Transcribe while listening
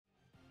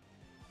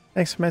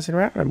Thanks for messing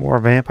around with more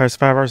Vampire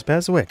Survivors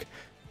BESWEC.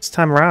 This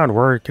time around,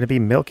 we're going to be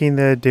milking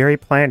the dairy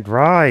plant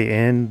dry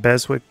in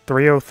BESWEC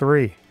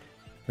 303.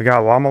 We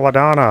got Lama,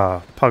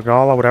 Ladonna,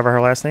 Pugnala, whatever her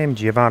last name,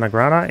 Giovanna,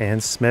 Grana,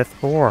 and Smith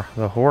 4,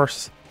 the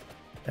horse.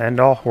 And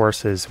all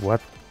horses.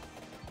 What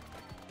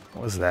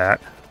was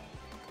that?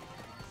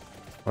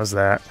 What was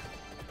that?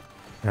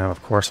 Now,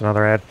 of course,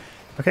 another ad.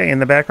 Okay, in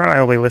the background,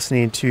 I will be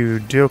listening to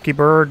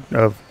Dokibird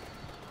of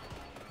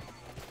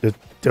the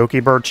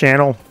Dokibird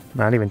channel.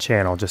 Not even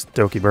channel, just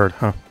Dokibird,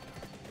 huh?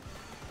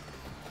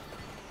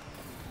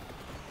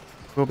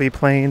 We'll be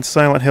playing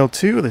Silent Hill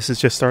 2. This has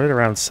just started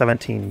around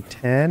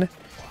 1710.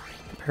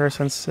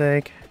 Comparison's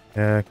sake.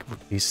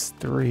 These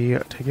three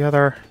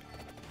together.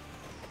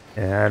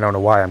 And I don't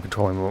know why I'm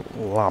controlling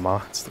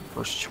Lama. It's the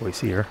first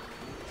choice here.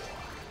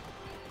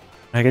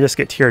 I can just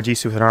get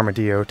TRG with an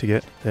Armadillo to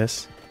get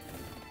this.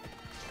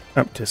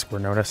 Oh,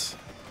 Discord notice.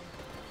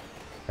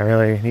 I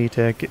really need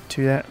to get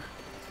to that.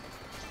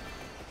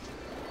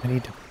 I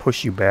need to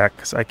push you back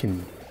because I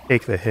can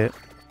take the hit.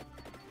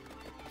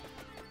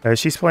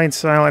 She's playing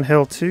Silent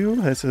Hill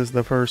 2. This is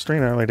the first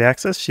stream, early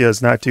access. She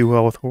does not do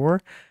well with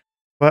horror.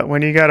 But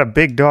when you got a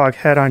big dog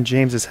head on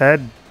James's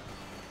head,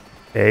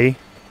 hey,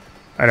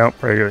 I don't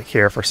really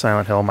care for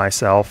Silent Hill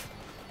myself.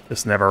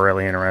 Just never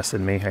really interested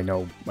in me. I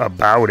know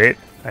about it.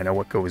 I know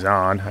what goes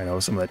on. I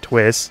know some of the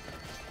twists.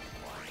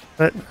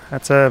 But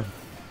that's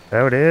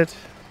about it.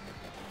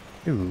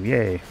 Ooh,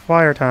 yay.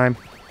 Flyer time.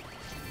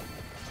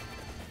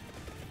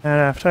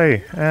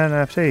 NFT,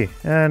 NFT,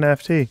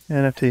 NFT,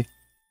 NFT.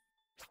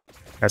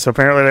 Yeah, so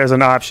apparently there's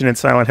an option in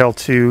Silent Hill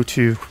 2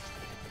 to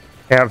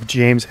have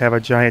James have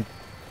a giant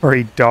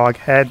furry dog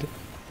head.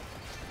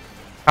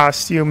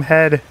 Costume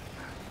head.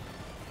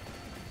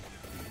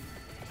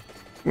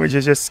 Which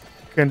is just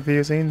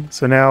confusing.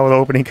 So now the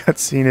opening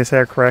cutscene is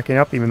her cracking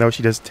up, even though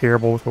she does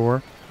terrible with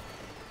horror.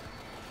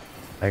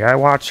 Like, I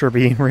watched her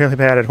being really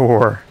bad at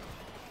horror.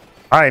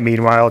 I,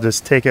 meanwhile,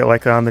 just take it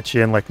like on the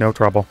chin, like no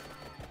trouble.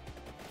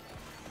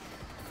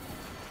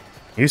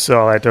 You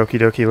saw that Doki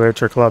Doki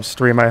Literature Club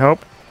stream, I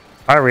hope.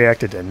 I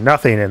reacted to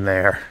nothing in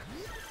there.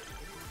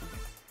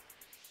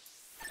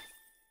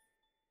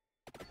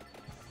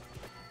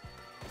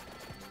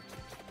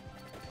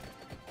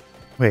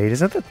 Wait,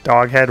 isn't the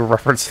dog head a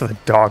reference to the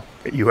dog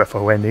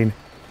UFO ending?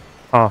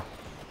 Huh.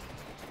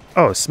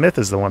 Oh, Smith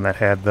is the one that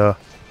had the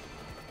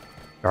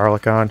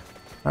garlic on.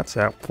 That's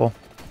helpful.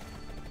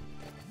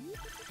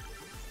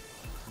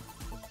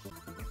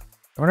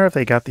 I wonder if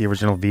they got the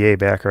original VA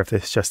back or if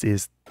this just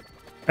is...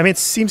 I mean, it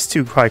seems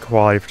too high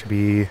quality to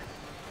be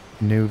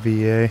new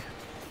VA.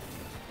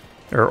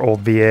 Or old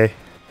VA.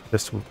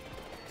 Just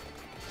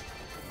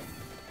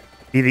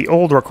be the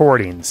old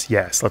recordings.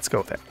 Yes, let's go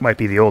with that. Might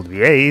be the old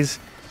VAs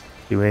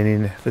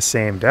doing the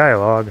same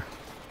dialogue.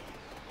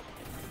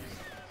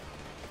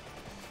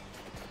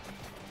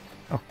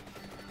 Oh,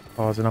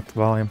 pausing up the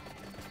volume.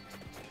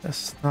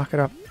 Just knock it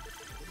up.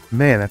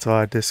 Man, that's a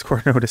lot of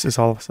Discord notices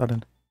all of a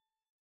sudden.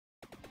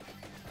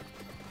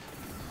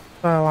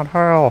 Silent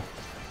Hill!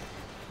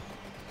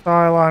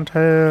 Silent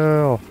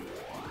Hill!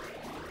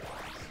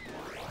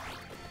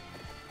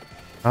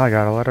 Oh, I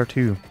got a letter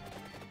too.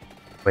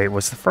 Wait,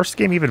 was the first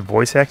game even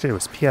voice acted? It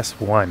was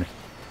PS1.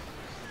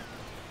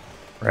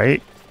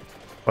 Right?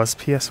 Was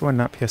PS1,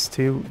 not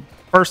PS2?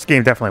 First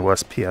game definitely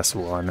was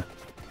PS1. It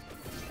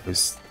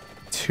was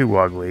too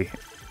ugly.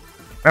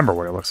 Remember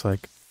what it looks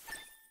like.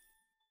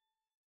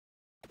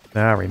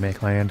 Ah,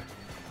 remake land.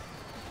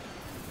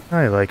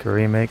 I like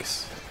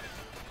remakes.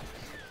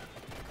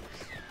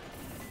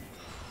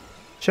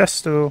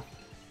 Chesto.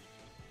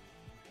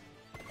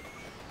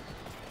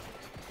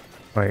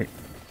 Wait.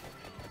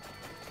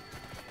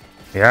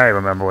 Yeah, I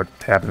remember what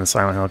happened in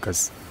Silent Hill,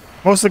 because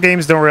most of the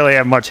games don't really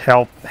have much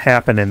help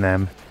happen in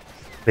them.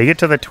 They get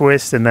to the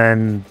twist, and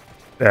then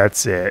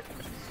that's it.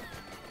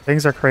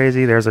 Things are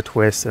crazy, there's a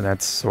twist, and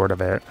that's sort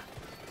of it.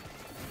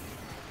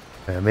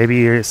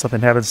 Maybe something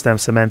happens to them,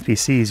 some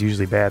NPCs,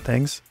 usually bad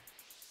things.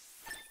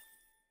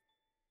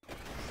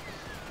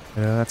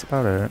 Yeah, that's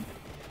about it.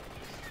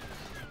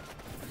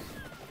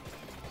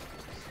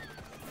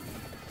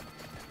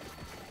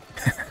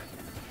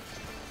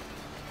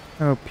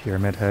 Oh,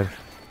 Pyramid Head.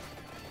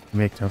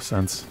 Make no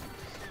sense.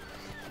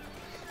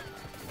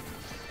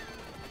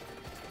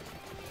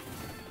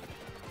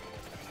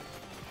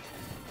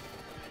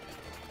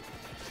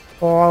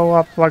 Blow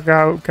up like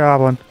a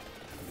goblin.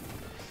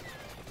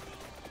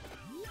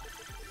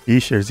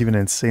 Yeesh, there's even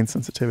insane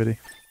sensitivity.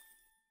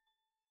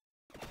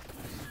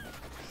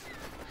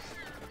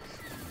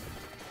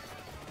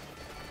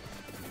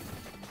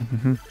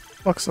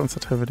 Fuck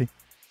sensitivity.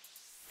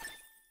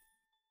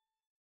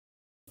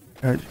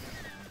 It's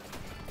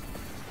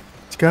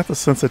got the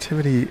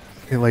sensitivity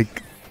at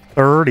like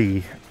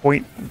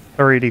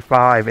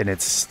 30.35 and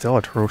it's still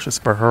atrocious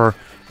for her.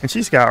 And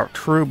she's got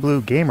true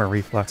blue gamer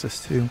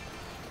reflexes too.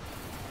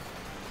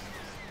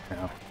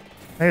 Now, I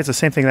think it's the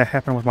same thing that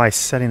happened with my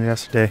setting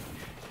yesterday.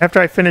 After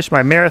I finished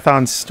my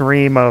marathon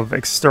stream of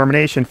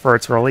Extermination for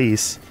its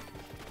release,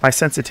 my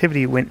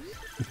sensitivity went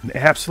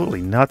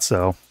absolutely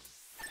nutso.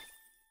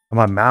 I'm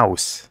a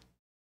mouse.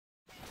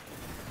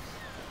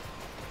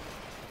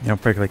 You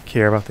don't particularly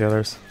care about the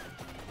others.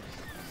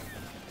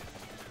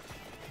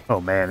 Oh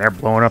man, they're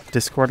blowing up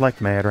Discord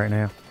like mad right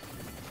now.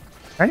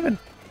 Not even...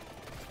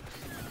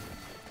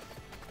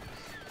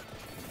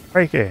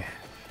 Freaky.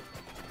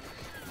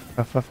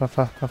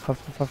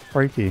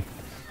 Freaky.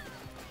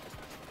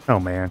 Oh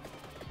man.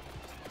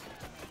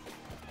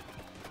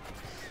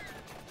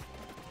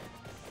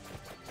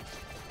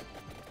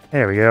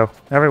 There we go.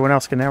 Everyone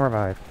else can now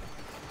revive.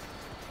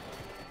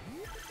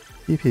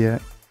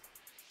 DPI.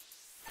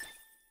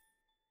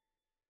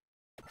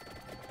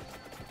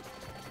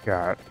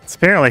 God. It's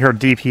apparently her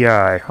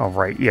DPI. Oh,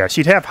 right. Yeah,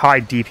 she'd have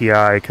high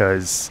DPI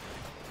because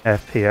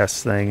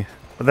FPS thing.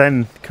 But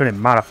then couldn't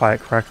modify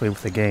it correctly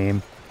with the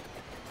game.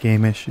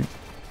 Game issue.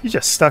 She's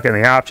just stuck in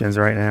the options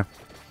right now.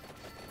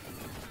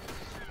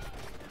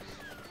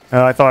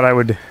 I thought I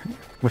would,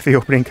 with the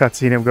opening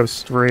cutscene, it would go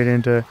straight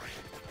into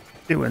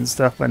doing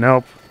stuff, but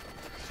nope.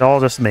 It's all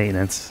just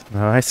maintenance.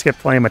 I skipped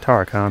playing my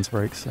Tarracon's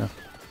break, so.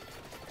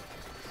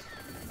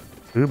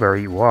 Uber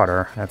eat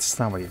water. That's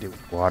not what you do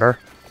with water.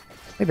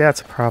 Maybe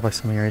that's probably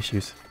some of your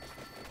issues.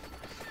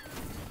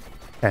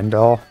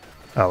 Kendall.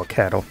 Oh,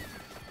 cattle.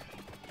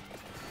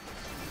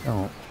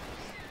 Oh.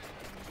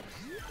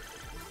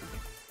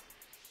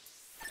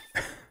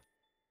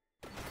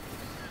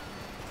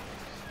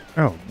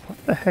 Oh,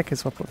 what the heck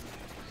is up with...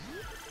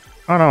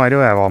 Oh no, I do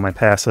have all my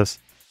passes.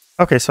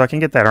 Okay, so I can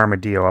get that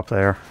Armadillo up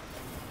there.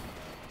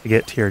 To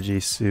get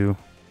TRG Sue.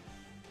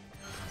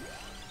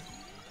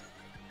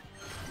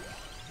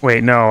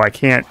 Wait, no, I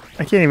can't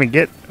even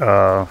get,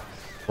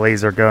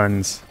 laser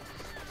guns.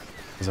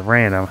 As a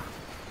random.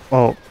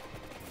 Well...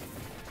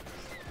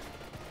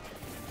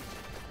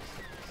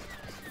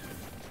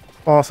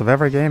 Boss of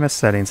every game is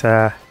settings,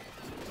 I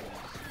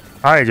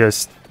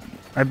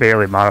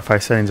barely modify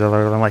settings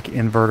other than like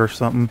invert or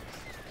something.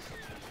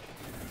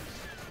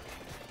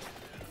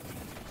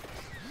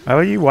 How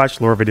about you watch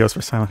lore videos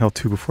for Silent Hill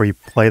 2 before you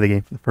play the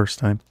game for the first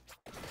time?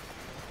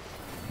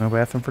 No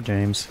bathroom for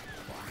James.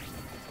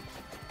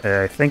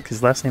 I think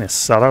his last name is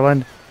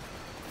Sutherland.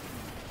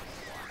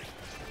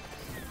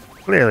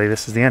 Clearly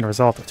this is the end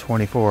result of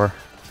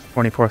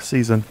 24th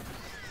season.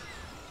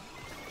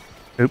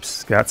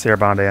 Oops, got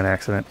Sarabande in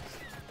accident.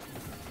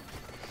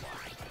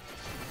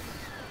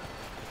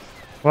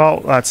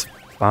 Well, that's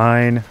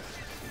fine.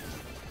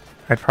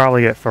 I'd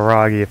probably get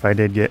Faragi if I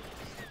did get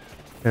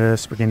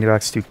Spaghetti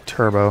Box 2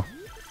 Turbo.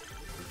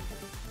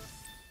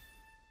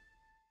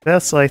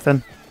 That's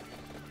Lathan.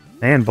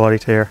 And Bloody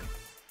Tear.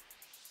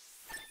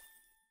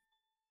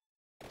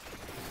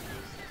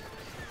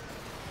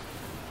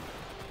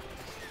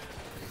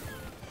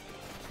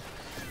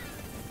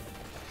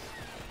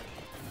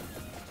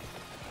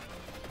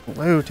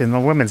 Loot in the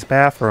women's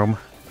bathroom.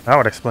 That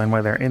would explain why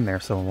they're in there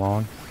so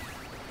long.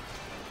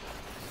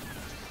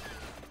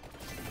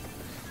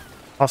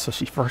 Also,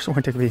 she first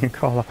wanted to be in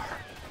Call of Art.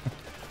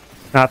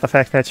 Not the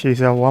fact that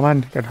she's a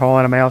woman,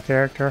 controlling a male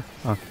character.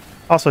 Oh.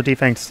 Also,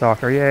 Defanged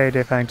Stalker. Yay,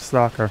 Defanged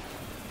Stalker.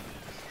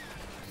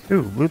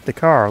 Ooh, loot the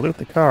car, loot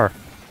the car.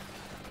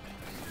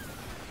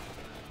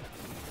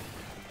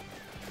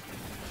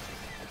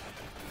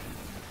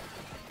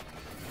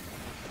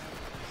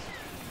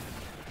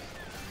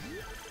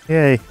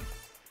 Yay.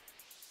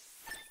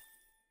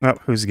 Oh,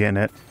 who's getting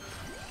it?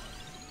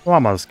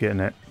 Lama's getting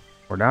it.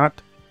 Or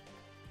not?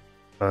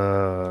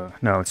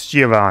 No, it's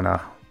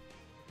Giovanna.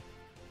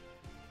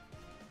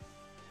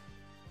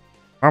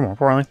 Armor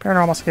Boiling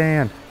Paranormal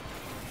Scan.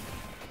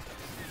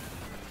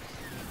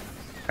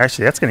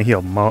 Actually, that's going to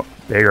heal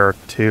bigger,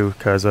 too,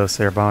 because of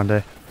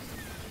Sarabande.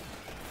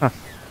 Huh.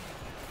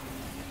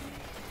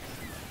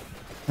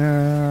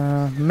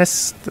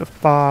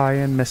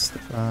 Mystifying.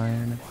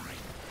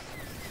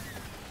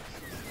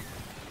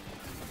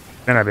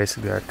 Then I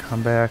basically gotta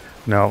come back.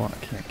 No,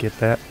 I can't get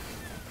that.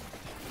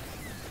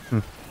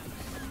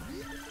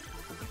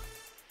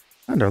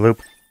 Underloop.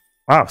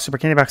 Wow, Super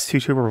Candy Box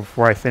 2 Trooper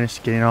before I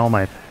finished getting all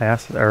my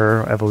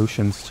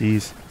evolutions.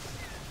 Jeez.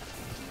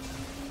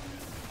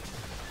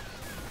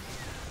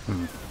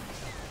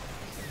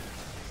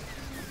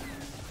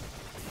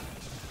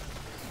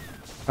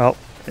 Well,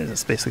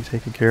 it's basically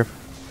taken care of.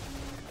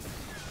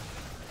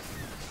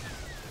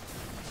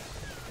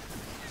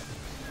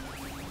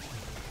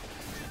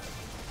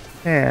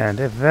 And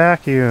a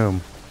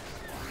vacuum.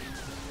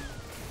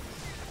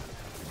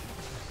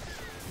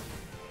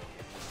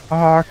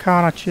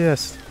 Arcana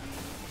chest.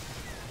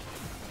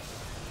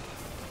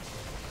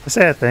 The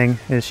sad thing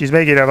is she's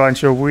making a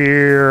bunch of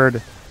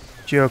weird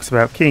jokes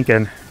about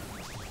kinking.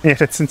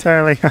 Yet it's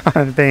entirely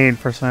on vein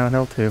for Silent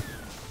Hill 2.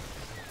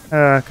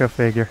 Go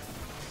figure.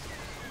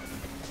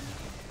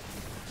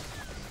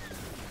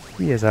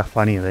 She is a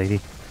funny lady.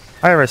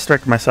 I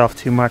restrict myself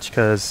too much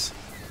because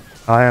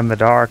I am the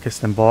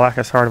darkest and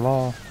blackest heart of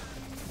all.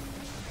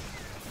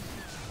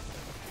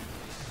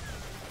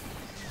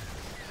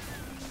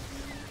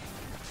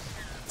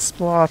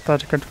 Splot the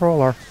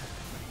controller.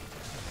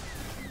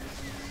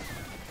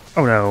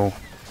 Oh no.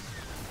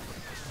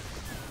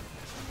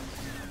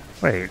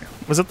 Wait,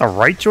 was it the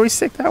right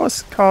joystick that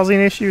was causing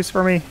issues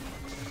for me?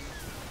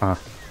 Huh.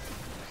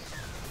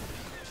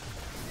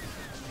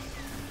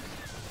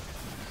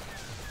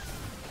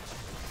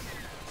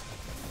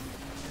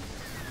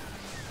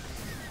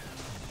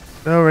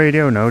 No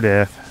radio, no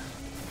death.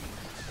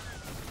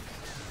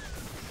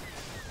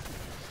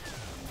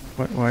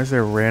 Why is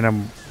there a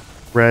random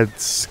red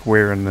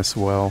square in this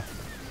well?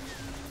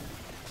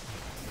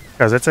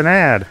 Because it's an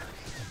ad.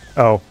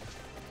 Oh.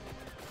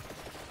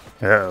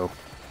 Uh-oh.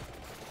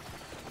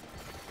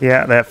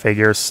 Yeah, that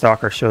figures.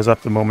 Stalker shows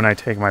up the moment I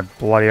take my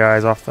bloody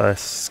eyes off the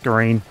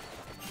screen.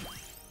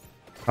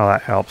 Oh,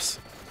 that helps.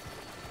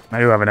 I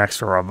do have an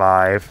extra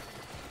revive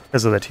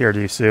because of the tier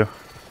Jutsu.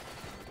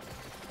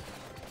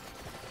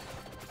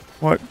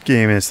 What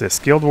game is this?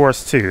 Guild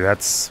Wars 2.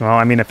 That's, well,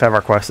 I mean, if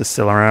EverQuest is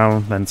still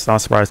around, then it's not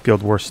surprised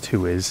Guild Wars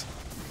 2 is.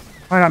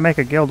 Why not make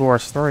a Guild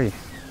Wars 3?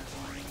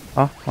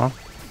 Huh? Huh?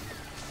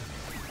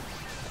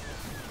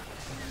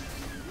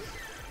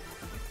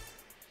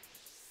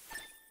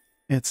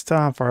 It's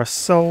time for a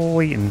soul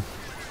eating.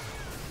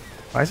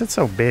 Why is it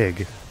so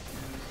big?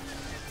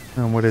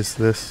 And what is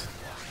this?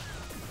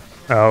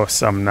 Oh,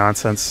 some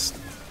nonsense.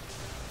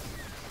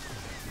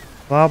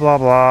 Blah blah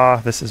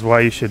blah. This is why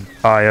you should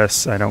buy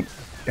us. I don't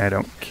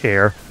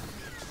care.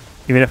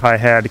 Even if I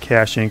had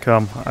cash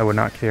income, I would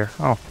not care.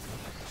 Oh.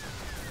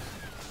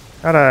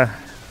 Got a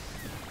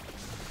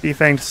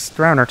defanged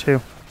drowner too.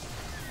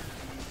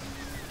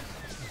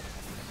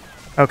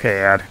 Okay,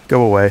 ad.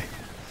 Go away.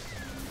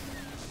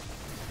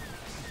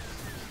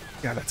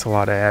 God, that's a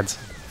lot of ads.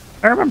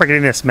 I remember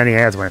getting this many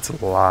ads when it's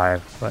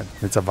live, but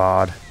it's a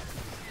VOD.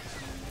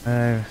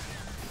 I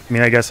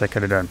mean, I guess I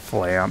could have done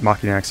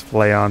Mocking X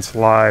Flayon's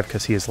live,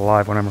 because he is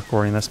live when I'm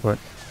recording this, but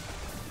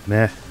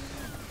meh.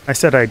 I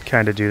said I'd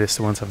kind of do this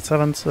to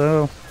 177,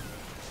 so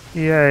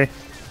yay.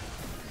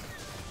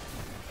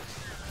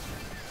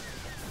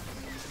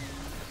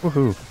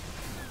 Woohoo.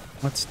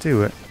 Let's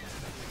do it.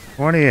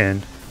 20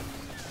 in.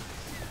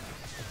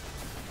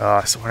 Oh,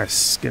 this one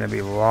is gonna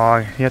be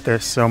long, yet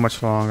there's so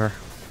much longer.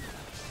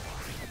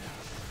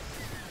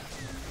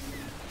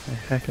 What the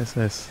heck is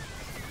this?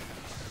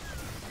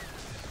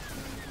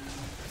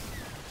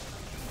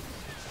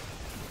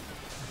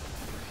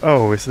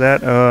 Oh, is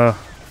that,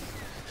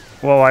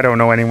 well, I don't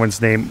know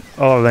anyone's name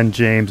other than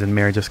James and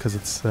Mary just because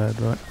it's said,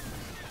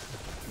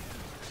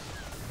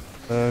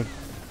 but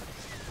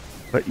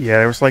yeah,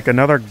 there was like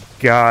another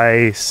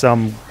guy,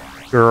 some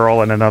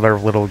girl, and another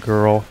little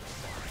girl.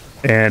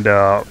 And,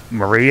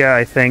 Maria,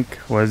 I think,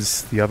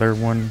 was the other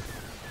one.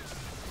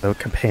 The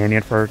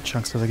companion for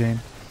chunks of the game.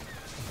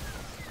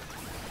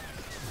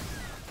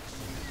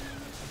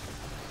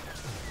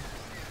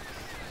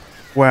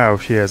 Wow,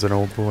 she has an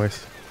old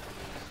voice.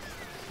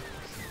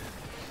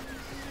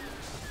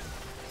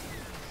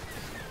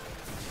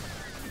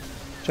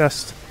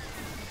 Just...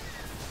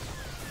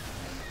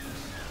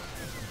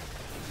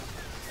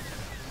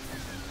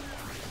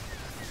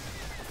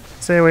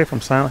 stay away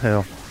from Silent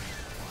Hill.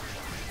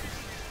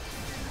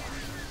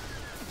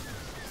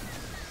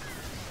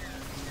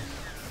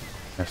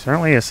 There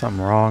certainly is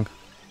something wrong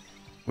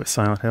with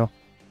Silent Hill.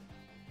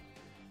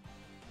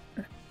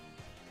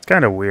 It's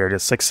kind of weird.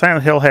 It's like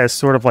Silent Hill has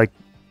sort of like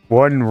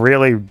one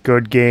really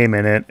good game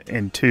in it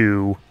and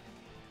two.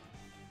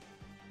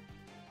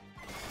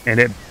 And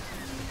at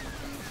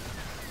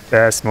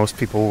best, most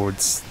people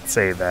would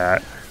say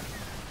that.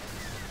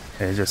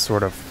 And it just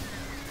sort of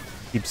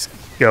keeps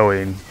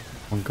going.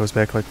 One goes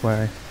back like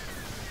why?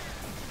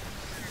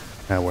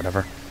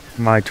 Whatever.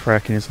 My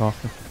tracking is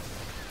awful.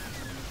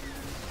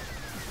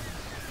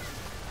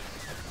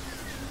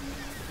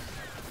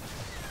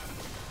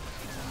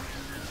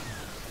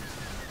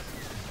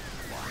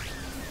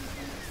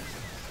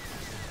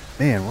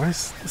 Man, why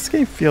is this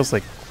game feels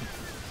like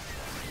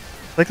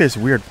there's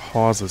weird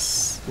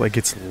pauses, like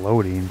it's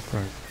loading.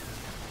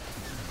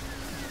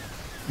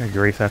 Good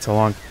grief, that's a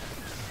long.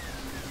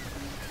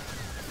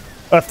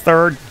 A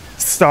third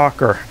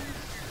stalker.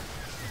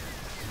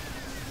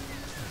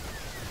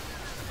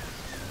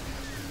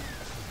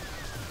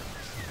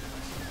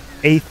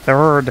 A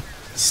third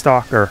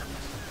stalker.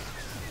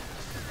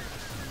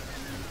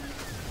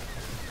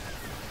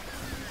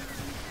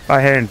 If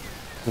I hadn't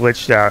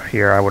glitched out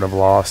here, I would have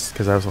lost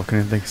because I was looking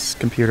at the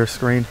computer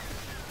screen.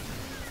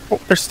 Oh,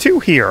 there's two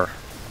here.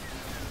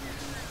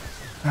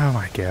 Oh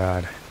my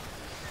god.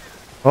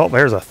 Well,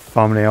 there's a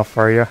thumbnail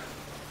for you.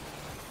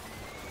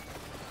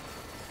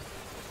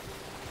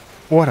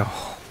 What a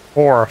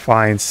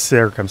horrifying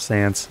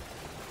circumstance.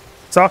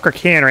 Stalker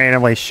can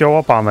randomly show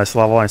up on this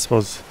level, I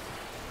suppose.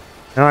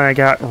 Now I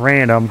got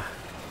random.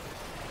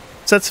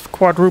 So that's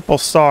quadruple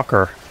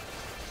stalker.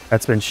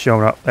 That's been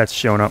shown up. That's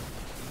shown up.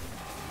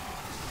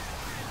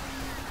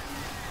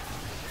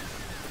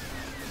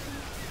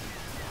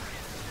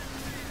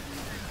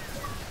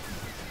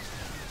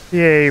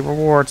 Yay,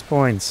 rewards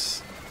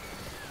points.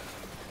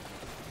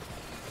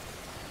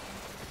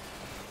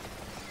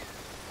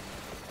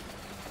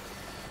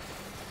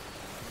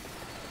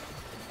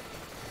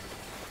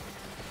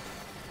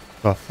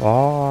 The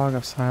fog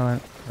of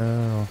silent.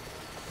 Oh.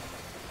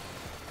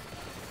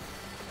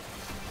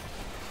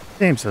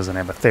 James doesn't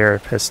have a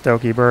therapist,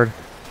 Dokibird.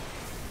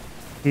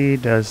 He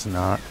does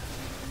not.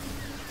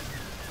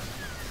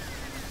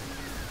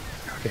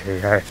 Okay,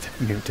 I have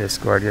to mute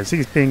Discord because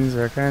these pings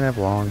are kind of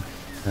long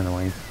and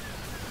annoying.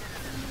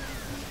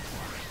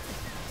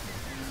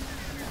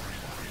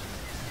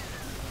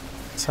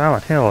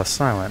 Silent Hill is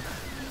silent.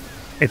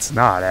 It's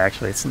not,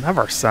 actually. It's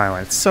never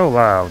silent. It's so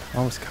loud.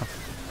 Always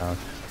loud.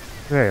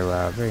 Very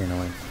loud. Very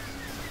annoying.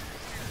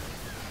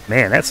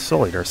 Man, that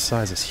Soul Eater's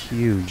size is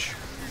huge.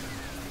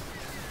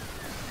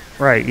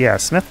 Right, yeah.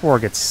 Smith War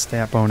gets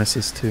stat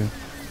bonuses, too.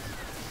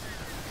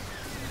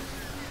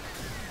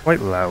 Quite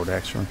loud,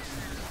 actually.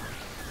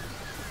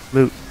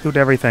 Loot. Loot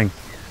everything.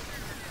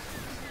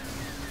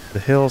 The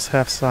hills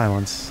have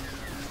silence.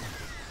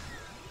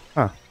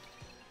 Huh.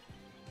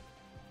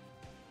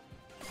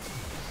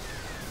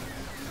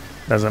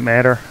 Doesn't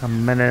matter. I'm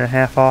a minute and a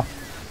half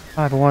off.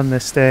 I've won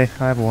this day.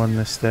 I've won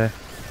this day.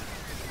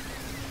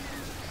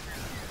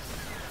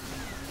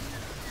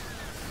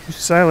 To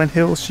Silent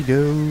Hill she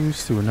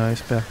goes, through a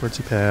nice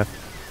backwardsy path.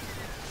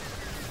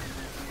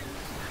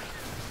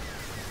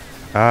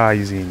 Ah,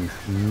 using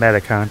meta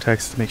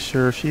context to make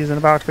sure she isn't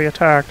about to be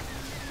attacked.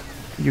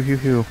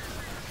 Yoo-hoo-hoo.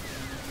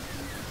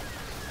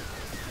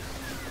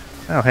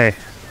 Oh, hey.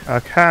 A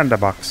Kanda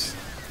box.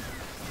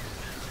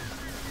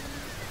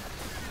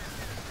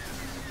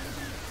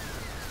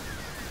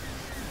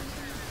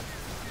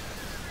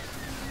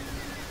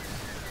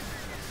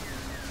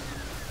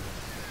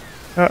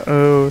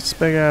 Uh-oh,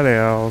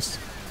 SpaghettiOs.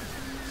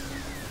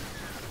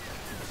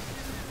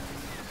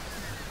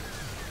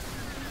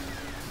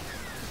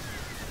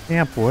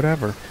 Camp,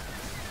 whatever.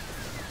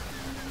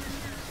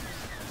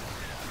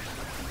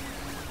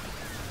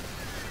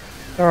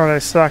 30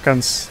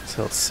 seconds.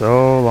 Still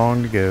so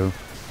long to go.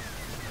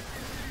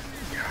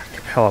 God,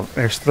 Capella.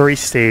 There's 3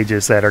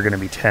 stages that are going to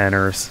be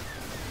 10ers.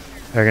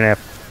 They're going to have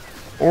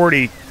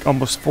 40,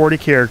 almost 40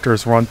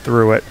 characters run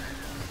through it.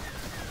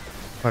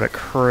 What a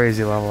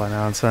crazy level of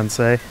nonsense,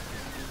 eh?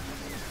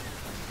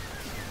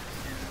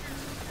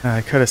 I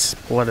could have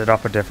split it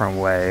up a different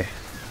way.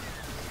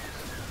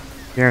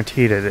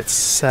 Guaranteed it, it's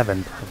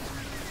 7 per.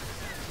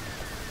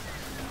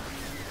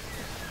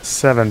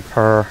 7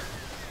 per.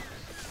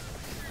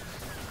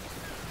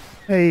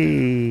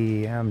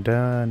 Hey, I'm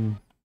done.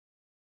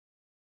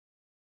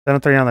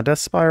 7-3 on the Death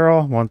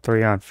Spiral,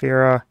 1-3 on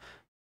Fira,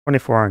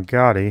 24 on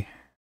Gotti,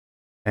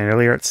 and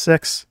earlier at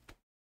 6.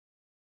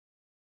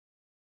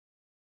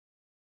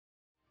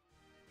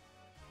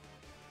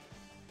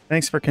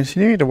 Thanks for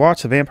continuing to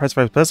watch the Vampire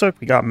Survivors BESWEC.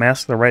 We got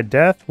Mask of the Red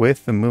Death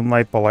with the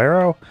Moonlight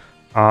Bolero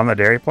on the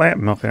Dairy Plant,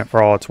 milking it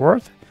for all it's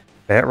worth.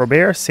 Bat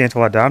Robbert, Santa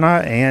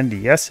Ladonna, and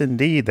yes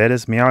indeed, that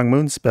is Miang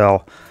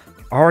Moonspell.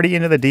 Already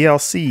into the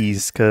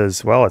DLCs,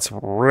 because, well, it's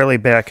really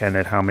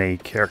back-ended how many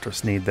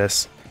characters need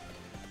this.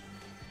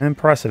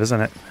 Impressive,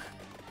 isn't it?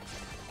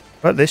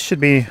 But this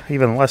should be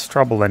even less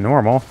trouble than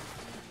normal.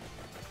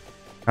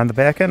 On the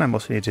back end, I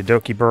mostly need to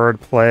Dokibird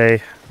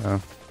play.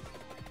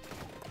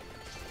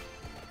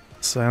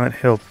 Silent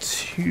Hill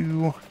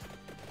 2.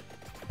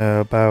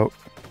 About...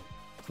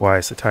 Why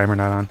is the timer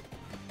not on?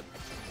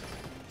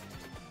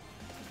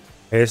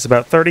 It's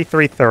about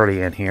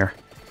 33:30 in here.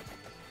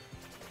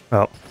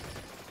 Well...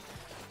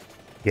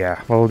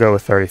 Yeah, we'll go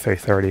with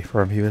 33:30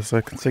 for him. He was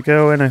looking to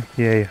go in a...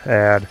 Yeah,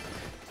 add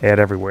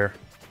everywhere.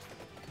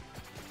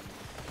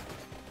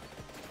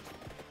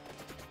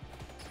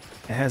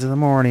 Ads in the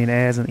morning,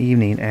 ads in the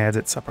evening, ads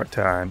at supper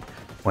time.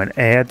 When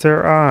ads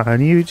are on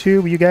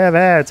YouTube, you have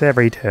ads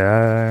every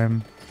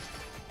time.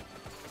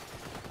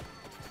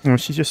 Well,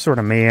 she's just sort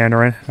of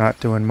meandering, not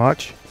doing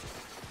much.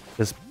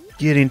 Just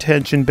getting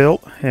tension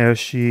built as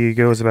she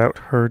goes about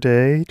her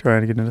day, trying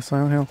to get into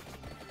Silent Hill.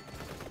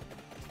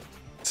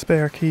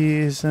 Spare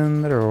keys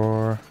in the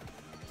drawer.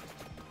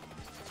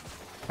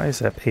 Why is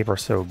that paper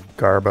so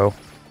garbo?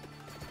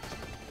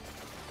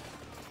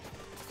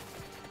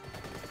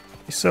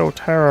 He's so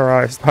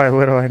terrorized by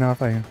literally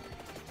nothing.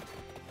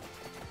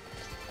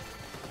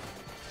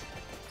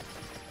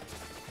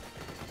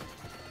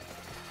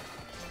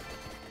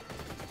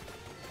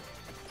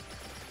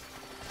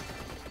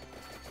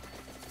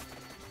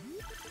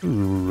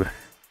 Ooh.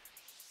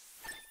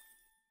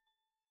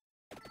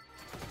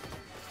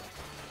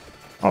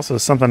 Also,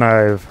 something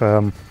I've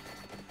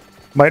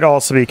might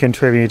also be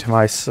contributing to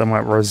my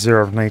somewhat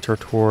reserved nature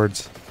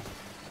towards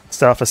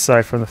stuff,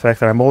 aside from the fact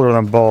that I'm older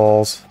than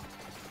balls.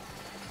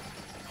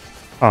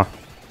 Huh.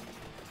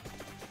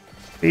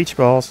 Beach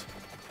balls.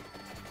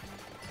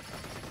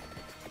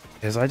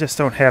 Because I just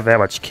don't have that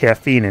much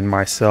caffeine in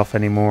myself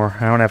anymore.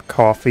 I don't have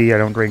coffee. I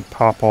don't drink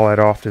pop all that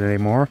often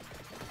anymore.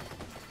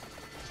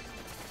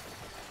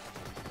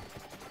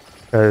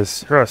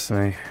 Because, trust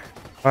me,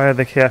 if I had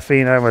the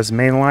caffeine I was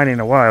mainlining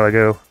a while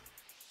ago,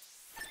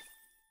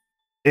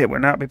 it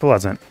would not be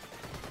pleasant.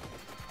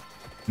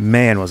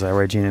 Man, was I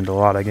raging into a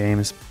lot of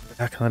games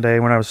back in the day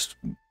when I was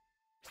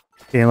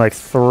getting like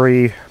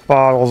 3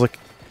 bottles of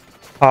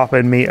pop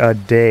in me a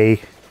day.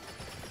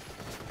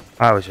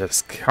 I was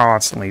just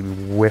constantly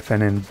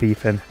whiffing and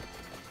beefing.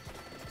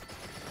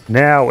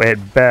 Now,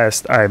 at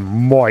best, I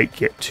might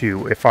get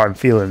 2 if I'm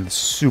feeling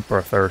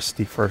super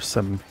thirsty for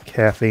some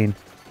caffeine.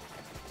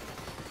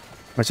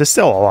 Which is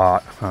still a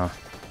lot, huh?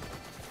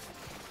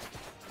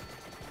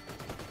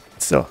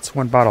 Still, it's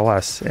 1 bottle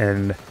less,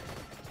 and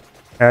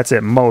that's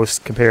at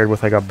most compared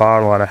with like a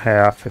bottle and a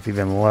half, if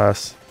even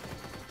less.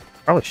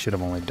 Probably should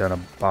have only done a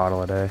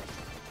bottle a day.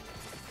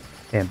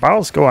 And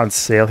bottles go on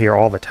sale here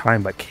all the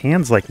time, but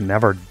cans like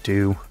never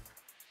do.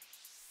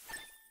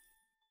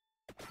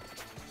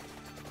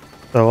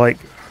 So like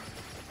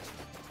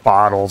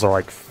bottles are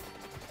like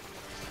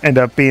end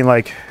up being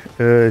like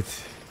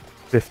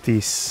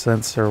 50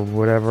 cents or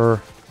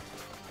whatever.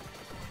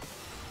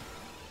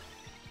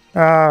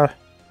 Oh,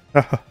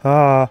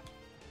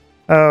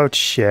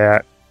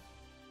 chat.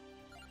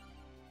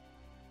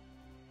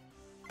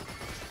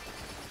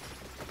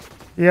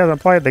 He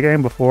hasn't played the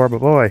game before, but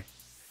boy.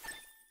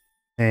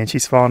 And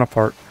she's falling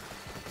apart.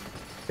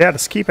 Yeah,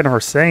 just keeping her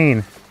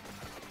sane.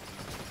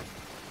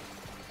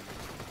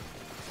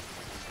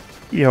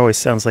 He always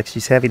sounds like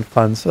she's having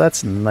fun, so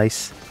that's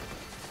nice.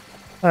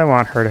 I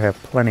want her to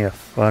have plenty of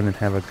fun and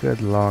have a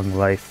good long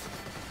life.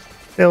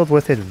 Filled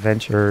with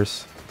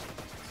adventures.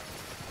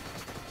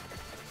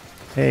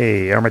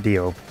 Hey,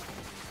 Armadillo.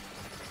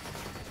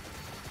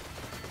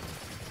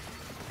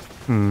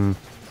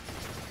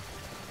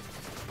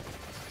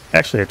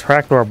 Actually, a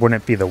track orb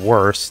wouldn't be the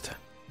worst.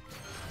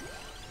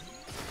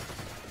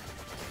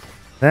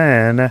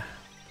 Then,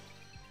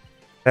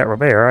 at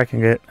Robbert, I can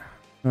get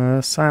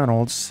Silent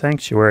Old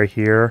Sanctuary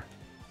here.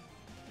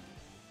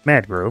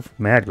 Mad Grove.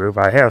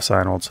 I have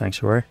Silent Old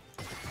Sanctuary.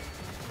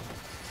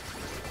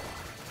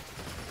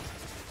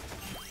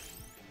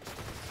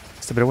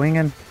 Just a bit of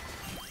winging.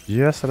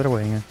 Just a bit of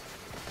winging.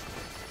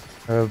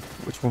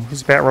 Which one?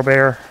 Who's Bat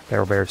Robbert? Bat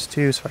Robbert's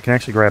 2, so I can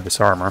actually grab this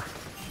armor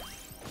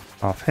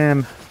off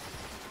him.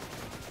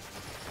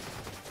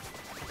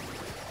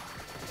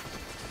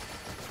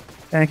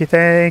 Thank you,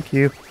 thank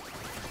you.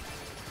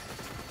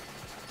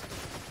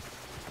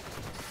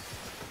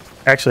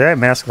 Actually, I have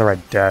Mask of the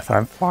Red Death.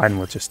 I'm fine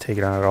with just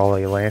taking out all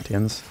the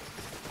Atlanteans.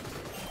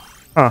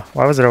 Huh,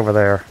 why was it over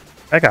there?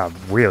 That got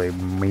really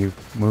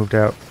moved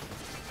out.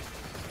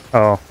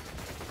 Oh.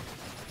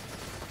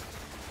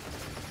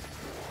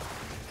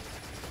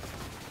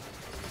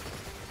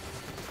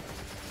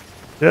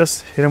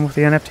 Just hit them with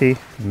the NFT,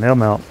 and they'll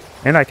melt.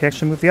 And I can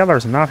actually move the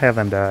others and not have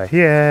them die.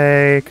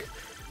 Yay!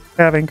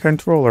 Having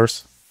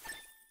controllers.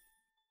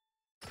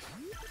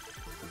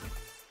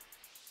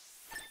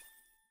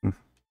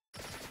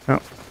 Oh,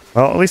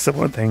 well, at least the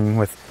one thing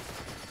with...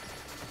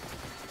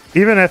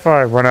 Even if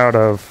I run out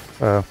of...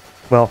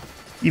 well,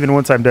 even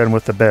once I'm done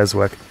with the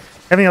BESWEC,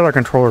 having other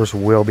controllers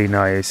will be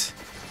nice.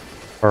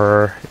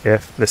 Or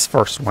if this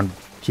first one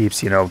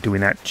keeps, you know, doing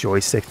that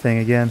joystick thing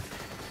again,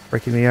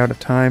 breaking me out of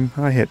time,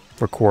 I hit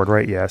record,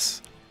 right?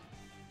 Yes.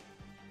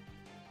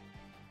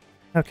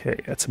 Okay,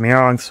 that's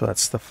Miang, so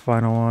that's the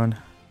final one.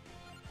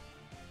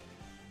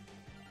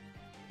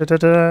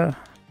 Da-da-da.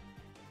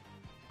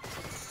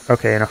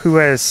 Okay, now who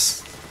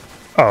has...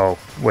 Oh,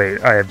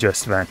 wait, I have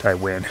just vent, I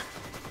win.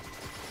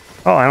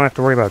 Oh, I don't have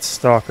to worry about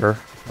Stalker.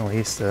 At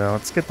least,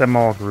 let's get them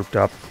all grouped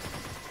up.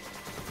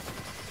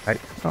 I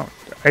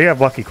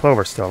have Lucky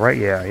Clover still, right?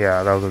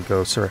 Yeah, that'll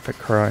go Seraphic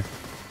Cry.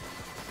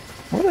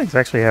 More things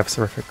actually have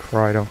Seraphic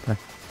Cry, don't they?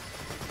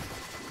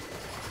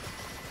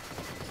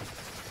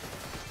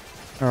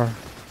 Oh.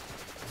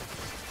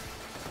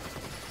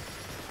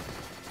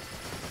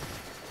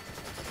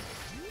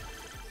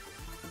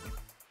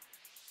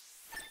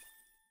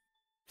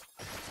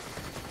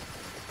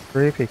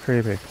 Creepy,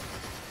 creepy.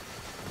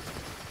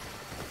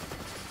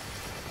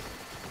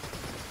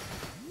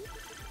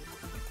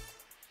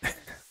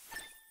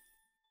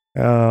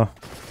 Oh.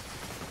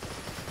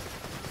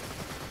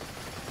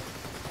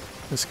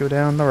 Let's go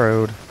down the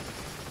road.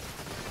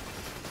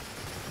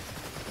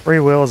 Free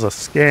will is a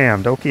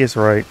scam. Doki is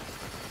right.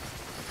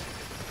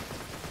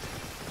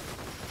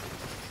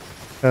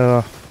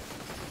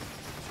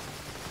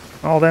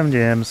 All them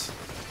gems.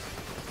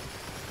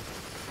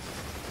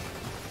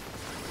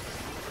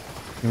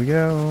 Here we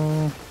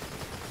go.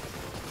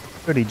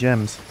 Goody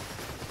gems.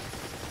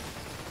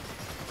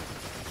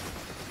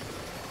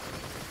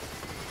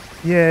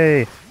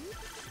 Yay!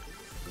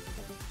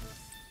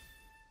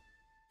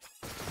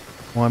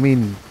 Well, I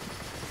mean,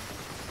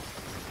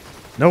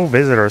 no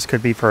visitors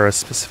could be for a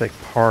specific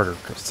part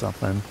or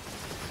something.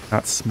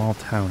 Not small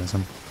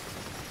townism.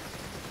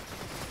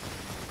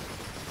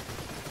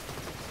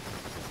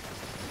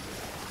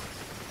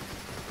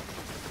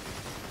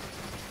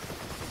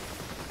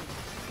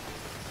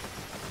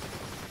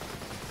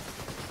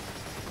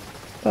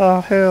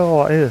 The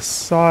hell is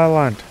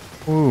silent?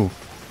 Ooh.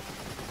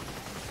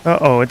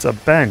 Uh-oh, it's a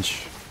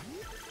bench.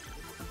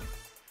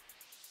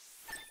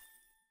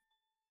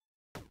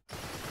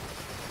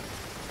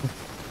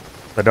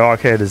 The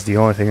dog head is the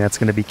only thing that's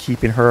going to be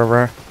keeping her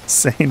around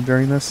sane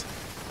during this.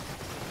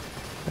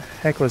 The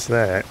heck was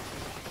that?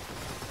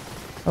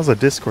 That was a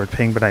Discord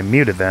ping, but I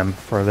muted them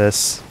for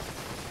this.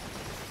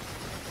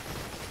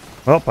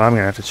 Well, I'm going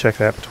to have to check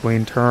that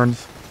between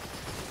turns.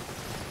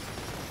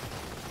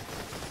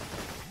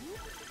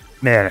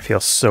 Man, it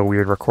feels so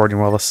weird recording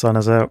while the sun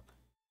is out.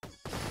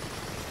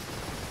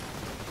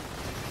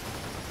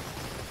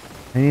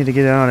 I need to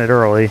get on it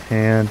early,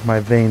 and my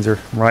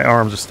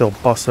arms are still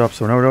busted up,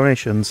 so no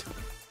donations.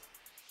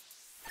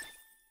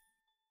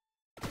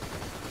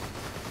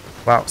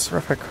 Wow,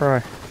 Seraphic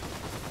Cry.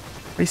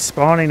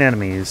 Respawning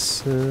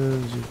enemies.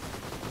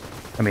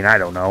 I mean, I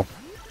don't know.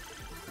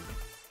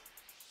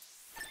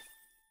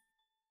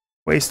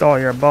 Waste all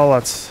your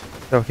bullets,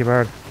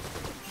 Dokibird.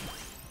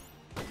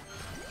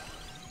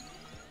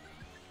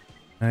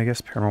 I guess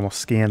paranormal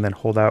scan, then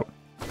hold out.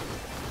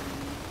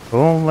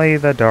 Only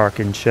the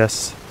darkened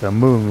chests, the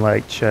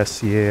moonlight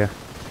chests, yeah.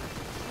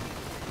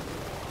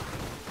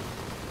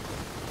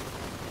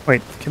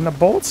 Wait, can the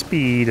bolts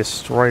be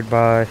destroyed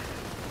by...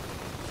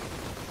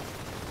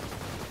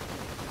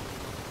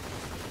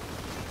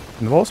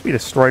 Can the bolts be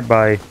destroyed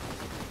by...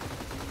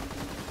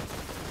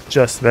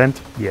 Just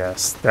Vent?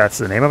 Yes, that's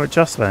the name of it,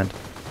 Just Vent.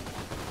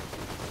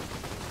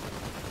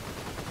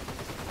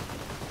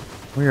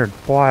 Weird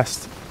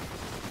blast.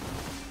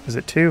 Is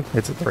it 2?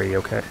 It's a 3,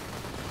 okay.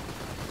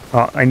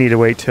 Oh, I need to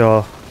wait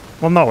till...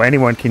 Well, no,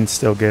 anyone can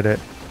still get it.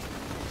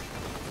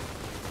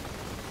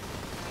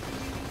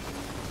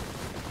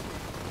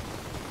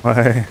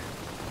 Why?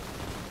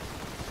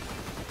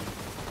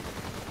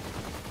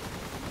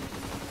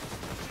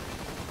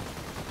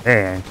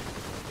 Dang.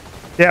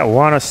 Yeah,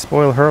 wanna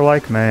spoil her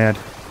like mad.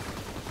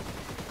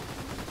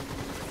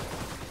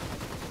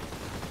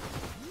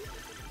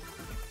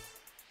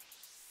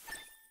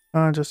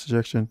 Just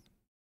ejection.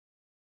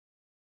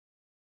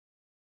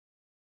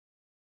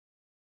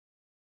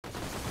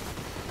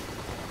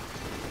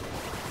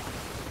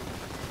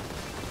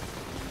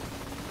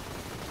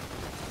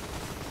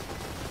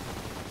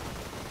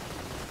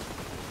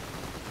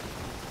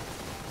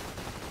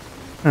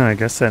 I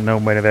guess that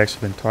note might have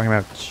actually been talking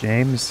about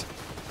James.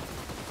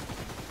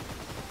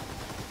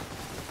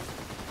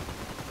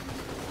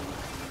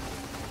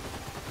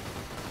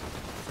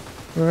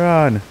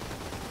 Run!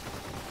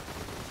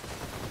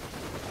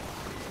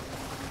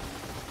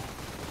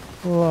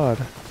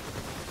 Blood.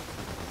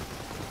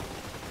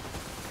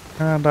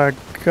 And a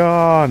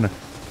gun!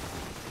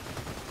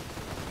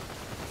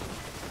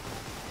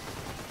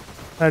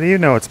 How do you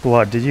know it's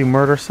blood? Did you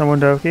murder someone,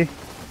 Doki?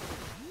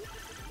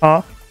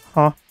 Huh?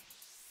 Huh?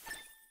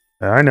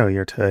 I know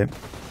your type.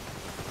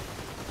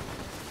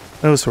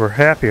 Those who are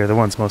happy are the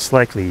ones most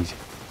likely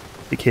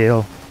to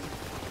kill.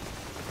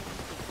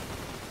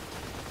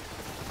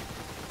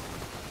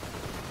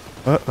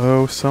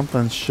 Uh-oh,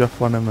 something's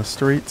shuffling in the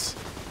streets.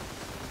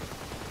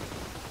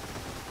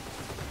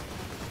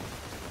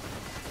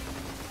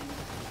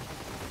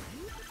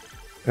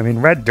 I mean,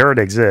 red dirt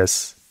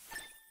exists.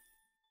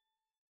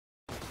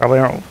 Probably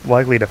aren't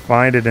likely to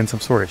find it in some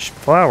sort of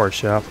flower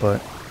shop,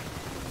 but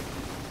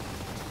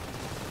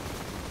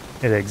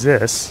it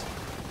exists.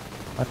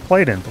 I've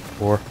played in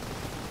before.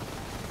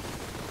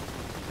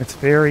 It's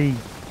very...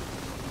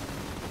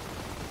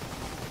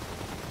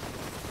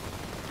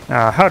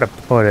 how to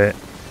put it?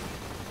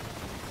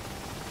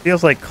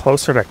 Feels like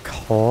closer to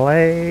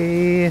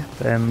clay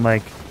than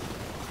like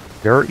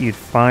dirt you'd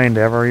find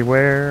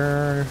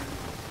everywhere.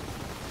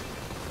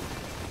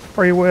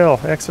 Free will.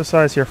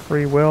 Exercise your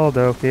free will,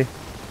 Doki.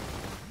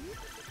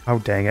 Oh,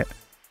 dang it.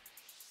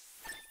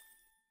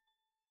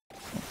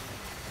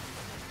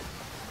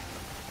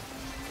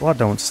 Blood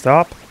don't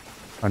stop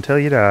until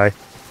you die.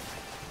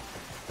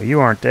 But you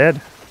aren't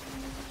dead,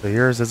 so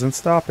yours isn't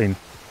stopping.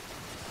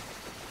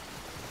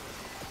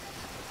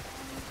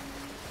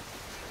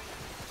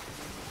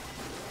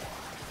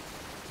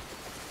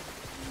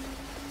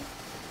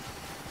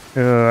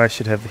 I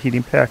should have the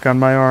heating pack on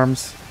my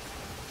arms.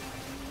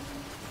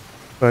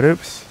 But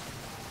oops.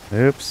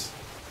 Oops.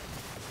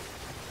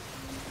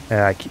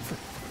 Yeah, I keep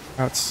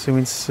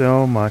outsuing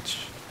so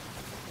much.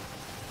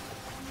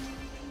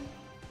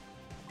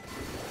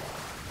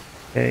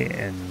 Okay,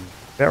 and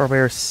Battle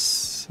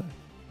Bears.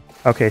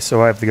 Okay,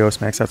 so I have the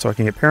Ghost Max out so I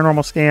can get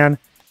Paranormal Scan.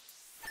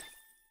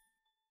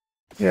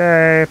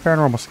 Yay,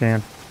 Paranormal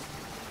Scan.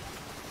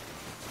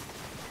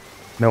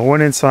 No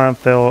one in Silent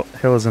Hill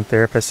isn't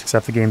therapist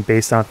except the game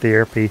based on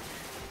therapy,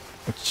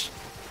 which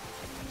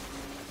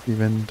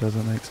even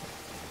doesn't make sense.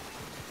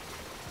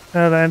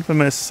 The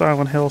infamous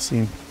Silent Hill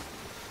scene.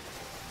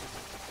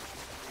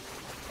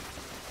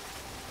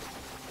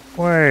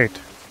 Wait.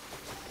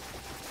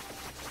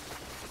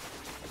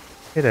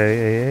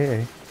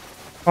 Hey.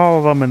 All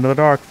of them in the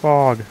dark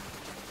fog.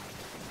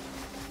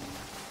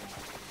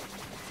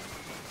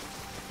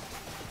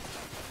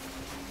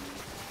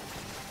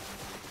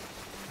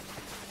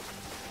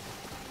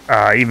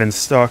 Even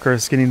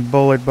Stalker's getting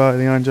bullied by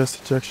the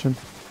unjust ejection.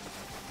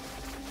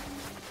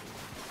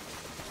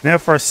 Now,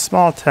 for a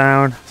small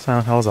town,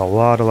 Silent Hill has a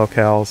lot of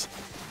locales.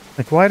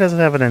 Like, why does it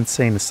have an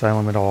insane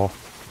asylum at all?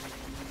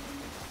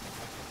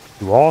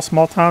 Do all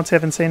small towns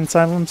have insane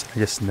asylums? I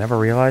just never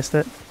realized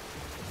it.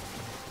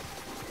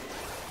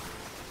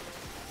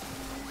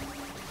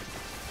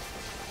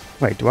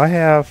 Wait, do I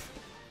have...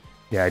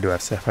 Yeah, I do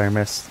have Sapphire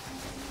Mist.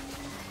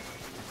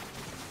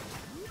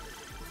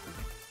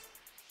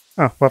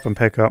 Oh, weapon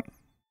pickup.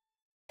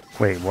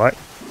 Wait, what?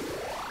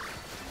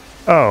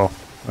 Oh.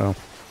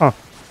 Huh.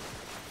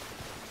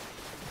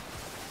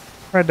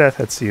 Red Death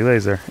had Sea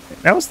Laser.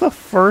 That was the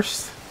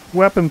first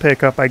weapon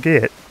pickup I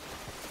get.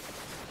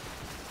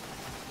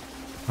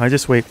 I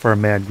just wait for a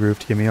Mad Groove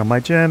to give me all my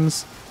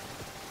gems.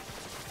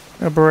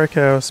 A brick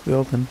house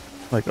built in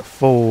like a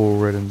full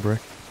written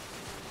brick.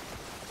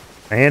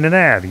 And an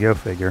ad, go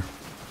figure.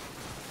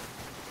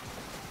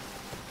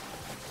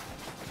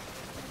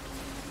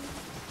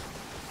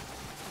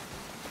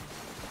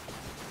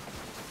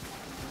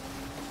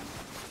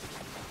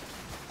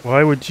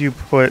 Why would you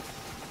put...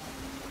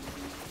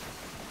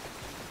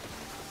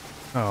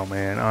 Oh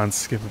man,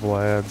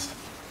 unskippable ads.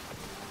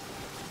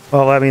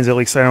 Well, that means at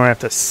least I don't have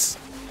to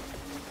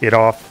get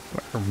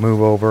off or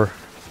move over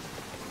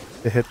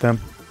to hit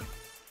them.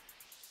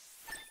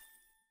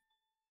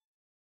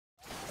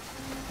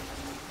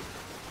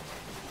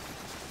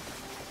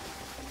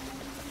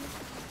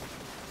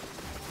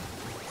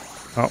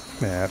 Oh,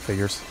 yeah, that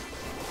figures.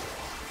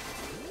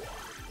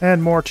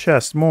 And more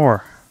chests,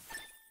 more.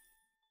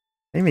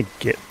 Didn't even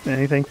get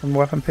anything from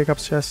weapon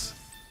pickups chests.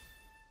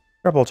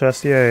 Triple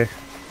chest, yay.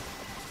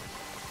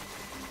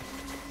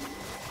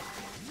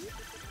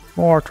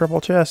 More triple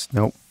chest,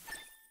 nope.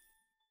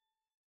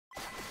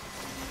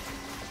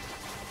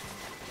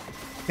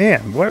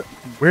 Man, where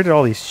did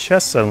all these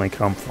chests suddenly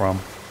come from?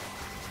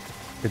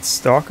 Did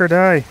Stalker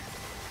die?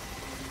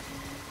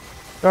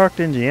 Dark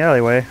dingy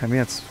alleyway. I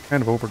mean, it's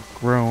kind of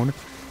overgrown.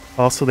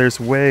 Also, there's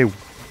way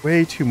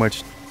too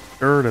much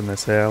dirt in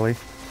this alley.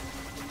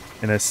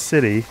 In a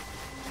city.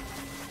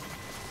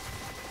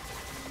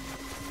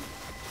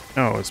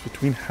 Oh, it's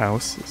between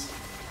houses.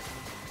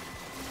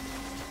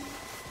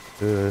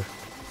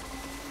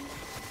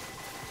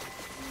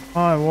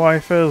 My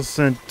wife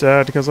isn't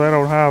dead because I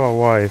don't have a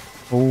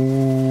wife.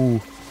 Ooh.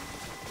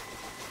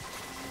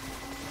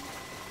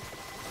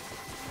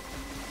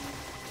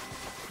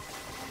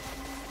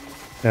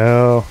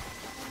 No.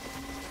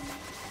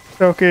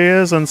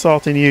 Doki is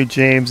insulting you,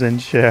 James, in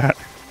chat.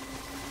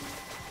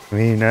 I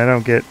mean, I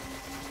don't get...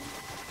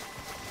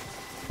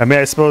 I mean,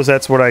 I suppose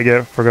that's what I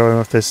get for going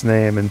with this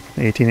name and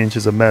 18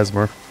 inches of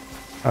mesmer.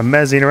 I'm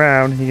mezzing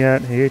around. You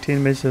got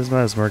 18 inches of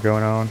mesmer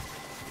going on.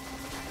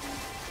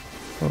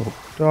 Oh,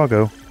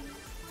 doggo.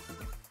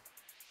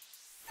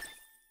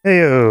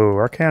 Heyo,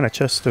 Arcana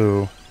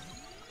Chesto.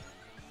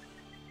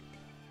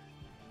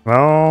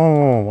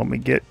 Oh, let me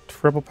get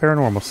triple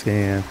paranormal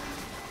scan.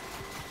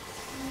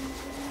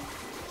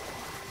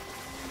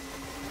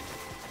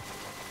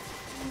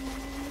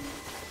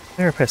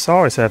 Therapists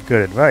always have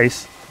good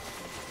advice.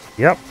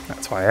 Yep,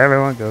 that's why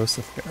everyone goes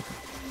to therapy.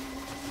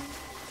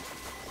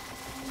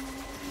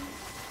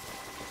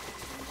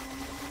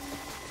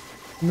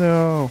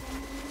 No.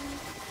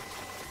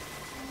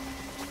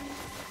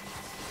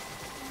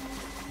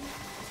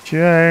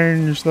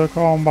 Change the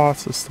combat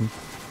system.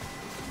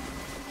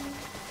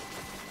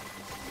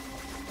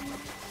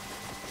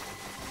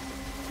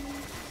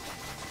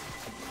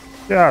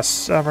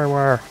 Yes,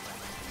 everywhere.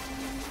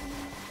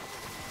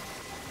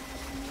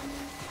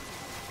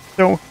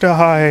 Don't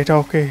die,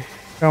 Doki.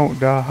 Don't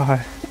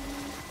die.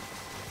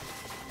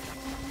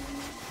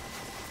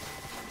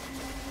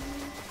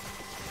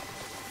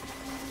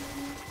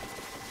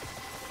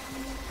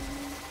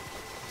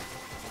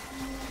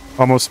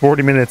 Almost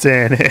 40 minutes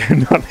in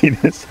and nothing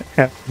has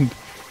happened.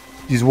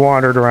 He's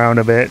wandered around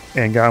a bit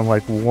and gotten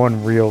like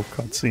one real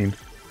cutscene.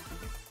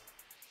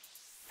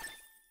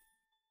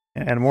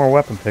 And more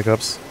weapon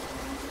pickups.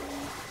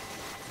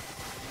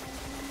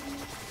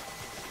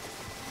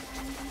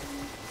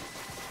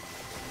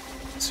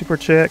 Super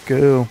chat,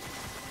 go.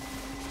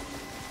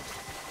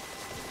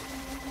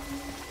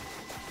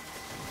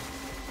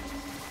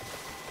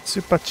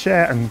 Super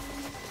chatting.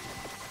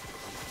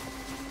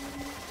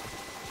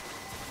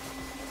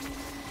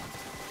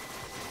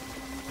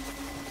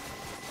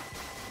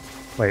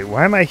 Wait,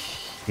 why am I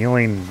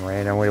healing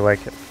randomly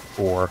like at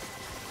 4?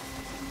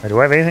 Do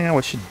I have anything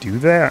that should do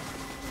that?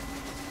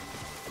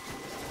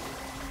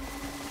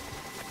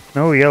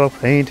 No yellow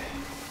paint.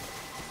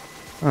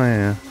 Oh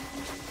yeah.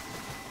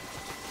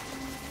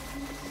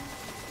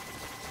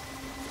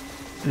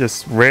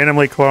 Just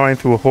randomly clawing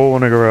through a hole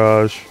in a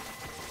garage.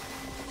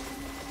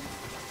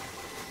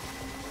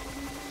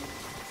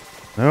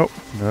 Nope,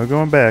 no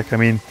going back. I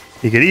mean,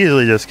 you could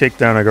easily just kick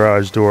down a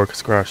garage door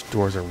because garage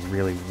doors are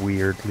really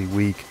weirdly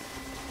weak.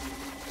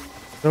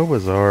 So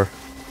bizarre.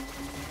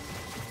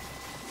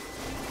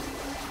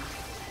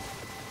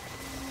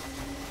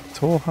 This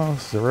whole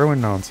house is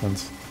ruined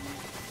nonsense.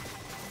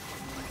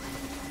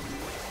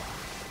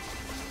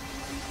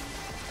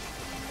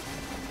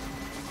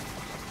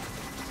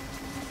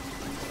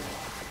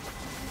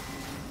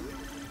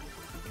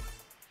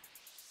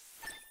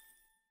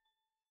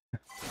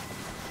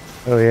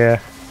 Oh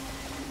yeah.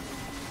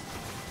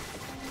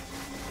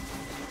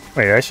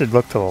 Wait, I should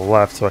look to the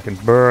left so I can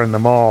burn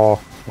them all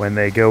when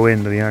they go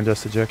into the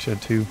unjust ejection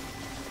too.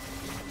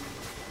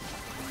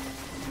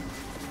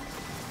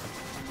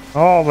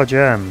 All the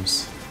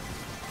gems.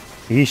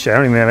 Yeesh, I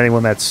don't even have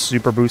anyone that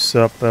super boosts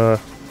up,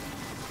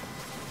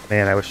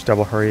 man, I wish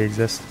double hurry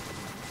exists.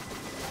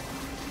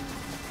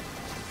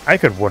 I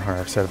could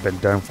 100% have been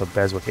done with the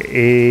BESWEC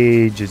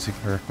ages,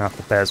 or not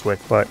the BESWEC,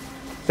 but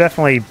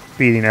definitely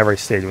beating every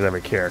stage with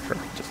every character.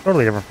 Just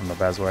totally different from the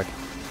BESWEC.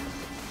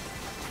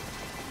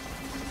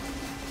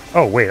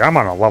 Oh wait, I'm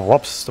on a level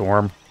up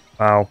storm.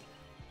 Wow.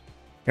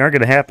 They aren't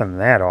going to happen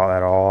that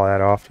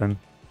often.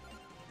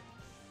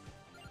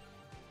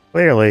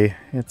 Clearly,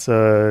 it's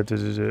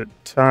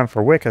time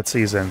for Wicked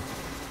season.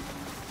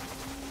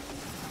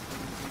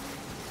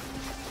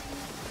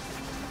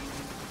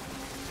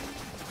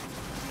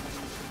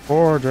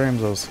 Poor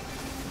Dreamsos.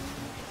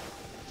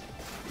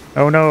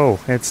 Oh no,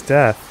 it's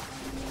death.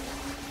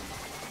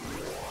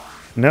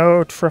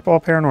 No triple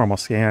paranormal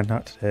scan,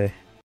 not today.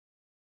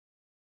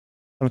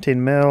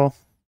 17 mil,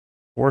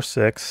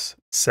 4-6,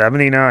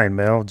 79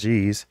 mil,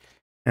 geez.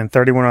 And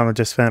 31 on the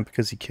just vent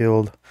because he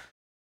killed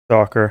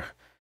Stalker.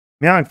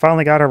 Miang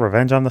finally got her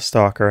revenge on the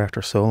Stalker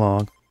after so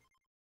long.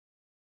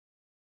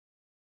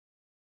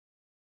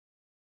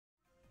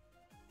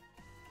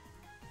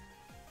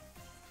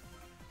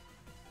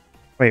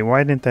 Wait,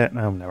 why didn't that...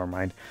 Oh, never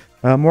mind.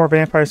 More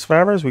Vampire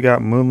Survivors. We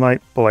got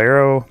Moonlight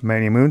Bolero,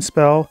 Menya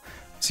Moonspell,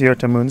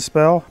 Syuuto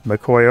Moonspell,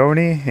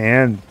 McCoy-Oni,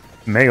 and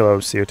Megalo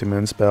Syuuto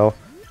Moonspell.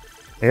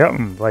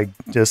 Yep, like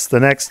just the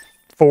next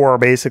 4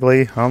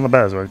 basically on the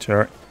BESWEC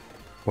chart.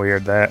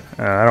 Weird that.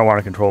 I don't want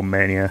to control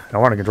Menya. I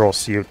want to control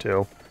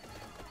Syuuto.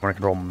 I want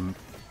to control...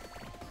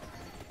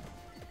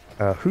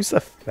 who's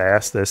the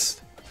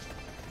fastest?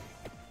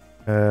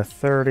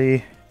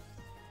 30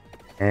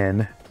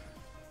 and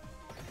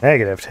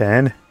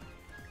 -10.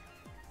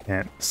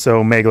 And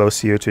so Megalo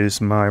Syuuto is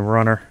my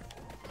runner.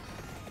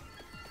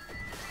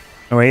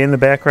 Anyway, in the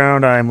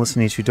background, I'm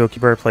listening to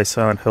Dokibird play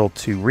Silent Hill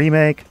 2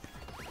 Remake.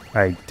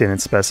 I didn't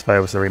specify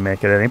it was a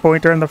remake at any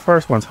point during the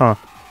first ones, huh?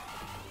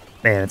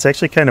 Man, it's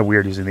actually kind of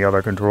weird using the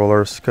other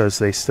controllers, because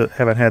they still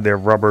haven't had their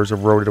rubbers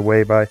eroded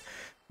away by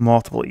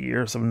multiple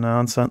years of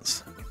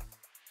nonsense.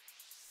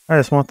 I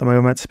just want the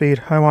movement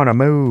speed. I want to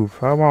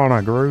move. I want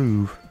to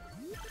groove.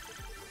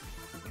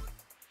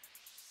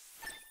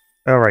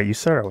 Alright, you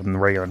start out with the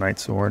regular Knight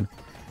Sword.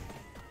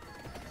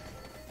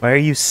 Why are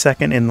you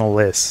second in the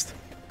list?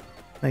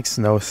 Makes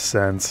no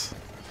sense.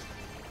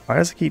 Why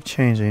does it keep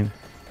changing?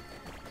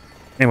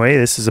 Anyway,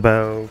 this is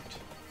about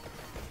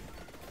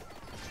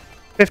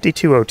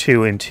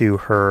 52:02 into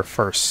her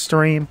first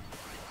stream.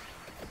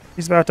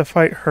 She's about to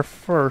fight her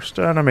first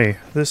enemy,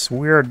 this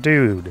weird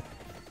dude.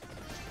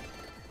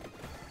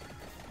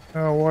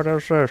 Oh, what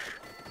is this?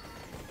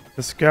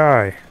 This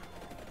guy.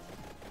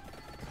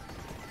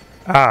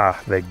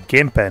 Ah, the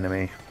Gimp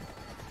enemy.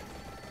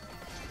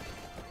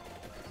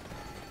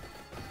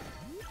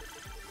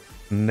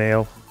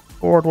 Nail.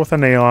 Board with a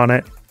nail on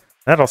it.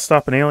 That'll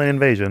stop an alien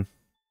invasion.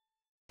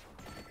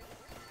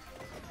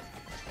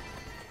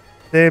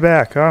 Stay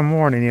back, I'm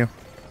warning you.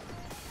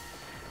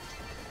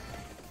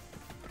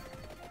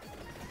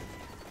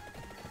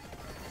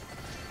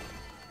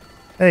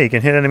 Hey, you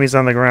can hit enemies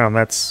on the ground.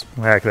 That's...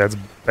 heck, that's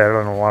better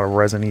than a lot of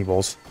Resident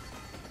Evils.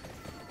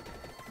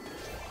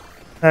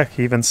 Heck,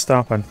 even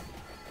stopping.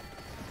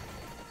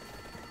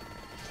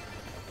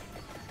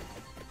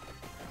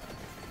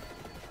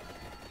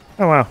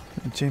 Oh wow,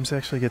 James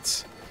actually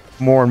gets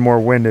more and more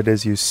winded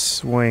as you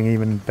swing,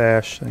 even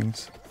bash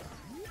things.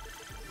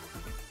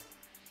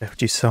 Is that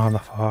what you saw in the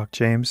fog,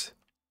 James?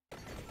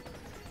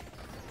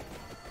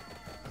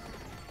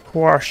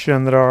 Quash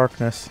in the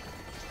darkness.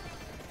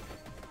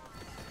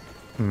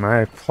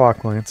 My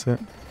clock lance it.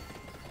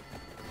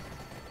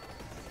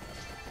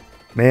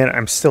 Man,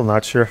 I'm still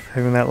not sure if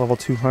having that level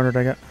 200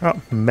 I got...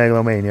 Oh,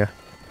 Megalomania.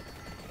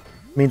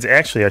 Means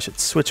actually I should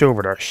switch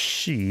over to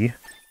She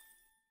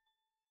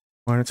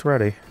when it's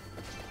ready.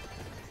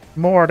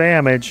 More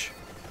damage.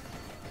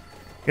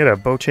 Get a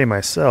Boche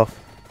myself.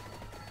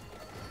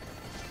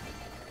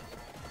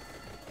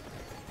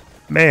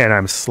 Man,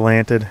 I'm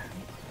slanted.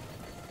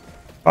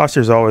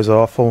 Posture's always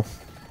awful.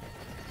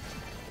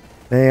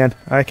 Man,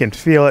 I can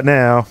feel it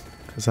now,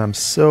 because I'm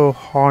so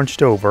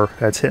haunched over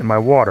that's hitting my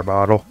water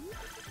bottle.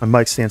 My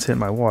mic stand's hitting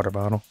my water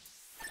bottle.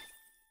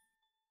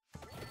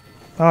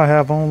 I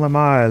have only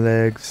my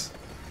legs.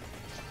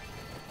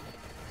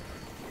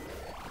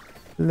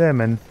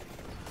 Lemon.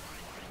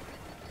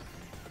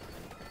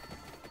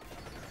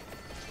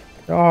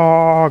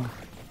 Dog.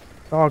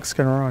 Dogs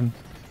can run.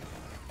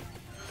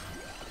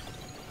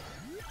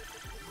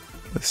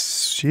 The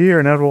sheer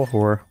inevitable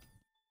horror.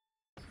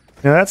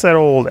 Now that's that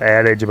old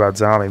adage about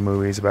zombie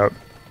movies, about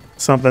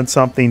something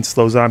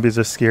slow zombies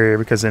are scarier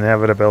because of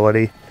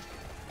inevitability.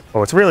 But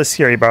what's really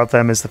scary about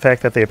them is the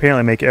fact that they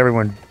apparently make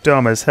everyone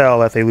dumb as hell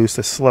that they lose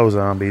to slow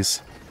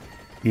zombies.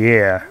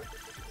 Yeah.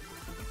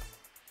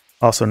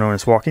 Also known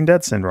as Walking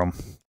Dead syndrome.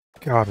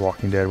 God,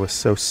 Walking Dead was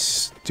so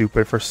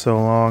stupid for so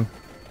long.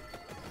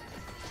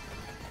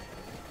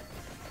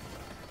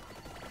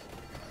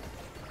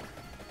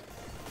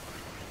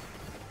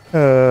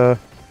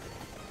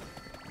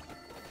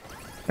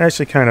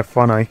 Actually kind of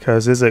funny,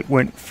 because as it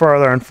went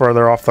further and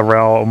further off the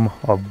realm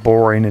of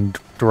boring and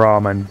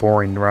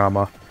boring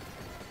drama,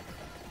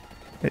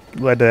 it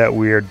led to that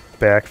weird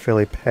back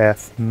Philly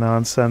path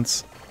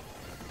nonsense.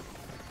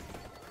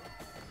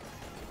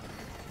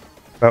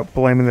 About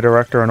blaming the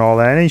director and all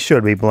that, and he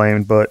should be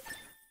blamed, but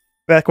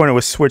back when it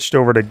was switched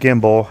over to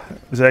Gimbal,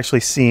 it was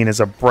actually seen as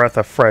a breath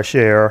of fresh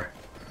air,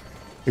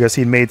 because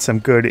he made some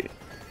good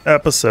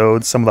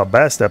episodes, some of the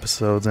best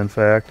episodes, in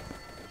fact.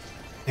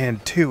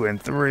 And 2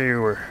 and 3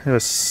 were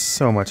just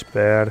so much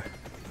bad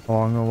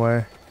along the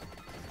way.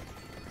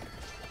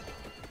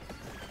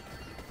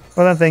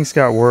 Well, then things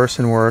got worse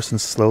and worse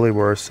and slowly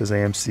worse as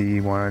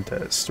AMC wanted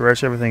to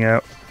stretch everything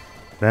out.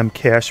 Them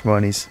cash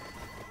monies.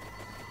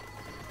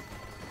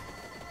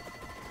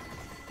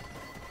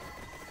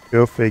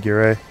 Go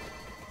figure, eh?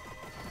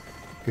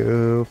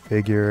 Go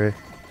figure, eh?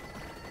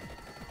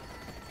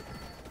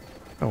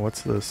 Oh,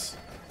 what's this?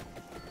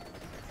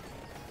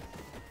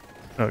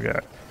 Oh,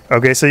 God.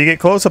 Okay, so you get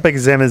close-up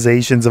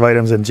examinations of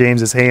items in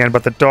James's hand,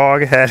 but the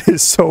dog head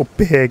is so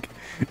big.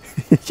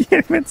 You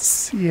can't even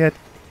see it.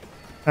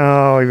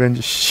 Oh, even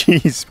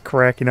she's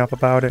cracking up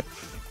about it.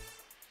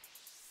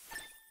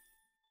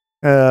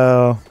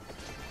 Oh.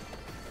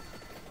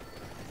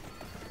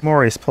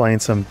 Maury's playing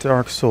some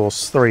Dark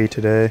Souls 3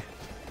 today.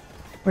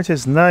 Which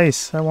is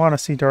nice. I want to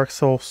see Dark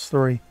Souls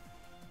 3.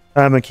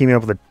 I've been keeping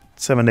up with the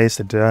 7 Days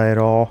to Die at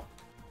all.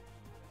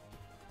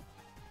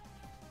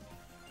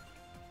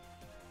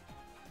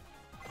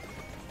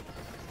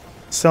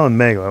 Selling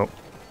Megalo.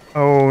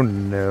 Oh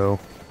no.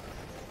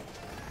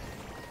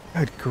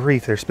 Good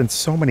grief, there's been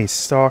so many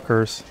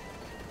stalkers.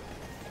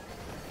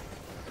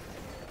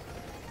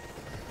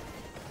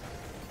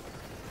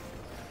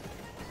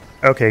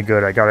 Okay,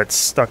 good, I got it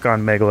stuck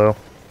on Megalo.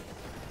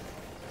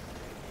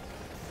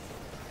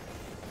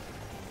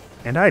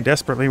 And I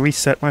desperately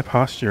reset my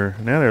posture.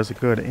 Now there's a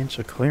good inch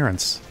of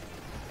clearance.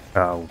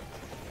 Oh.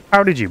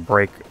 How did you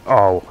break?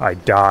 Oh, I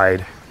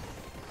died.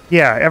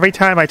 Yeah, every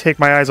time I take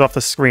my eyes off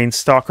the screen,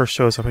 Stalker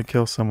shows up and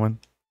kills someone.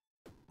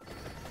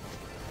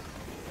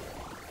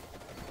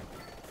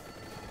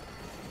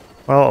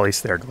 Well, at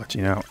least they're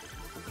glitching out.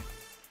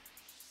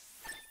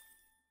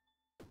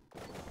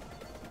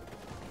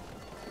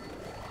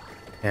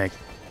 Yeah, I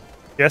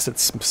guess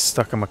it's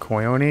stuck on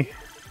McCoy-Oni.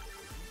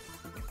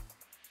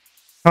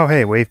 Oh,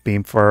 hey, wave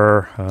beam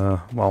for,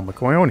 well,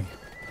 McCoy-Oni.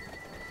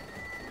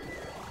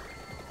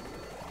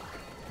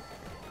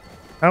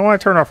 I don't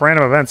want to turn off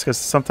random events because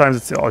sometimes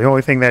it's the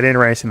only thing that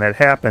interesting that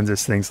happens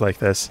is things like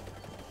this.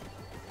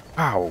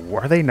 Wow,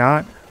 are they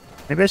not?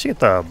 Maybe I should get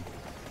the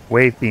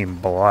wave beam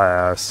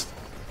blast.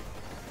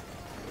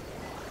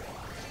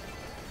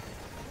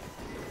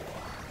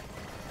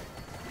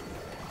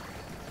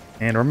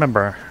 And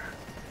remember,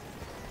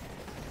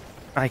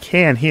 I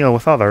can heal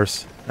with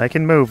others. I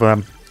can move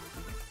them.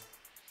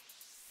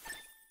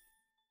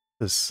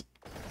 This,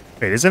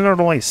 wait, isn't it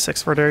only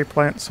 6 for dairy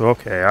plant? So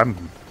okay,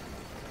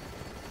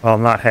 well,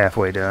 I'm not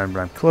halfway done, but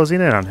I'm closing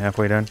in on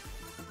halfway done.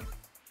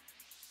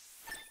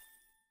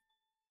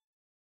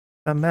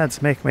 The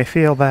meds make me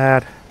feel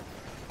bad.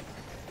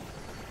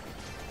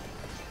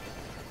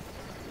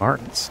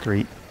 Martin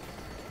Street.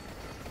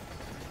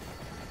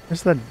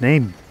 Where's the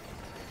name?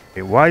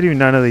 Okay, why do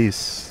none of these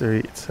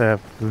streets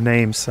have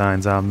name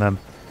signs on them?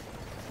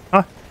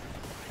 Huh?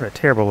 What a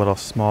terrible little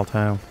small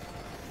town.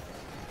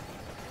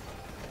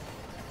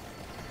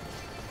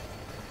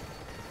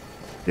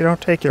 If you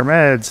don't take your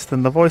meds,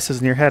 then the voices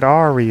in your head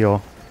are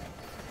real.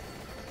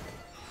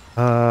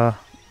 Why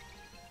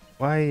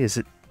is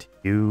it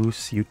you,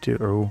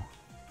 Syuuto?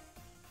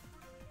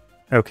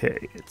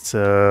 Okay, it's,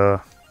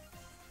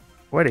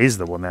 what is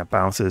the one that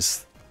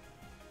bounces?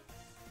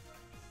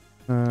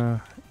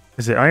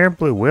 Is it Iron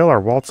Blue Will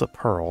or Waltz of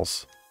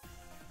Pearls?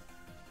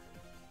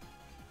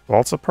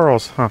 Waltz of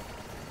Pearls, huh.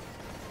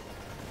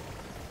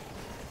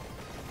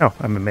 Oh,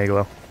 I'm in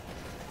Megalo.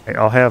 Okay,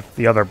 I'll have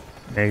the other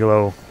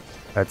Megalo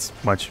that's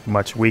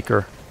much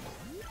weaker.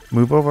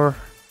 Move over.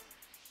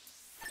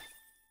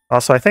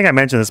 Also, I think I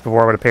mentioned this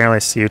before, but apparently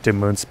Syuuto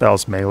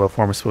Moonspell's Megalo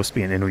form is supposed to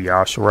be an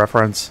Inuyasha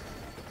reference.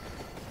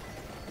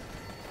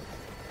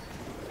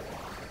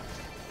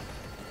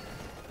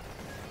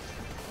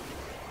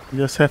 You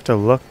just have to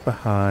look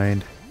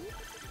behind.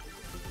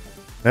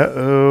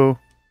 Uh-oh.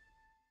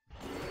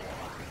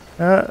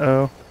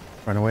 Uh-oh.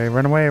 Run away,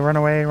 run away, run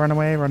away, run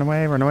away, run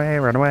away, run away,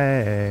 run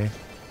away.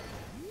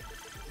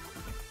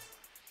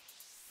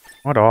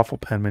 What awful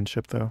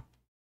penmanship, though.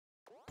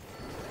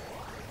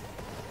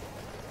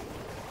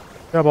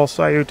 Double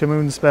Syuuto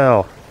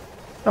Moonspell.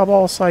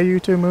 Double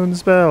Syuuto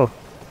Moonspell.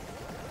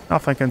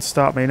 Nothing can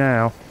stop me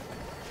now.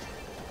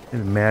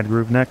 Mad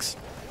Groove next.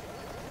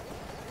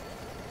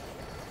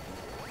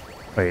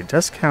 Wait, it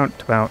does count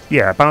to bounce.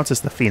 Yeah, it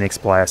bounces the Phoenix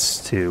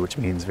Blast too, which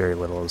means very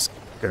little is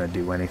gonna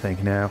do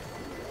anything now.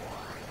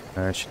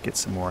 I should get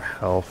some more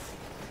health.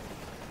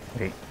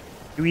 Wait,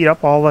 you eat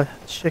up all the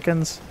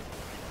chickens?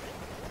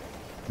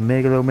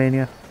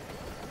 Megalomania.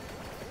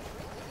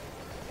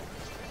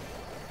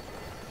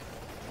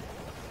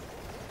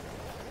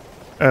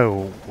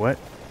 Oh, what?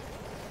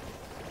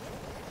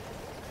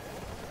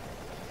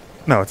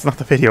 No, it's not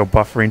the video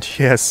buffering.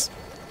 Yes.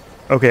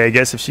 Okay, I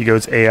guess if she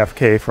goes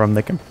AFK from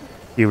the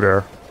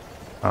computer,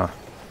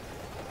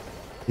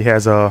 he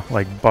has a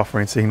like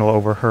buffering signal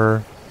over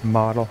her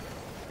model.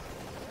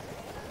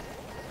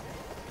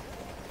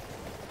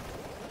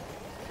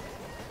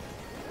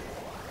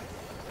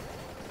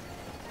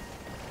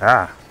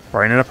 Ah,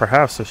 brightening up her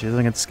house so she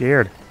doesn't get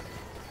scared.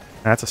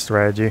 That's a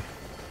strategy.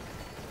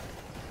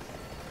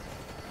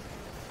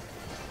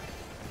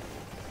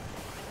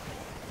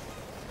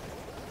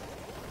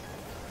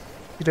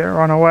 You didn't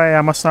run away.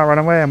 I must not run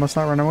away. I must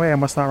not run away. I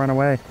must not run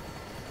away.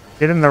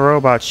 Get in the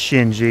robot,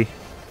 Shinji.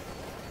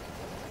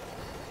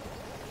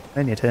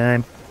 Menya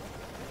time.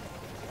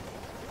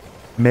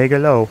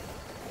 Megalo.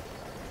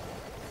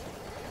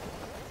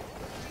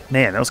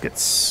 Man, those get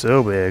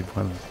so big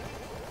when...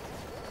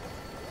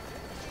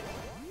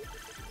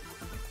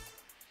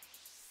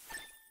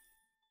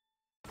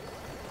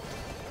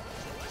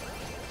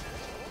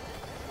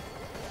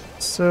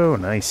 So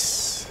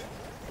nice.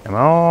 Come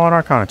on,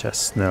 Arcana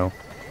chest. No.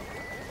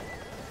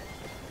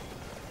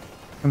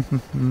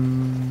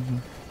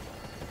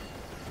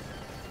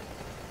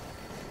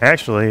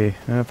 Actually,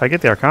 if I get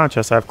the Arcana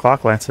chest, I have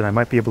Clock Lance, and I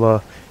might be able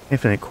to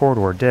Infinite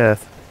Corridor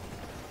Death.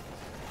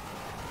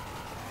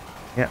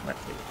 Yeah, might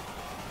be.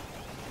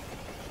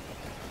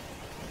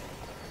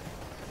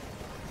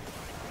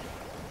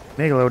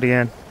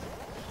 Megalodian.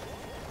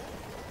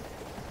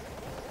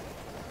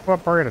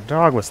 What breed of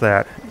dog was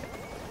that?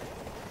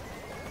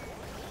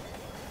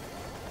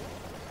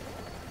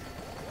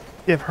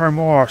 Give her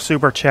more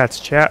super chats,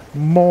 chat.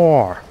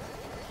 More.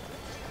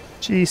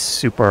 Geez,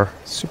 super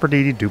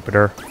DD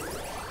Dupider.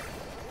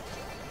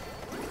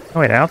 Oh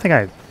wait, I don't think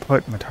I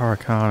put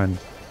Matara-Khan in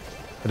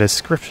the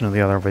description of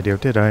the other video,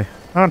 did I?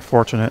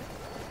 Unfortunate.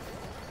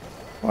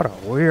 What a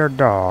weird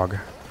dog.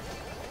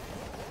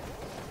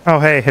 Oh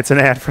hey, it's an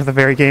ad for the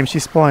very game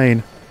she's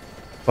playing.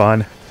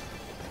 Fun.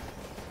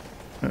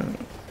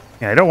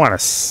 Yeah, I don't want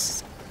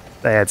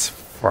ads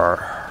for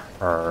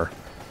her.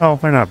 Oh,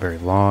 they're not very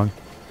long.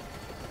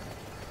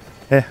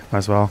 Might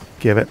as well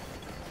give it.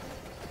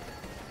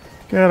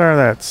 Get her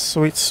that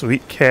sweet,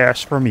 sweet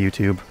cash from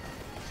YouTube.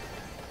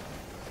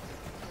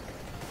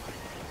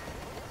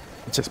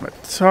 It's just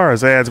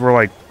Matara's ads were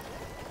like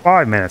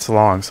 5 minutes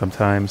long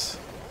sometimes.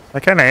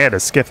 I kind of had to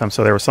skip them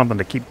so there was something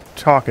to keep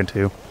talking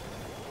to.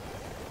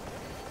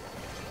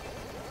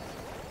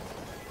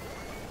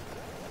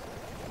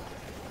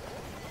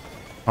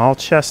 All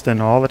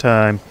chesting all the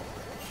time.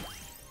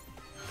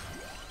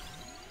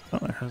 Oh,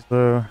 there's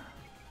the...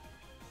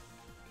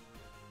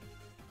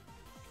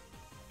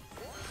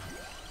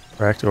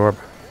 Cracked orb.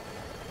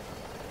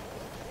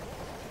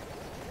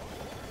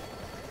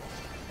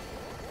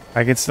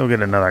 I can still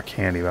get another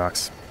candy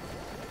box.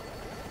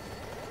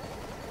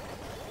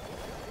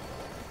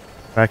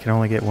 I can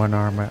only get one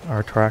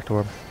tracked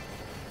orb.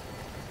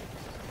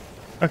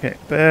 Okay,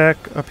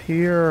 back up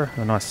here.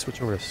 And I'll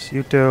switch over to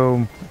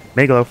Syuuto.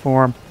 Megalo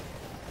form.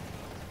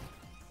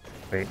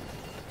 Wait.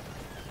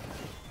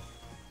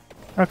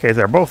 Okay,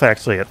 they're both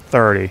actually at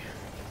 30.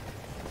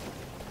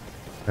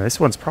 Now,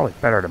 this one's probably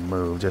better to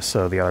move, just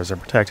so the others are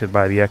protected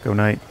by the Echo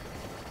Knight.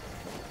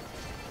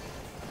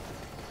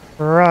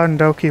 Run,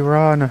 Doki,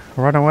 run!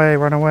 Run away,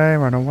 run away,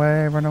 run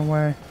away, run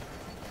away.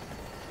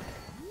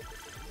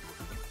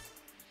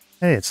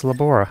 Hey, it's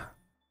Labora.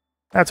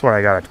 That's what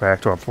I got a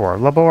track orb for.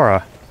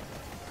 Labora.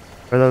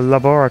 For the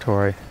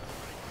laboratory.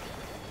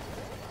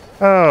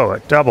 Oh,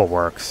 it double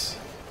works.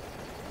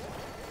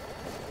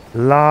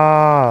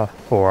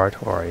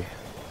 Laboratory.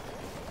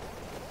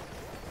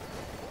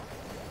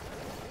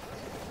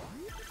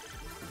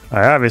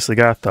 I obviously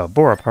got the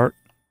Bora part.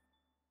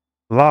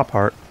 La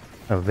part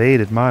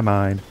evaded my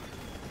mind.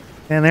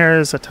 And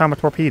there's Atomic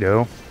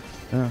Torpedo.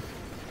 Oh.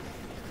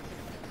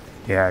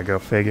 Yeah, go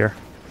figure.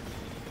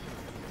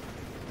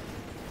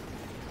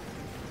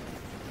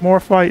 More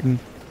fighting.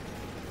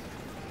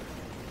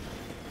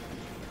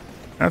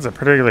 That's a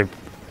particularly...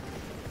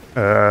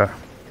 Where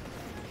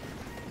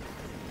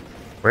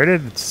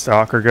did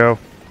Stalker go?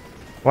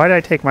 Why did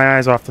I take my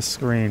eyes off the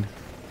screen?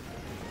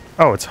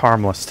 Oh, it's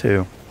harmless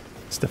too.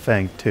 It's the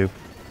Fang too.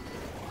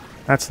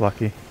 That's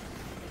lucky.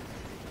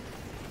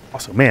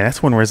 Also, man,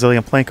 that's one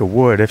resilient plank of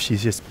wood if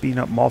she's just beating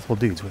up multiple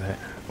dudes with it.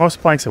 Most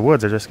planks of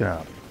woods are just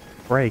gonna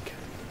break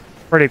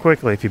pretty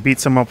quickly if you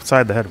beat someone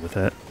upside the head with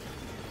it.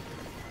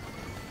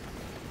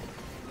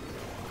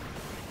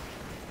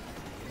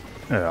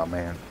 Oh,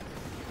 man.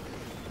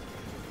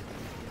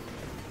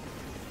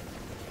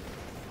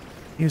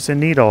 Use a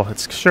needle.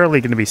 It's surely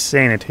going to be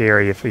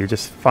sanitary if you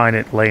just find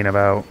it laying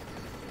about.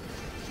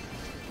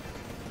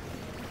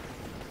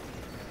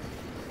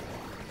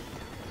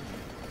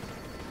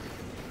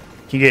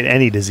 You can get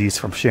any disease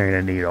from sharing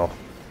a needle.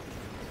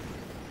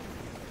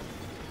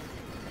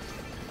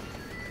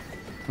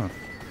 Huh.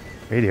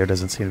 Radio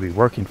doesn't seem to be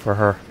working for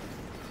her.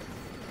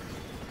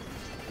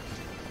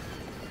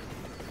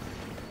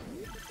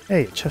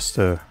 Hey,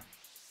 Chester.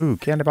 Ooh,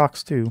 candy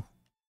box too.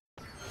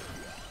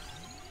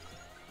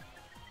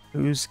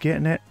 Who's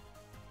getting it?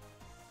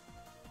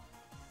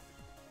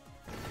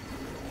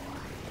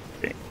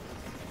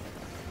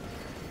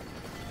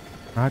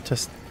 Not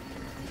just...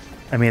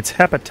 I mean, it's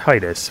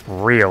hepatitis,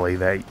 really,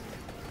 that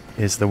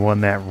is the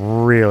one that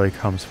really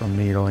comes from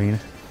needling.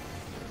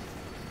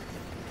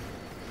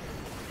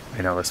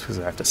 I know this because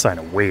I have to sign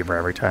a waiver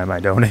every time I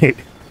donate.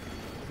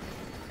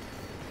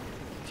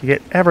 You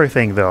get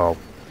everything, though.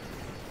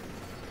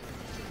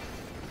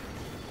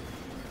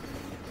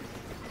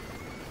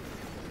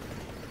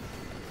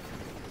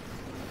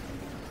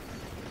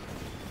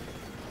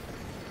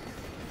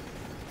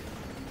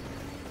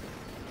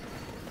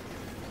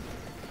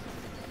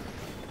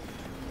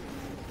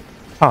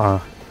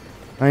 I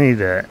need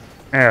to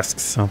ask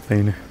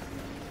something.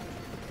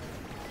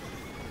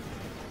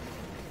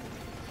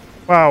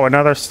 Wow,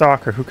 another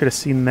stalker. Who could have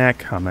seen that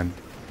coming?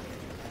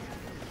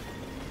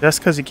 Just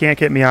because you can't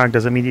get Miang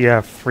doesn't mean you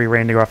have free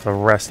reign to go after the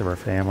rest of her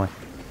family.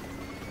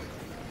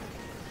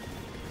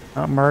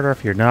 Not murder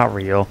if you're not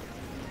real.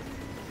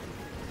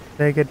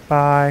 Say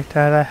goodbye to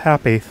the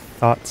happy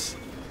thoughts.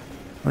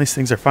 Well, these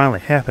things are finally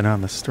happening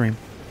on the stream.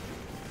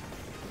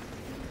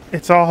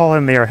 It's all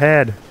in their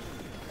head.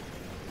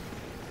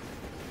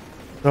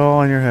 It's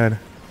all in your head.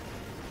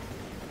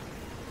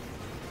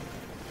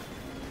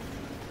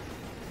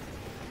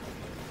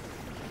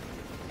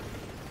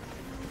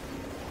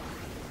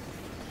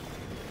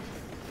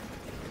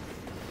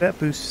 Step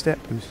boost,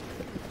 step boost,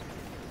 step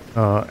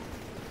boost.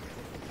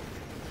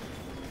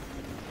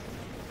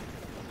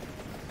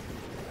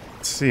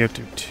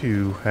 Syuuto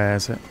 2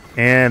 has it.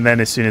 And then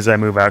as soon as I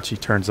move out, she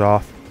turns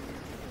off.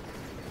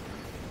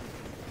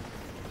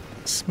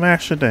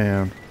 Smash it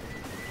down.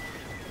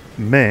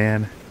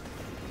 Man.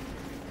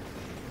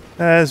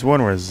 That is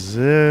one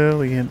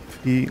resilient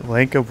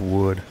plank of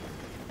wood.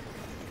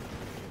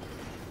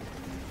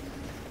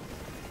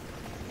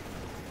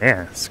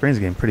 Yeah, the screen's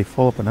getting pretty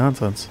full up of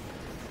nonsense.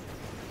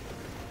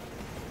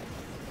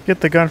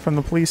 Get the gun from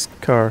the police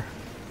car.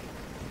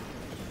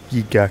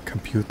 Giga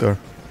computer.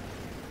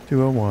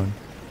 201.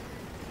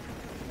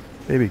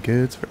 Baby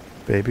goods for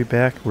baby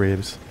back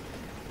ribs.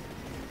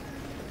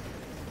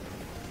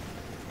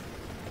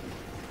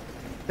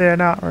 They're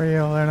not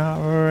real, they're not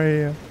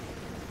real.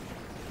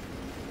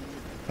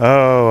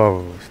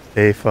 Oh,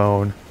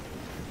 payphone.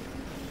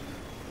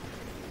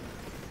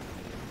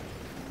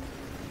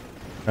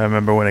 I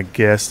remember when a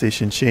gas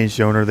station changed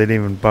owner, they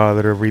didn't even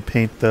bother to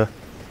repaint the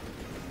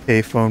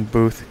payphone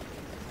booth.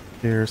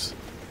 Cheers.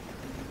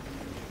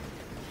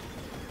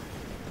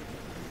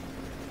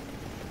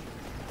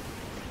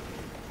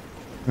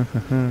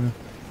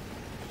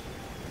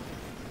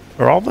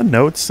 Are all the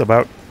notes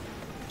about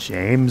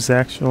James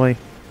actually?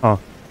 Huh.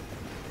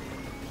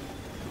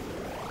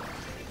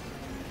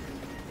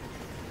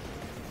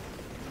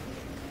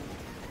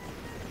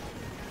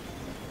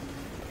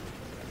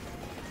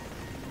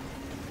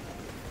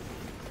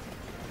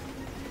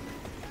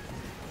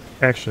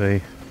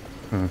 Actually,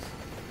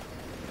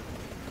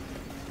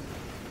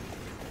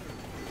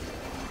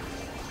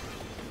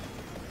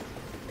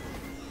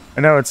 I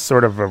know it's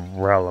sort of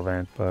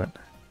irrelevant, but...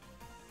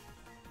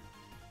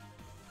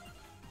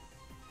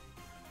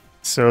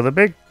 So the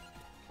big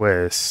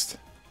twist...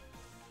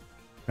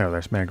 Oh,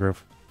 there's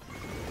Mangrove.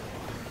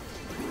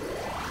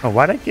 Oh,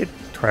 why'd I get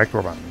tracked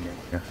over on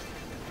Menya?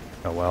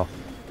 Oh well.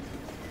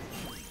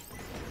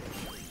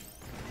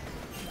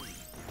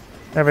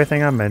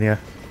 Everything on Menya.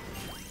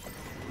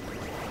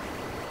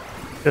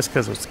 Just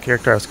because it was the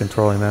character I was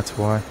controlling, that's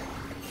why.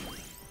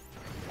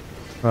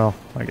 Well,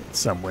 I get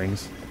some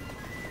wings.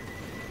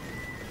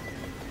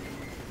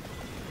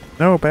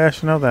 No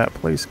bashing of that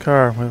police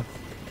car with...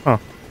 Huh.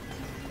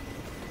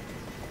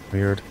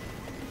 Weird.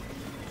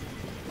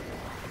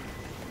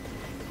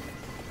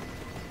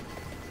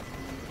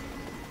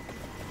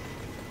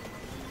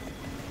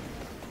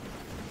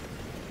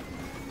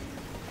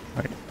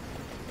 Right.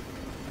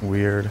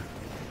 Weird.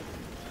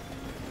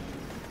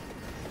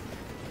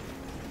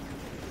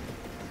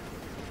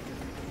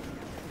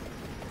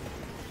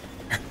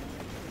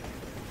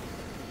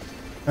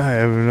 I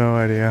have no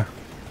idea.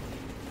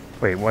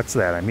 Wait, what's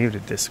that? I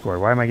muted Discord.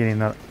 Why am I getting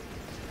another...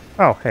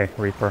 Oh, hey,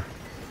 Reaper.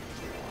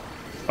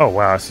 Oh,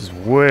 wow, this is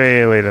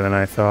way later than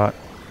I thought.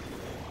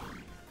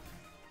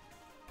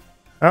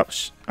 Oh,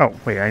 oh,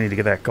 wait, I need to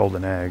get that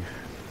golden egg.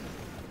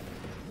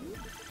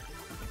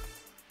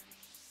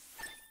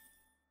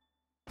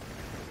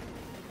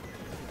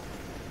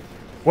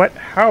 What?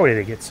 How did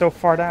it get so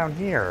far down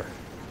here?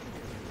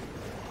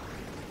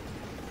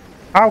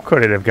 How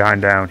could it have gone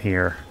down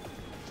here?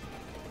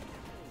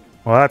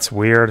 Well, that's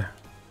weird.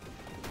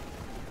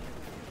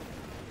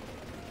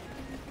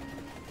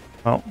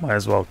 Oh, might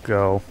as well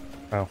go.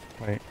 Oh,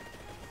 wait.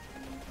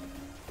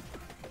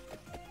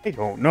 I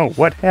don't know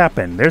what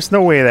happened. There's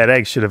no way that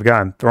egg should have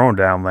gotten thrown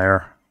down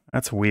there.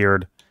 That's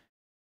weird.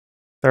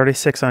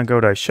 36 on Go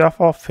Die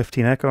Shuffle,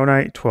 15 Echo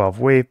Knight, 12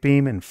 Wave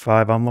Beam, and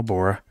 5 on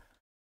Labora.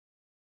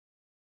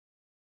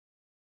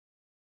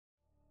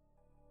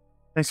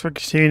 Thanks for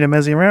continuing to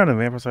Mezzy around in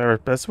Vampire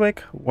Survivors BESWEC.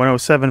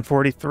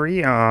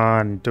 107.43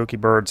 on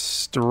Dokibird's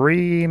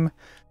stream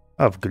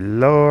of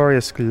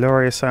glorious,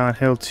 glorious Silent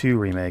Hill 2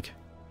 remake.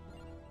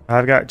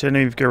 I've got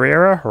Genevieve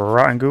Gruyère,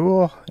 Rottin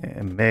Ghoul,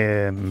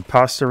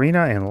 Imposter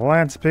Rina, and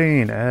Lance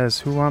Payne as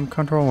who I'm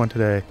controlling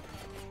today.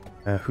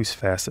 Who's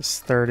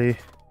fastest? 30,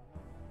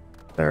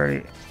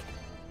 30,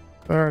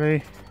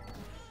 30,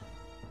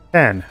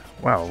 10.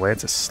 Wow,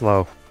 Lance is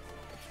slow.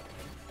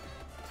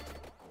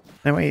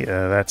 Anyway,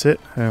 that's it.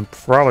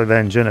 Probably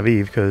then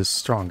Genevieve, because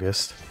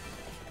strongest.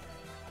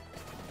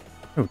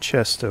 Oh,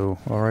 Chesto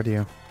already.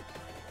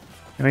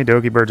 Anyway,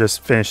 Dokibird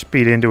just finished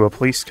beat into a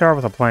police car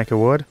with a plank of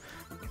wood.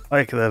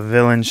 Like the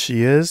villain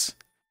she is.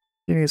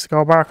 She needs to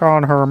go back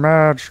on her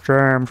meds,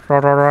 James.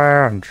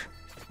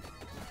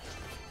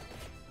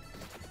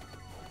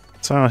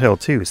 Silent Hill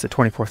 2 is the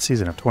 24th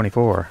season of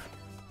 24.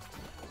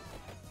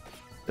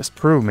 Just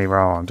prove me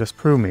wrong. Just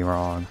prove me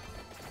wrong.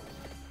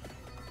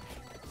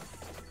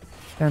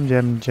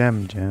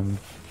 Gem.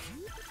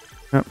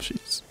 Oh,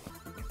 she's...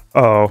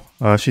 Oh,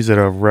 she's at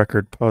a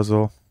record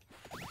puzzle.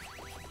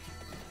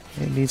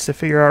 It needs to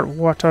figure out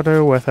what to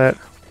do with it.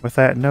 With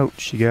that note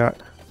she got.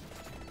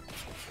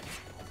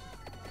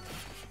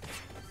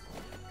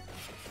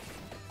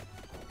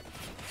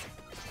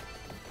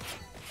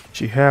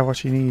 She have what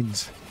she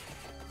needs.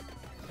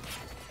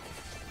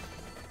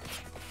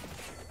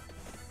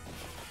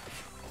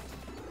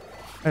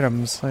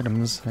 Items,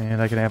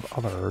 and I can have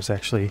others,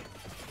 actually.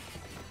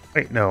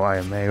 Wait, no, I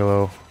am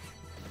Megalo.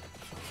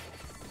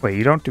 Wait,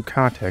 you don't do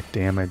contact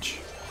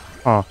damage.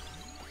 Huh.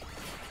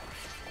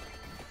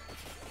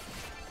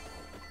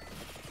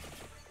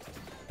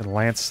 And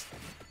Lance...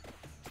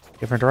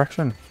 different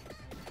direction.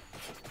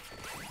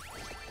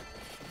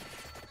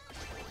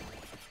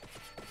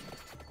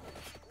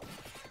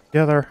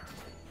 Together.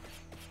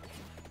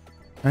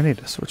 I need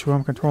to switch who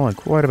I'm controlling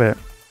quite a bit.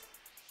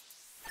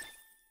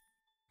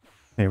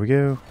 There we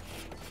go.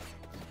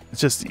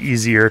 It's just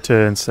easier to,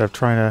 instead of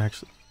trying to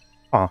actually...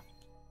 Huh.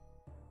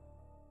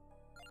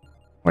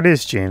 What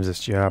is James's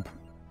job?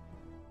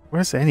 What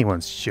is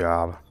anyone's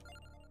job?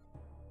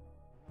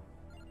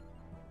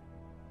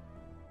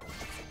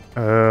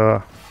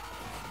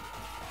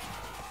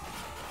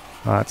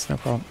 That's no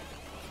problem.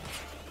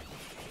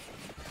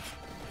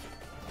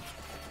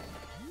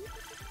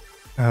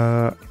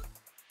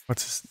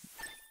 What's this?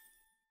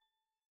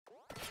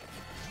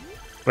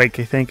 Like,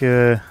 I think,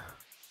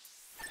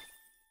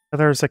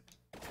 there's a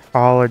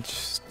college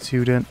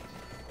student.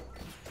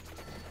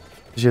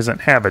 She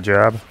doesn't have a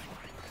job.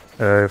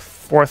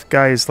 Fourth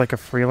guy is like a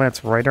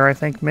freelance writer, I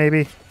think,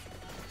 maybe.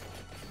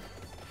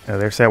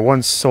 There's that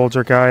one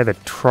soldier guy, the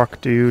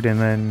truck dude, and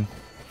then...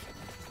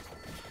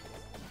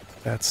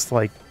 that's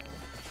like...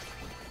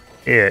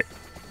 it.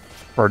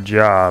 For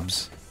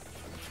jobs.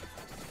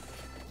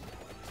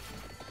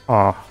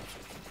 Aw.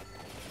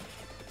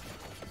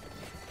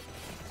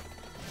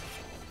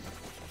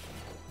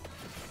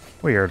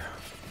 Weird.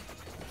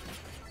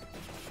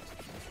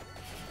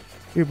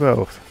 Do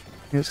both.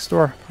 Music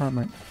store,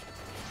 apartment.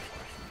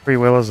 Free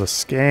will is a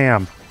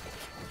scam.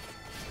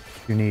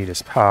 What you need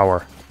is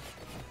power.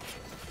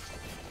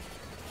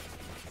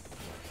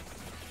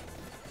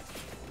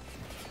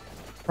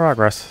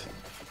 Progress.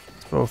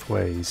 It's both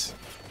ways.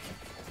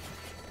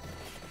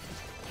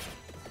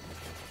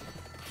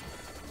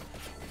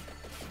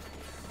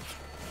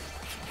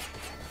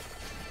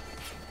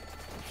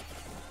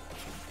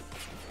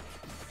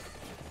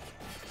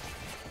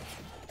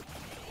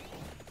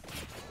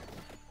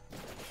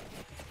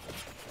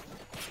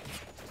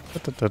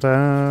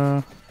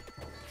 Da-da-da.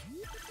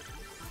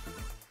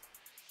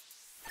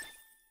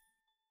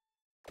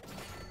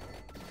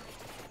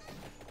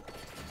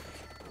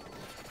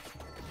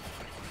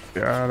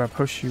 Gotta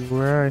push you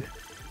right.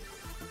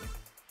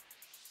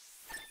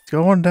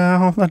 Going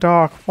down the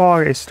dark,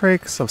 foggy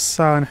streaks of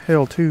Silent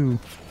Hill 2.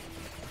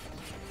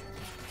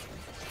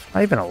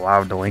 Not even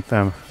allowed to link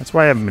them. That's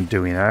why I haven't been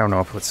doing it. I don't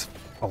know if it's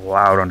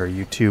allowed under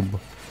YouTube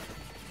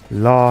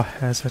law,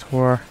 as it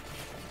were.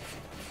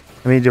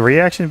 I mean, do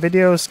reaction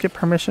videos get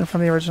permission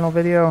from the original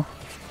video?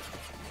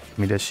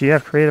 I mean, does she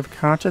have creative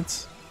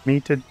conscience? Me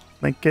to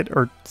link it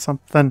or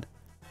something?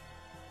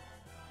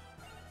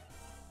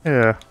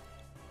 Yeah.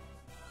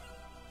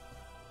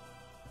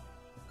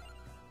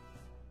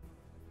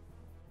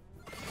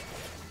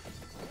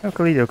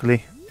 Oakley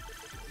dokley.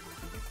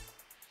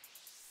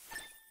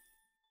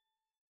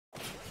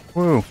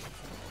 Woo.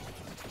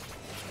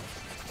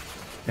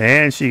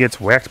 And she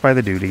gets whacked by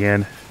the dude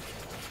again.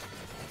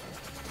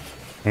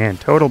 And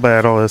Total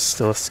Battle is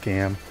still a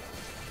scam.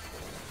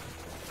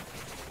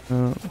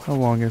 How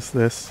long is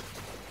this?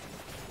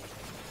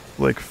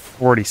 Like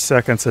 40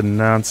 seconds of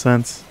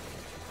nonsense.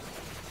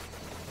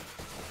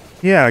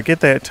 Yeah, I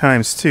get that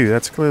times 2.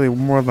 That's clearly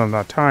more than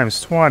the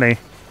times 20.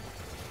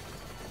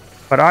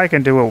 But I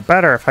can do it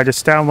better if I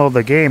just download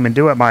the game and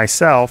do it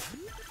myself.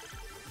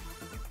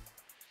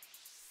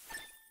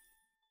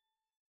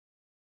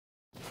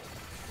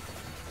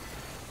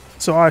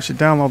 So I should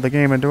download the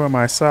game and do it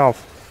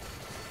myself.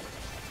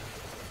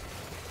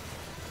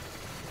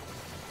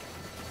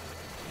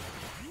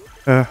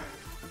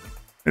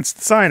 It's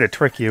designed to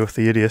trick you with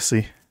the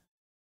idiocy.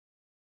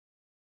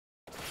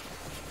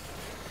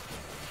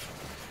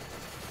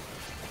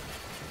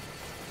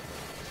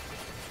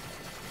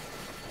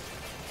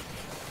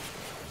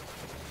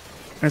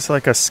 It's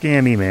like a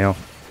scam email,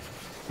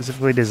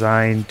 specifically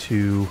designed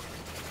to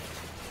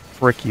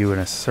trick you in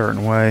a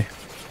certain way.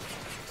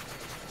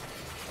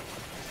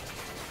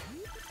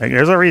 Like,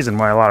 there's a reason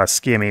why a lot of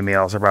scam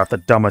emails are about the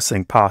dumbest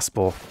thing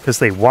possible, because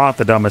they want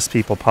the dumbest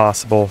people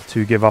possible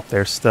to give up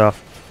their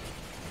stuff.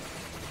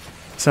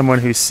 Someone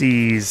who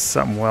sees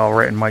something well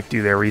written might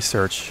do their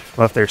research.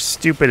 Well, if they're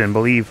stupid and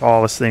believe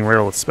all this thing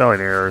riddled with spelling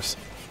errors,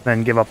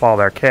 then give up all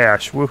their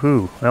cash,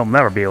 woohoo, they'll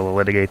never be able to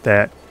litigate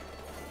that.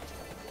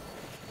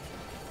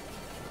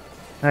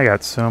 I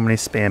got so many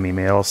spam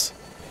emails.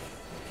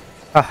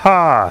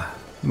 Aha!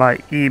 My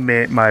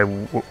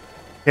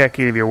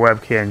hacking of your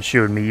webcam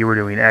showed me you were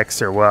doing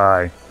X or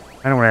Y.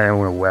 I don't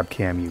want to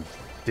webcam you,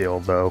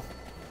 dildo.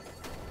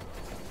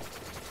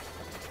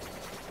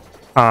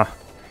 Huh.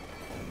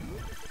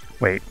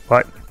 Wait,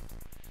 what?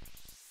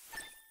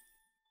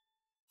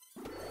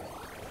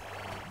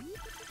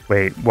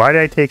 Wait, why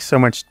did I take so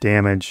much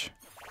damage?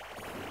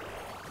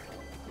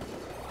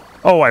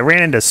 Oh, I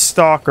ran into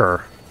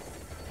Stalker.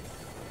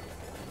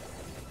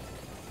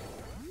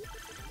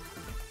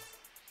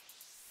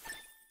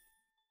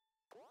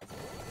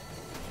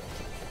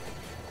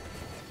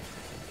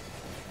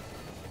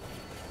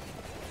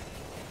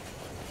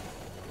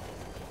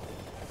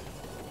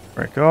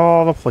 Break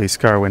all the police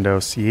car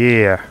windows.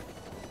 Yeah.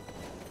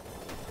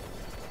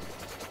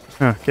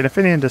 Huh, can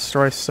Infinity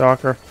destroy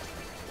Stalker?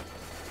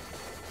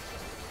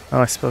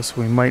 Well, I suppose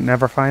we might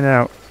never find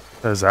out.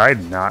 Because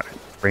I'm not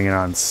bringing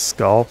on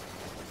Skull.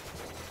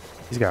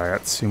 He's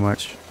got too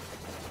much.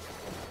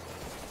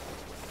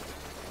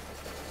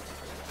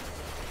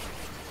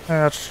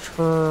 That's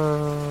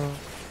true.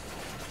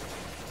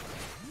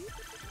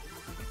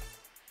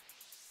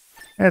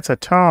 It's a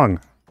tongue.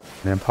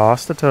 An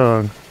imposter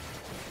tongue.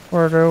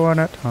 We're doing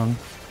it, tongue.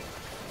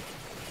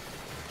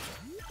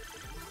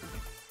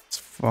 It's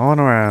falling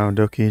around,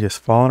 Doki.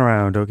 Just falling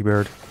around,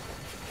 Dokibird.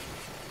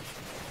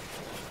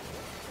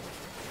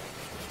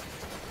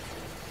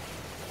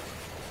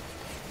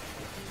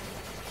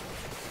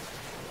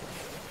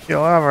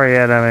 Kill every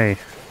enemy.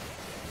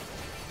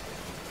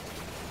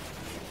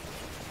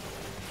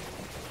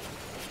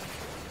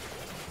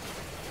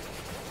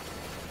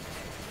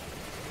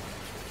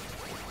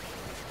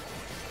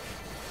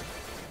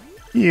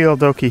 Heal,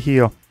 Doki,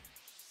 heal.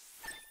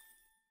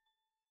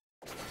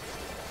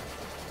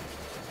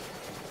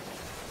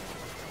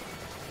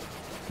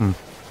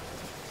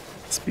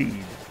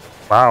 Speed.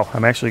 Wow,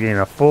 I'm actually getting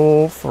a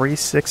full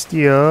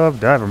 360 of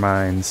diver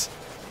mines.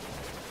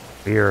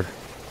 Weird.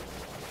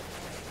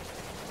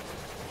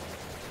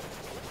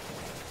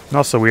 And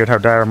also weird how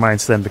diver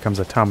mines then becomes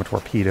a Tama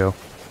torpedo.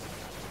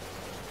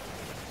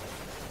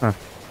 Huh.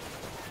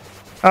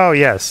 Oh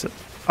yes,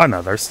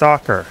 another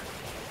stalker.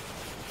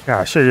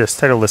 God, I should have just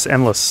titled this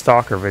Endless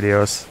Stalker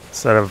Videos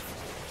instead of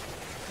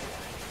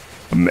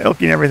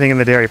milking everything in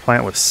the dairy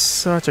plant with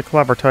such a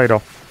clever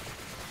title.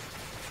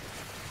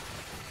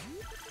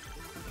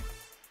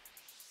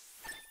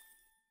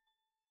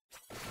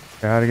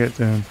 Gotta get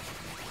done.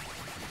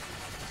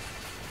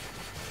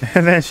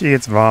 And then she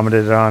gets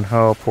vomited on.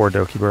 Oh, poor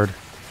Dokibird.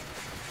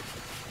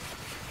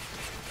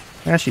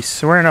 Yeah, she's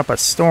swearing up a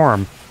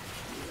storm.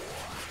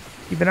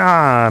 Even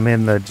I'm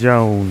in the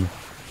zone.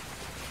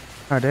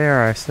 How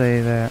dare I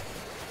say that?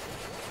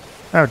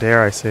 How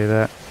dare I say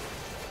that?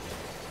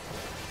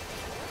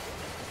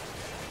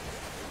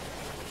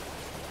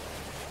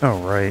 Oh,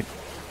 right.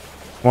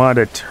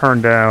 Wanted to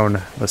turn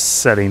down the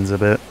settings a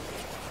bit.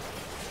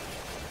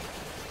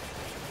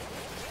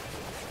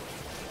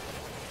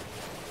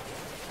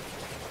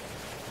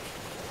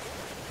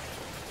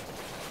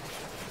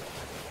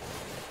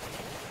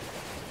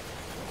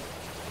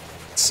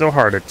 It's so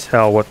hard to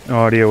tell what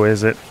audio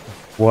is at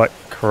what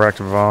correct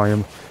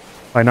volume.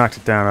 I knocked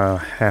it down a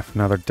half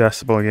another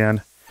decibel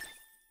again.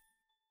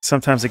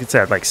 Sometimes it gets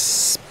that like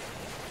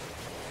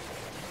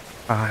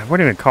I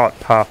wouldn't even call it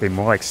popping,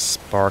 more like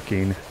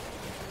sparking.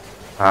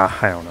 I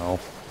don't know.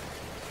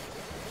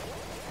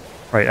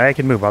 Right, I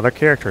can move other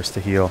characters to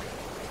heal.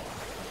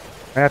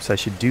 Perhaps I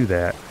should do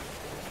that.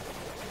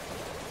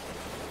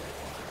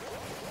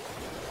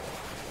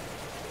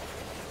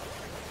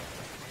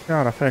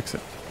 Gotta fix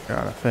it.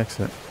 Gotta fix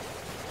it.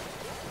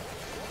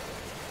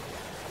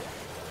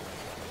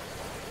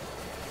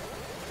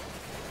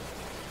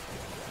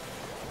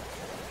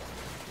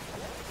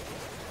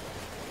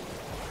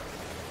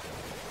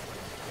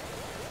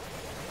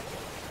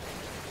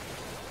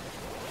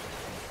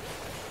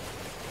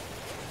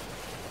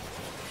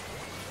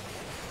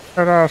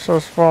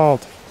 It's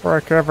fault.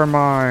 Break every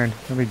mind.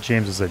 Maybe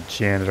James is a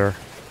janitor.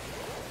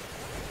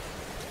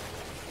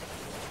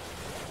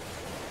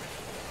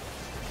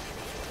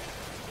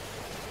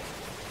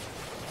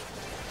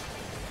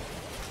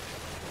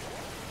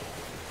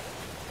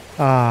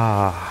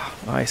 Ah,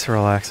 nice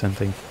relaxing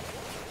thing.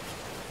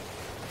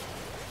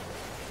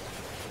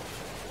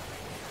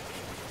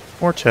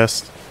 More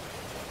chest.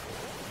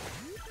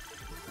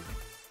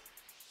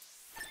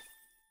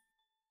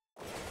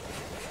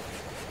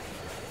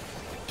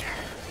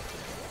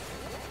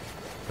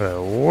 The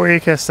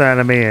weakest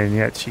enemy, and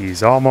yet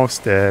she's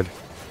almost dead.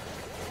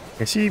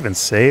 Is she even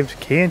saved?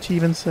 Can she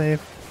even save?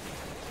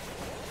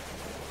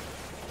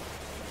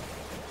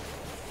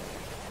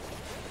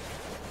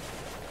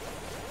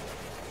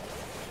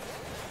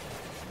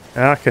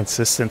 Ah,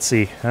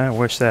 consistency. I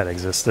wish that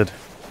existed.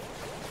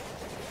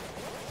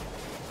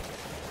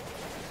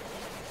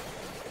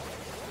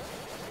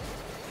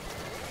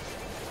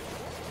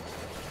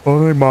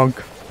 Only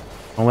monk.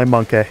 Only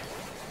monkey.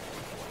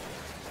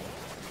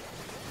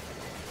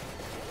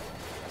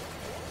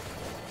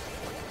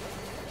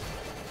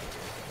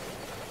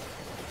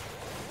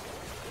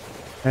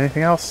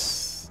 Anything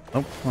else?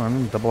 Oh,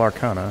 on double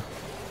arcana.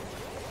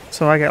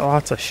 So I got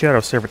lots of shadow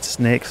serpent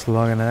snakes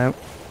logging out.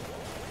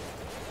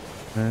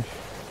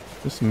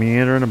 Just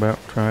meandering about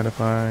trying to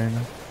find.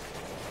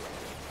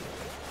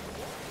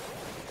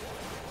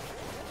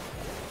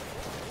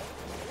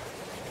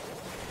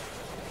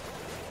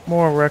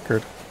 More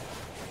record.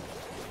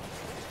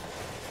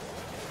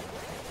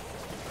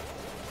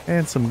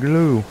 And some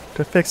glue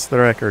to fix the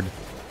record.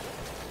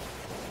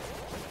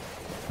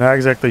 Not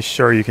exactly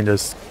sure you can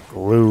just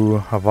glue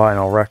a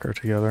vinyl record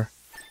together.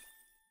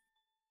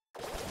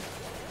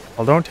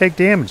 Well, don't take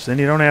damage, then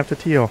you don't have to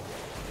heal.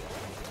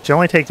 You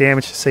only take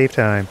damage to save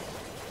time.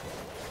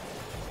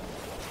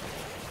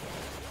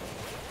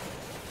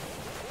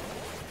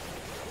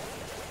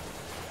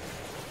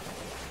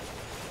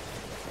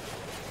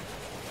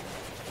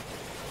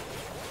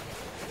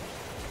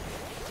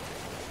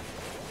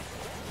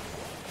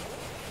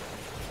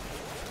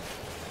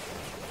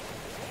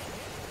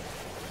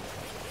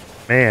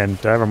 Man,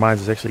 Diver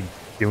Mines is actually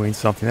doing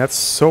something. That's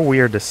so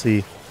weird to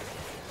see.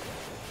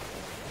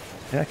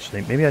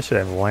 Actually, maybe I should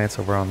have Lance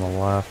over on the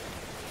left.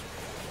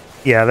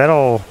 Yeah,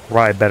 that'll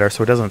ride better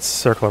so it doesn't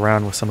circle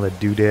around with some of the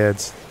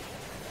doodads.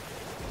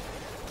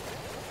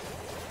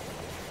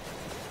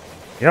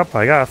 Yep,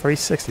 I got a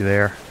 360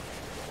 there.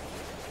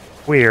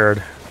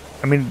 Weird.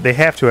 I mean, they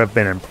have to have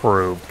been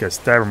improved because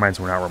Diver Mines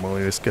were not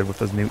remotely this good with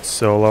the Newt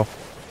solo.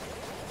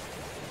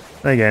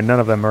 And again, none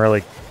of them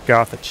really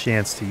got the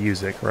chance to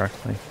use it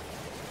correctly.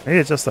 Maybe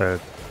it's just a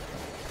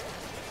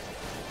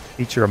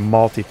feature of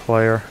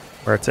multiplayer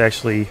where it's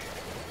actually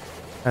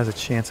has a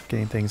chance of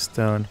getting things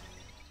done.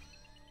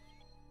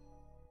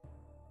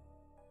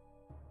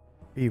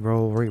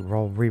 Reroll,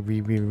 reroll,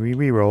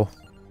 reroll.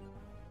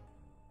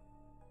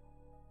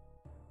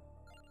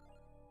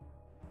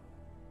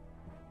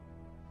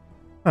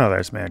 Oh,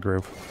 there's Mad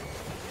Groove.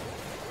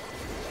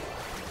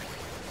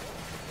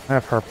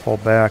 Have her pull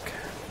back.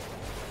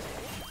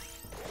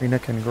 Rina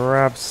can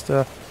grab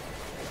stuff.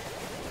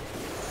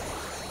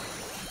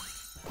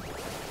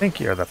 I think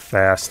you're the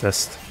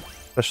fastest,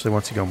 especially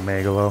once you go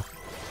Megalo.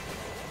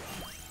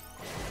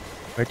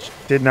 Which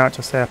did not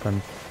just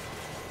happen.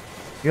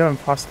 You have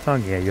Imposter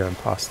Tongue? Yeah, you have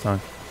Imposter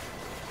Tongue.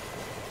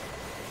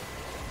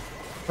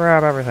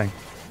 Grab everything.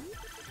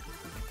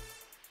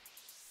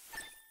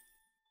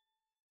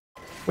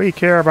 We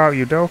care about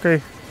you,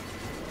 Doki.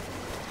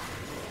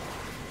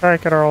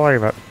 Take it or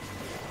leave it.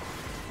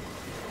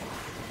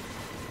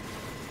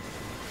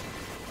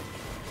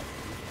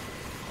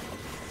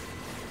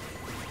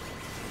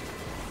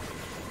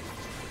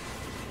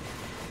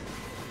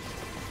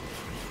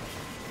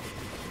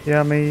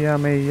 Yummy,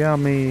 yummy,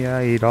 yummy.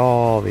 I eat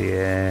all the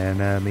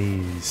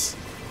enemies.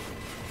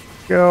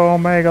 Go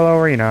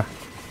Megalo Rina.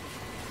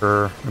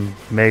 Or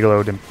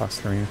Megalo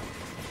Imposter Rina.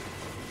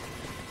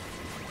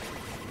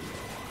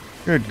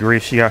 Good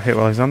grief, she got hit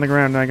while he's on the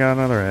ground and I got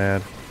another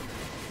ad.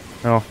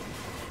 Oh.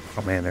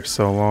 Oh man, they're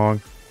so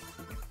long.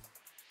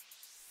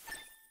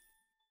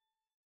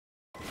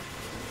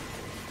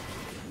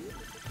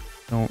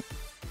 Don't.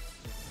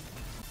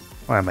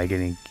 Why am I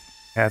getting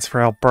ads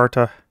for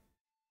Alberta?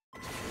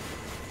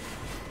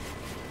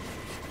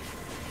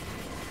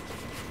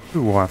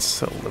 Who wants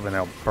to live in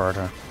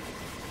Alberta?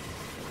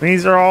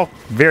 These are all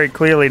very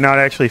clearly not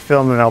actually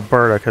filmed in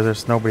Alberta because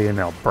there's nobody in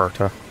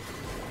Alberta.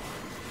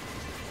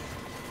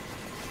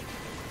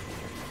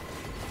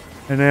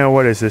 And now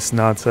what is this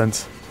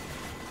nonsense?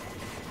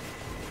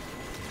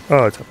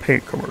 Oh, it's a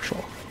paint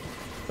commercial.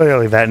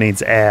 Clearly that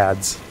needs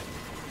ads.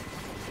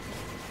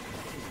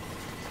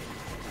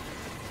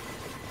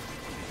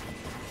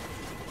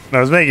 I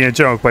was making a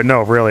joke, but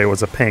no, really it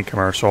was a paint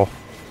commercial.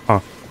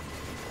 Huh.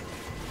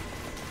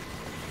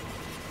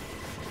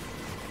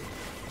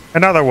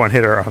 Another one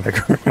hit her on the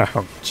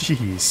ground.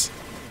 Jeez.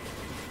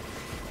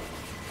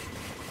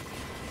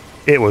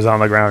 It was on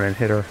the ground and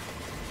hit her.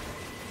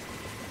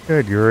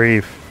 Good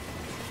grief.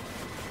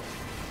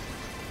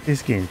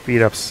 He's getting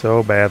beat up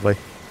so badly.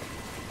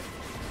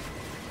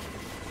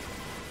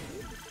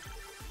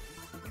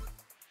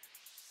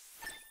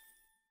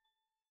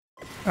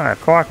 I have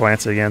Clock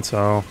Lance again,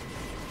 so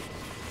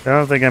I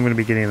don't think I'm going to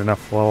be getting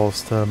enough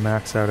levels to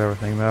max out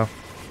everything, though.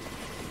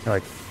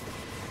 Like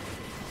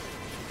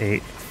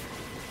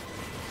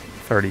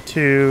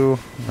 832,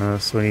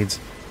 so it needs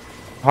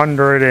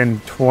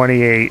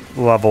 128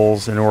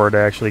 levels in order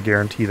to actually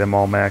guarantee them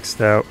all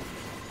maxed out,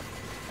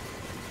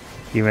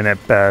 even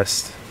at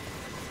best.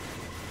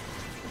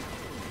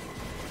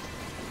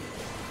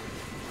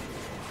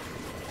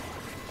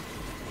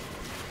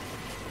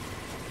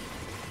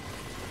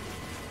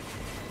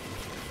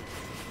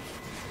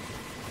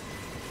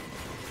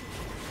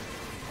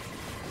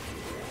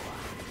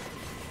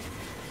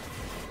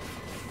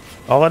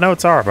 All the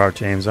notes are about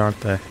James, aren't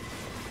they?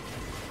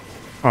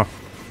 Huh.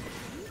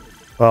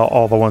 Well,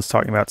 all the ones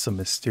talking about some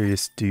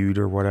mysterious dude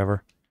or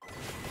whatever.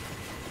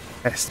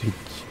 Has to be.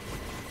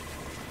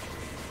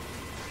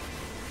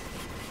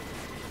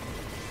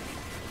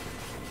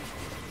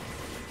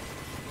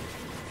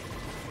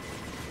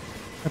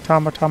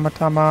 Tama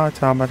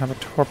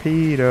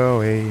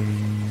torpedoing.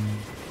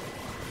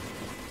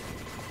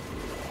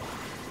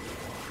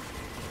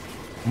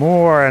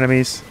 More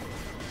enemies.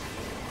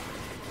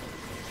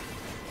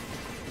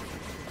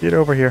 Get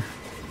over here.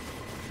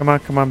 Come on,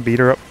 come on, beat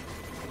her up.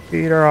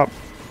 Beat her up.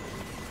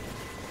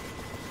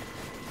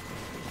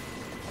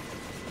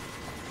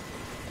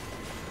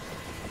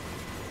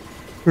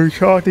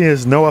 Recharging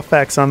has no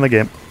effects on the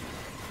gimp.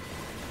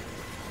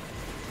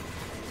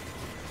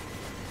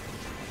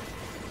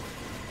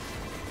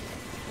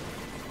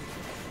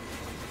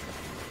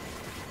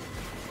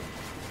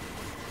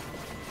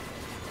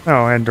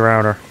 Oh, and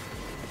Drowner,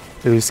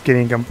 who's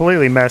getting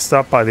completely messed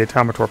up by the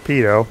atomic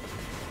torpedo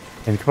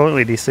and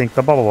completely desynced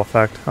the bubble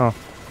effect. Oh.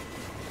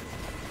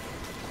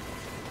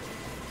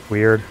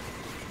 Weird.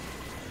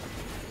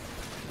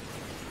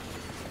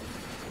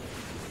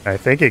 I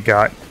think it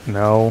got...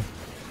 no.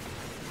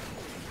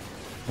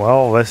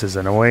 Well, this is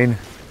annoying.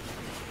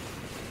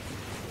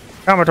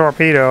 Atomic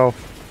torpedo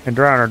and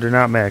Drowner do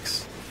not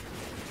mix.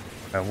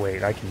 Oh,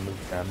 wait, I can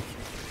move them.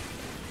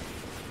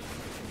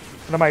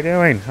 What am I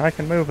doing? I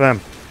can move them.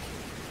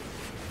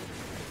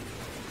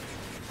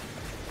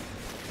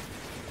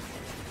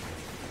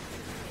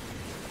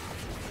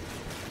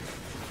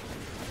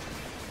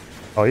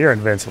 Oh, you're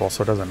invincible,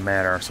 so it doesn't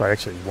matter. So I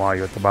actually want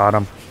you at the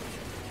bottom.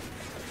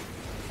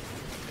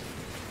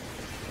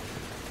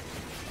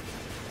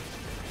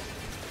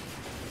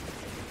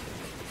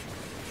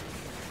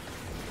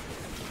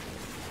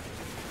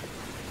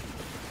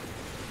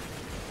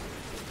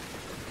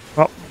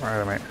 Oh,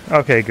 where am I?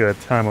 Okay, good.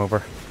 Time over.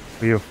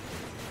 For you.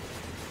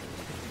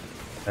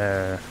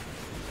 No,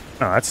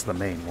 that's the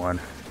main one.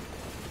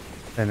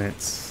 And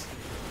it's...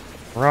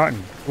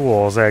 Rotten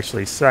Ghoul is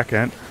actually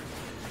second.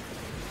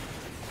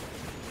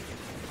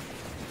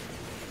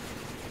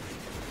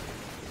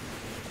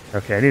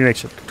 Okay, I need to make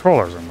sure the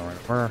controllers are in the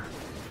right order.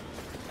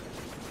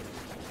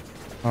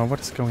 Oh, what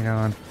is going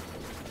on?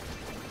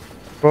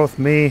 Both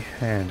me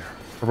and...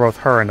 for both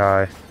her and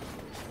I.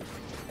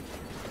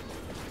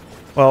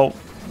 Well,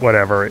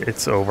 whatever.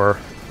 It's over.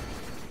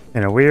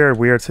 In a weird,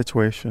 weird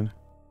situation.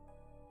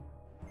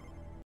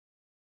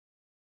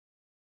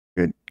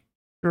 Good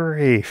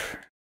grief.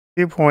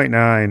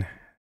 2.9.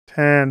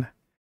 10.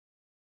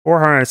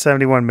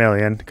 471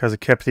 million, because it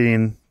kept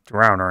eating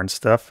Drowner and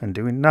stuff and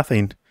doing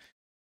nothing.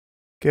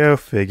 Go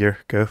figure.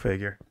 Go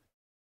figure.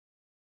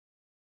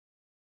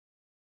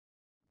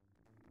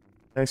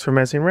 Thanks for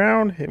messing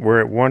around.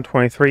 We're at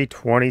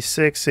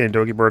 123.26 in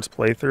Dokibird's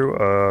playthrough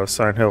of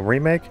Silent Hill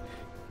Remake.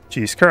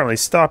 She's currently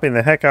stopping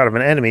the heck out of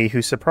an enemy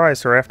who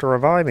surprised her after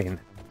reviving.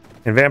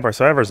 In Vampire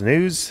Survivors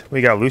news, we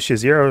got Lucia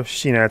Zero,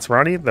 Sheena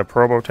Etranzi, the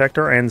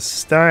Probotector, and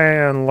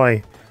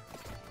Stanley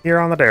here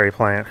on the dairy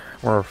plant.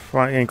 We're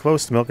getting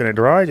close to milking it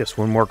dry. Just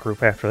one more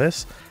group after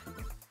this.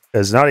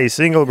 Because not a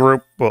single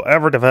group will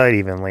ever divide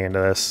evenly into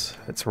this.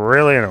 It's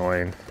really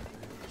annoying.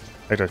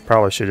 I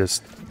probably should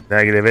just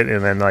negative it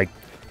and then, like,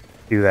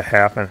 do the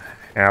half and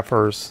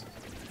halfers.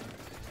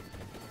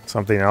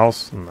 Something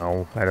else?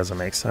 No, that doesn't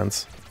make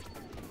sense.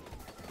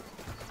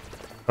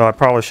 Well, I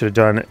probably should have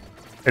done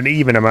an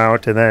even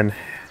amount and then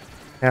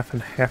half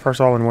and halfers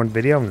all in one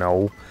video?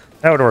 No.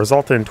 That would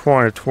result in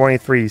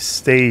 23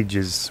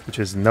 stages, which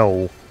is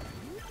no.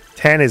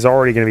 10 is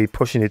already going to be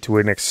pushing it to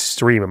an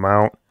extreme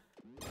amount.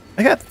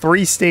 I got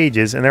 3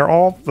 stages, and they're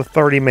all the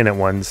 30-minute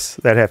ones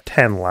that have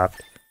 10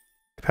 left.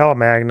 Capella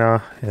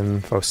Magna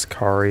and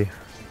Foscari.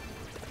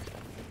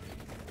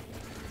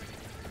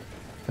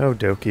 Oh,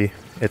 Doki.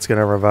 It's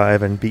gonna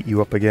revive and beat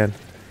you up again.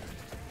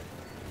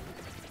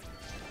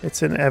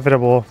 It's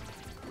inevitable.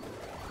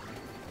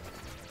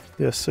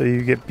 Just so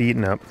you get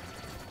beaten up.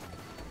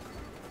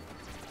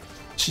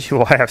 She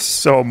laughs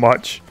so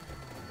much.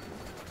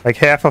 Like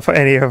half of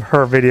any of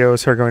her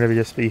videos are going to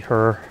just be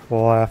her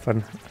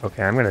laughing.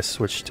 Okay, I'm going to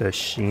switch to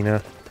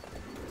Sheena.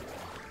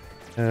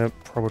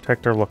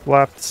 Probotector look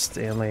left,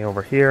 Stanley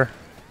over here.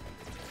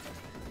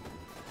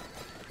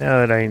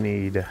 Now that I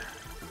need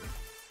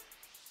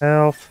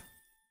health.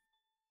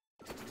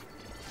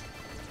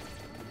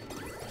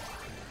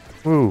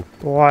 Ooh,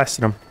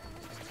 blasting him.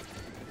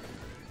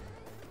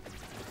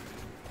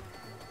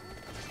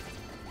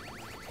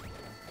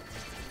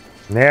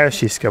 Now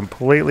she's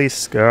completely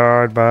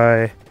scarred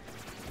by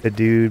the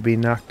dude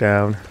being knocked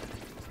down.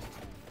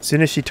 As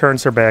soon as she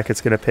turns her back, it's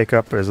going to pick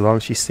up, but as long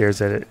as she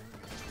stares at it,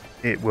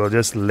 it will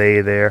just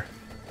lay there.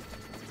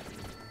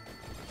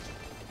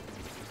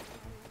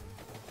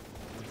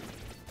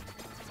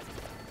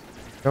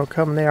 Don't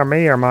come near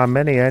me or my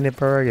mini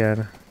ever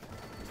again.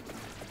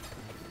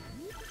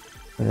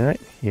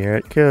 Alright, here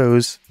it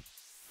goes.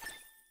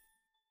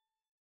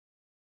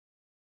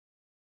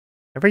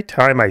 Every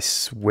time I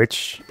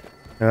switch,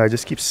 I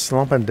just keep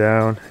slumping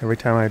down every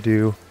time I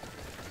do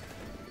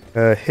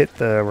hit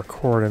the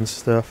record and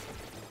stuff.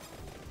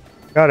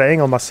 Gotta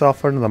angle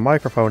myself under the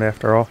microphone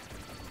after all.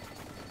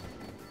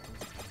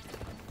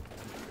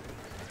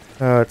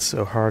 It's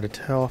so hard to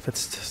tell if it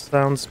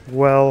sounds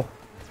well.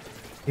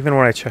 Even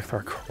when I check the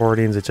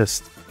recordings, it's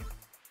just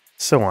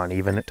so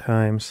uneven at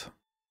times.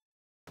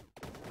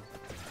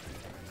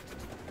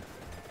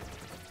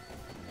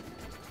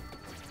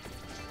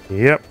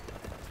 Yep.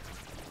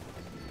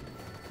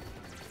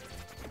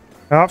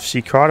 Oh,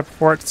 she caught it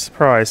before it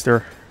surprised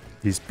her.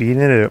 She's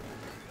beating it up.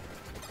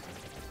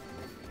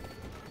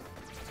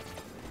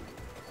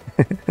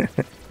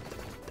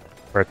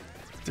 Or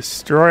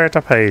destroy it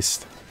to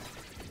paste.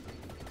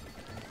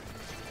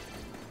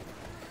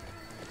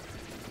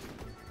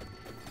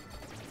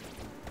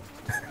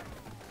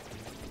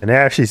 And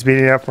now she's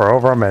beating it up for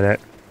over a minute.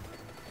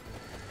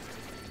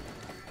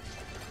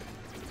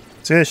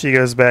 As soon as she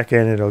goes back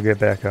in, it'll get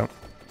back up.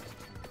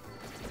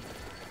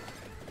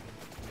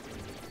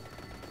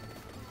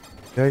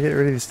 Gotta get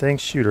rid of these dang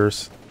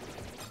shooters.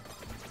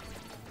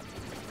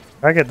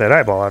 I get that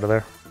eyeball out of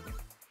there.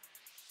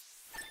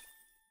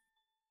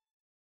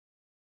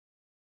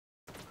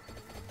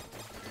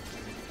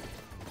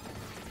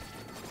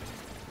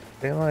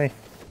 Stanley.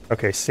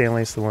 Okay,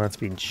 Stanley's the one that's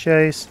being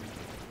chased.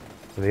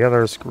 The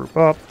others group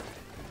up.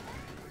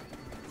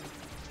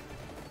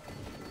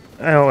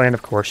 Oh, and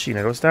of course,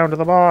 Sheena goes down to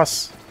the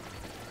boss.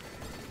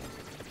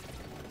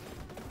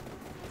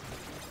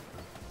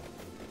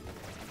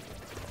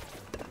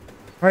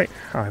 Right,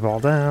 eyeball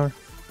down.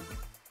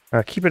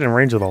 Keep it in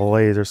range of the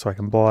laser so I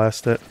can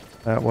blast it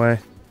that way.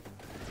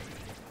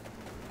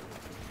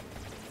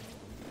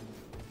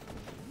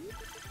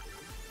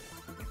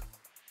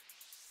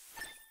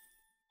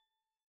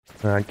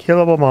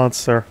 Unkillable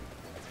monster.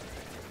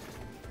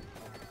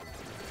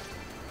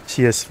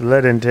 She has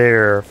fled in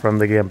terror from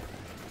the gimp.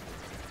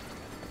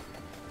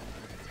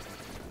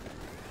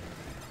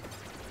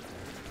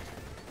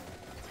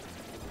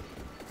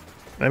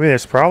 I mean,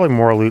 there's probably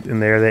more loot in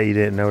there that you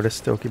didn't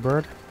notice,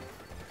 Dokibird.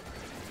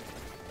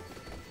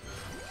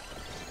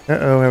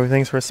 Uh-oh,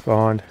 everything's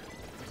respawned.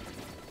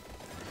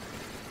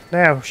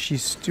 Now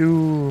she's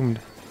doomed.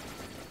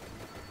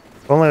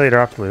 If only they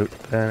dropped loot,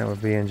 then it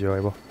would be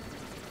enjoyable.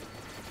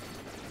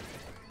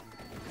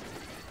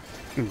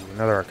 Ooh,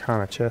 another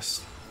Arcana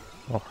chest.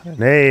 Oh,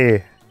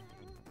 nay!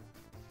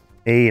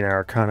 An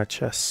Arcana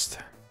chest.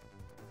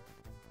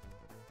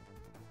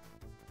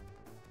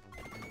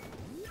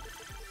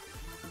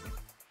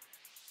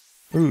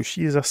 Ooh,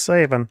 she's a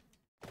saving.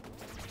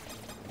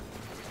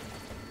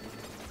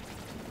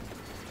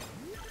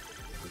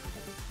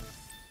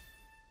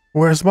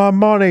 Where's my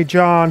money,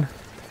 John?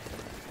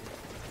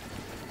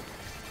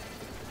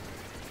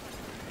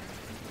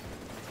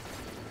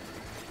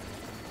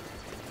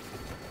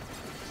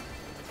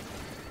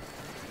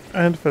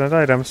 Infinite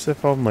items,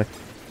 if only.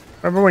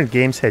 Remember when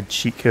games had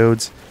cheat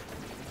codes?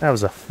 That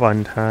was a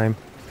fun time.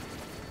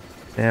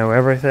 Now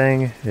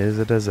everything is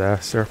a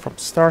disaster from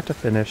start to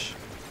finish.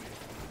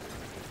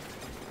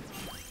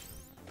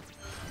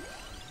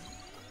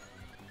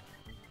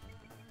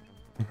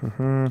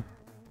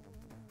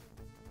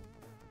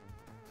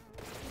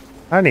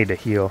 I need to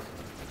heal.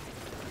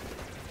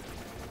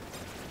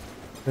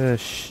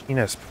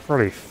 Sheena's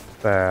pretty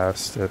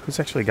fast. Who's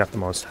actually got the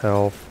most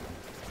health?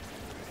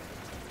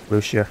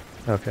 Lucia.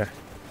 Okay.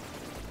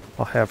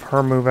 I'll have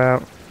her move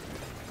out.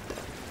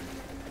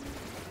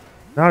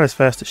 Not as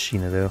fast as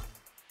Sheena, though.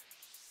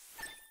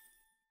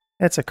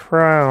 It's a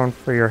crown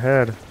for your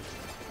head.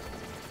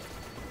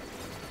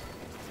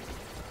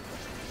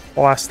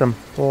 Blast them.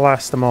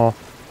 Blast them all.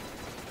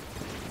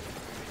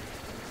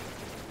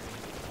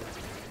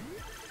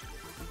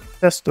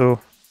 Testo.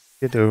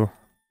 You do.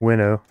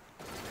 Winnow.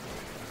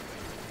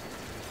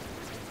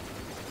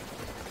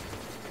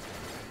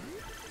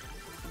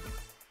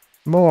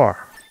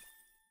 More.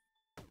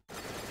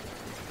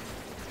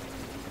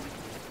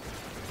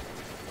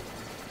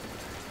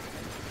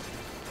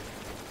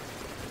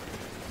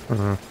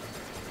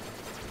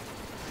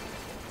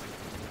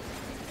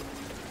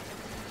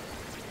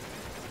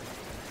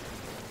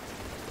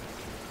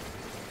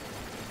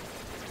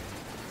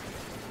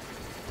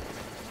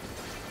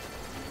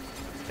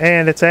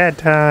 And it's ad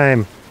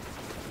time.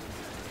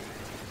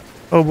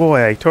 Oh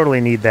boy, I totally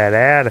need that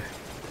ad.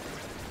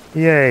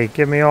 Yay,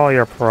 give me all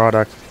your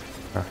product.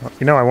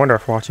 You know, I wonder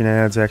if watching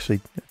ads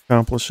actually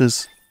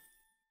accomplishes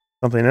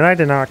something. And I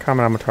did not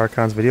comment on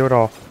Matarkon's video at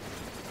all.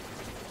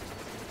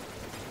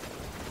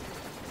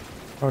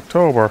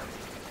 October.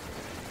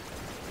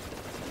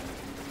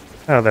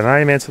 Oh, then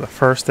I'm into the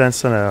first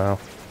Encinero.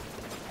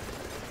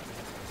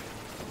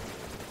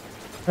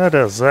 A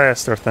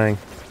disaster thing.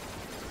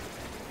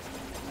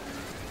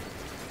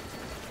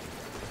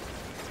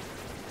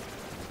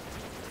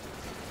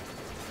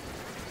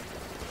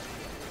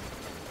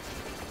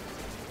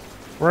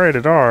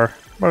 Rated R,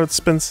 but it's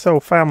been so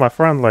family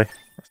friendly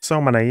for so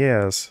many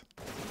years.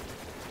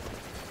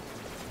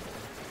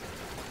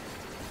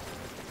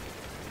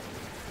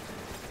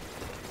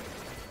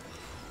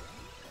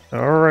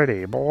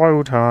 Alrighty,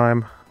 blow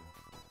time.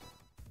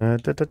 I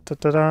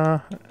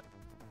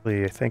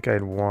think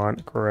I'd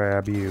want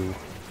grab you.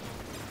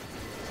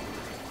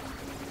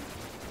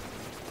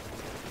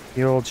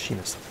 The old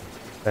Sheena's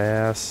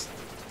fast.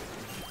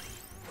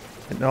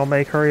 And I'll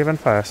make her even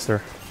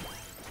faster.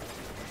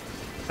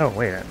 Oh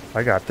wait, if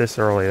I got this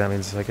early, that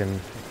means I can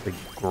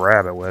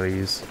grab it with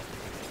these.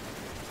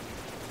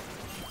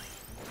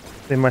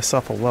 Save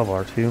myself a level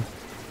or two.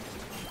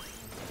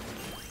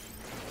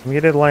 Let me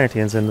get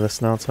Atlanteans into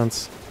this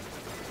nonsense.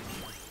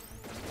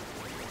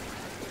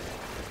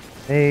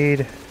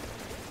 Made.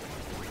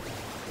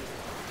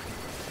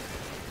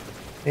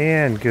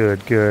 And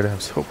good, good. I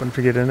was hoping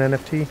to get an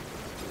NFT.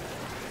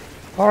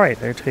 Alright,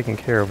 they're taken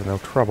care of with no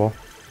trouble.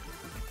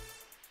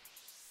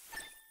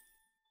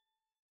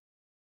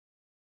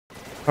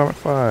 Apartment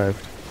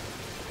 5.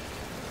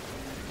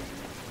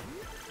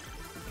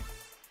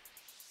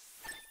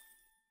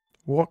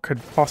 What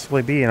could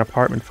possibly be in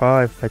apartment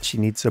 5 that she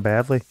needs so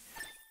badly?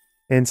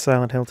 In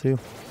Silent Hill 2.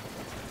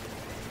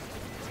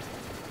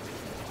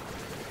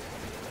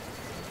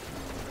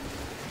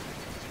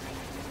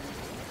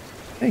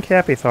 Think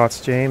happy thoughts,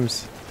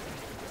 James.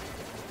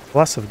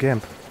 Bless of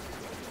Gimp.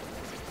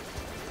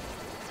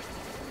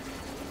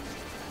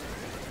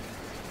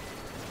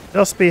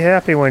 Just be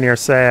happy when you're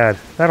sad.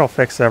 That'll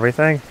fix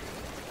everything.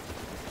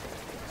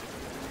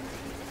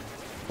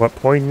 What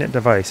poignant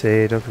device,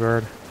 eh,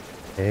 Dokibird?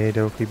 Hey,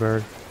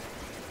 Dokibird.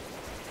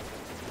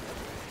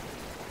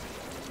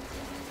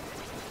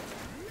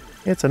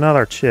 It's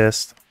another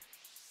chest.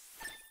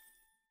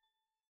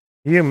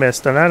 You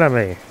missed an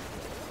enemy.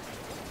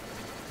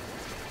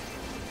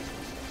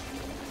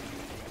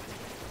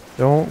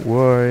 Don't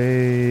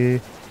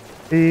worry.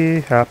 Be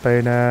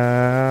happy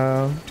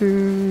now.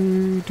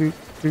 Do do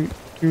do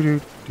do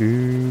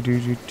do do do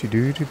do do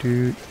do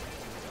do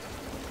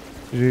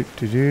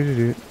do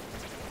do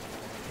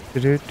do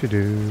do do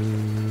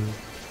do.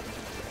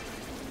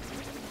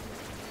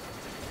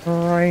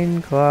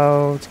 Rain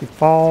clouds keep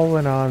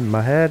falling on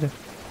my head.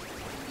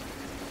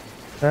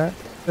 That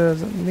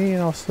doesn't mean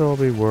I'll still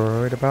be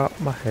worried about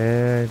my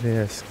head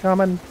is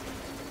coming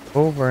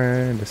over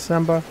in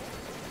December.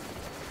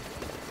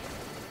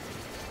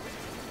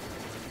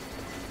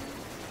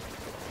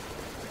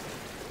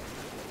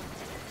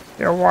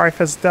 Your wife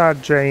is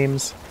dead,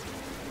 James.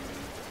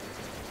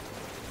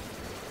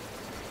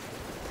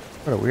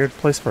 What a weird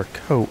place for a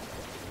coat.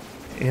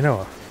 You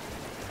know,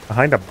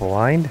 behind a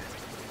blind?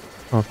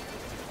 Huh.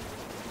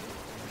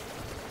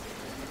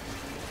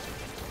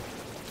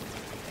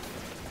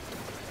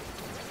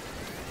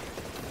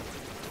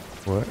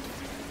 What?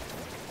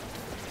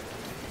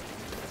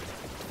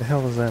 The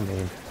hell does that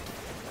mean?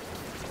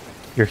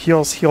 Your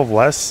heals heal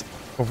less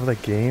over the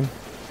game?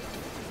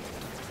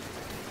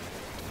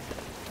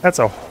 That's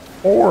a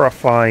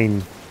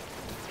horrifying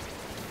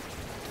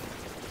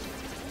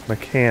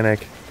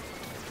mechanic.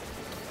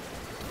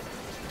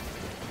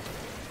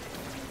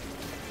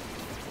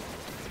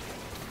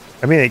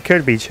 I mean, it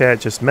could be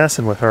Chad just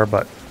messing with her,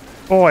 but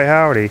boy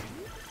howdy.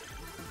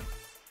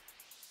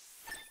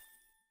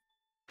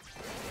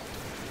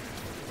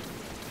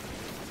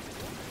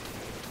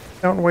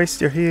 Don't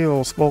waste your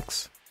heals,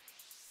 folks.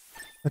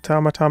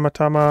 Atama, tama,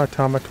 tama,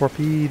 tama,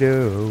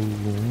 torpedo.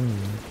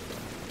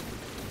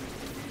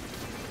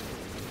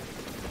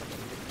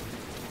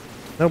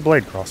 No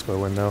blade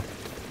crossbow in, though.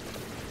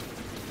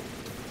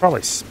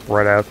 Probably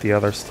spread out the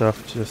other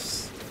stuff,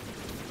 just...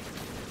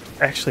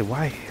 Actually,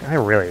 why? I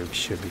really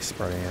should be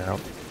spreading it out.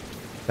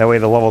 That way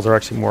the levels are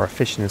actually more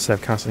efficient instead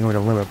of constantly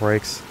going to limit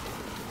breaks.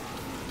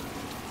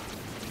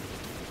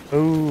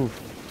 Ooh.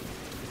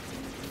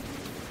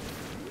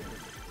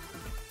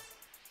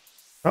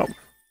 Oh.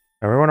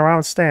 Everyone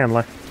around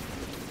Stanley.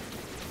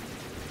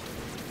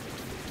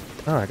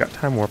 Oh, I got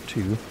time warp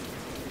too.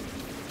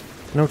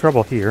 No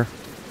trouble here.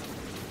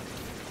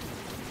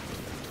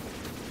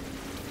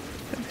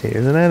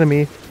 Here's an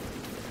enemy.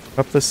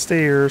 Up the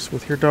stairs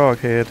with your dog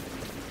head.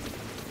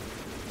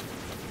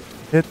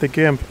 Hit the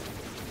gimp.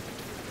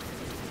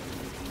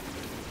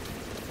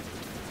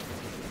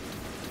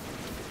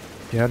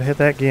 You gotta hit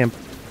that gimp.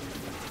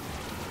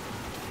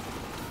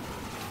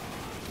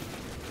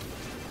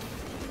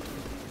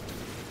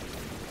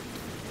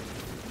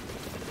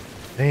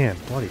 Man,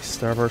 bloody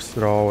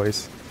starbursted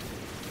always.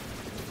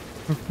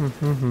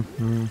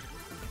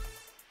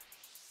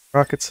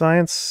 Rocket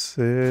science,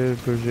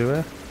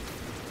 bourgeois.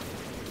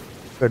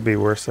 Could be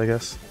worse, I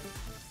guess.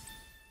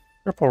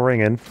 Triple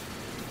ringing.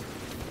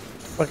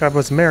 Like I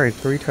was married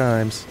 3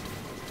 times.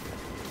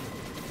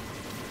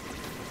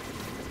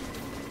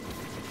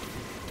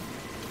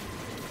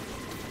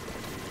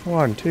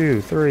 One,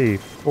 two, three,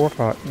 4,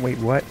 5. Wait,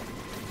 what?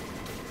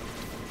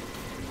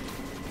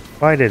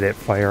 Why did it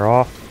fire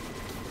off?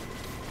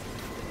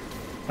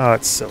 Oh,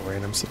 it's so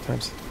random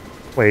sometimes.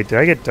 Wait, did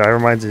I get diver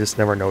mines and just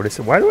never notice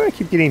it? Why do I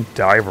keep getting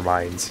diver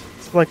mines?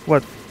 It's like,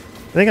 what?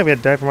 I think I've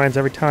got diver mines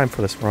every time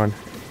for this run.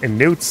 And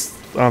Newt's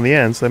on the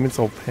end, so that means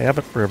I'll have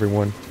it for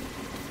everyone.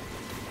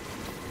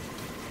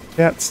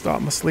 Yeah,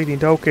 stop misleading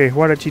Doki.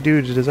 What did you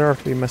do to deserve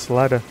to be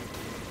misled?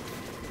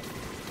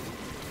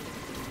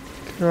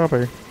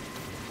 Copy.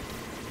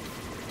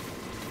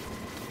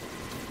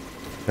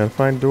 Gotta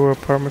find door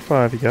apartment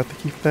 5. You got the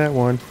key for that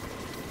one.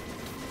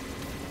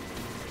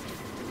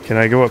 Can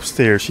I go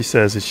upstairs? She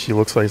says that she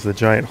looks like the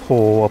giant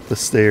hole up the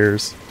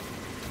stairs.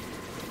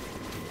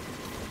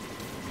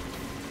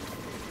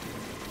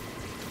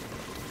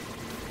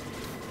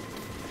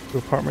 To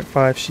apartment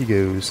 5 she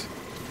goes.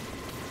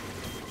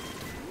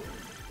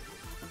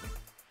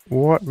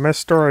 What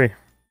mystery?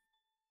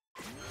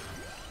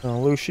 Oh,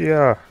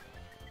 Lucia.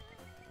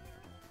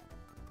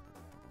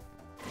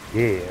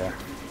 Yeah.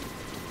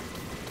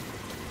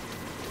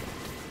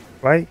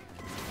 Right?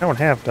 I don't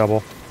have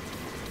double.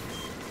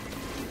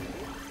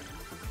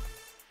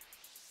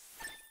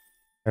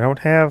 I don't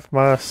have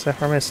my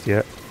Sapphire Mist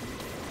yet.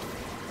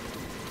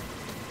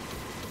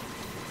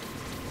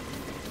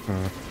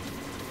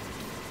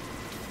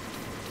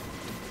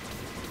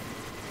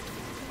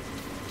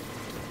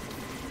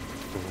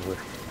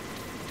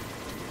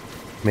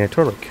 I mean, I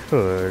totally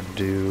could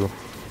do...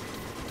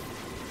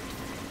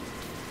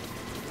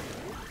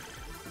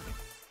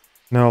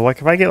 No, like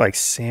if I get like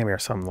Sammy or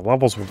something, the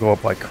levels would go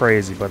up like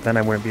crazy, but then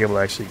I wouldn't be able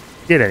to actually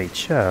get any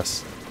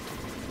chests.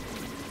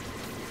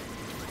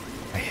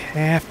 I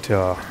have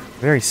to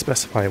very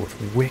specify it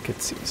with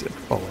Wicked Season.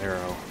 Full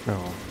arrow.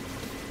 No.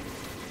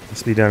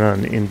 Must be done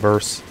on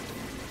inverse.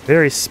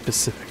 Very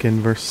specific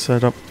inverse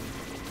setup.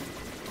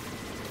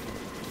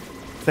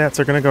 Stats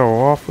are going to go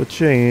off the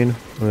chain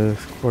with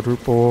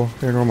quadruple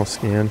paranormal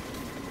scan.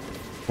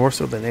 More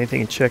so than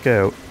anything to check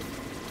out.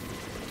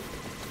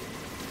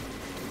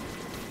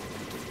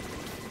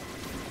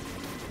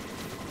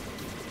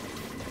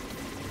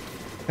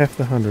 Half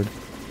the 100.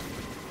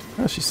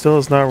 Oh, she still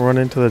has not run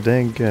into the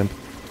dang gimp.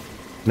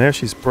 Now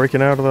she's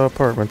breaking out of the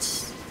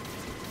apartments.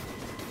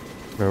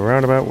 A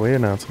roundabout way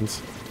of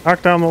nonsense.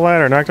 Knock down the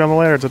ladder, knock down the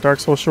ladder. It's a Dark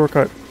Souls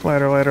shortcut.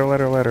 Ladder, ladder,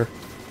 ladder, ladder.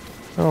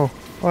 Oh,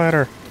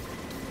 ladder.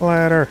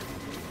 Ladder.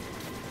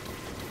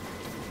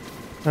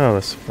 Oh,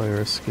 this fire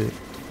escape.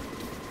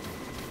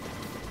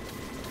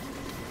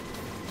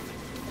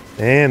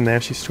 And now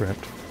she's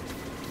trapped.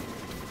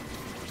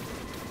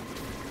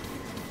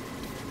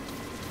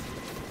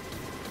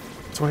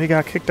 That's why he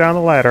got kicked down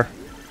the ladder.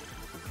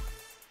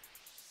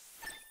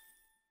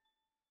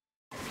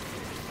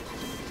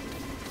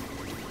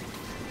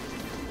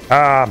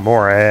 Ah,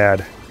 more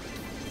ad.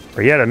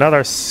 For yet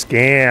another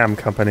scam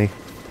company.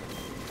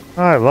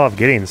 Oh, I love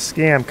getting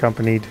scam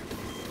companied.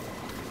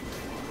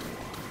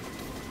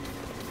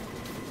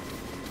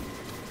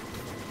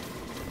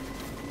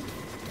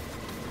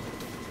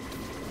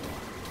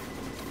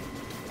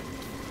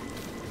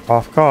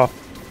 Cough, cough.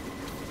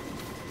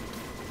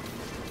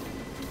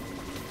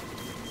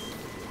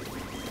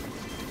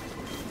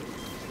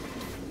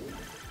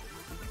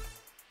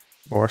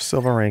 More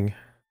silver ring.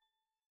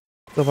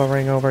 Silver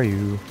ring over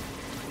you.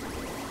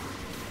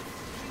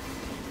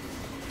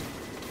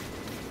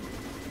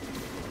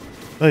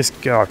 Nice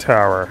Gal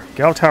Tower.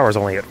 Gal Tower's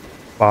only at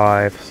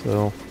 5,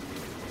 so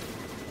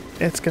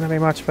it's gonna be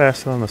much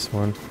faster than this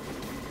one.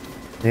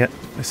 Yet,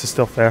 this is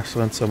still faster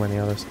than so many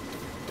others.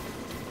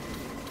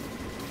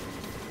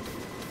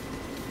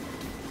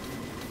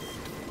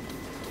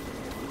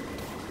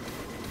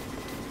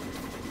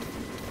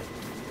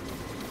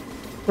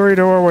 Three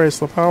doorways,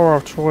 the power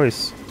of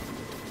choice.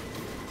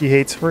 He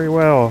hates free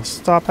will.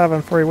 Stop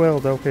having free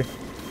will, Doki.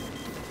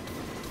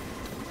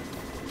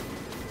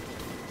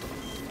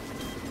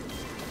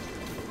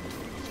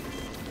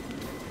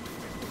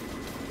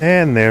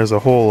 And there's a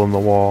hole in the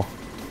wall.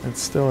 It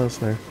still is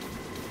there.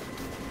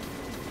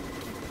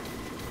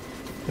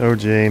 Oh,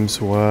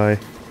 James, why?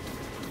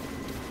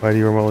 Why do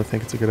you remotely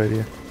think it's a good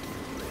idea?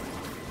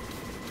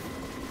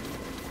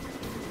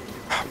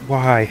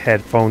 Why,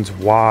 headphones,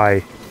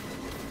 why?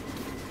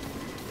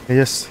 They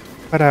just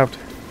cut out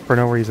for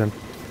no reason.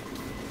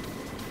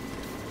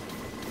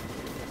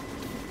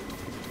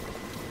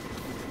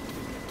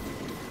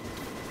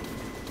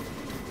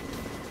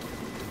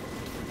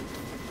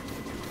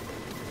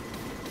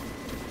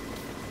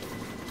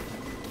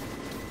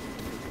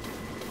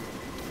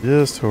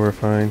 Just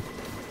horrifying.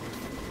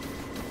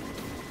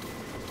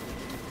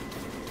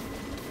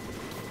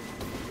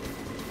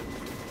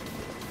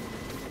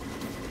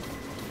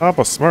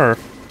 Papa Smurf?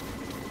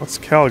 What's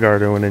Calgar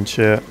doing in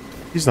chat?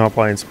 He's not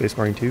playing Space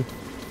Marine 2.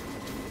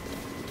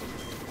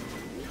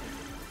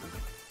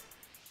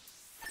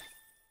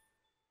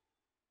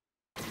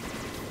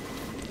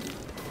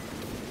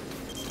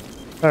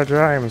 That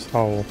James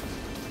hole.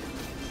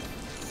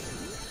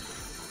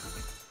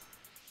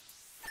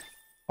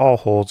 All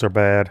holes are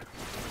bad.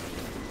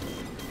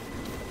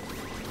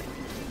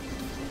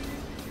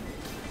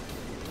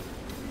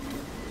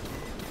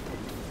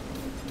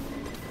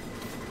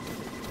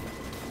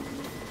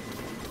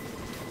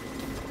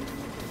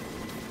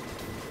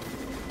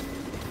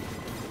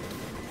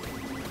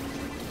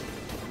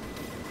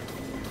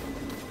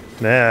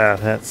 Yeah,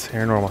 that's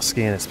paranormal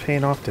scan is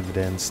paying off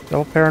dividends.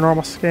 Double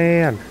paranormal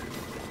scan.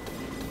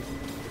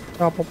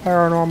 Double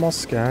paranormal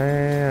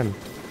scan.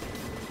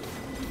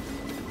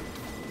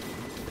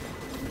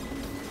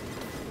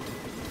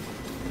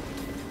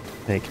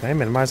 Hey, can I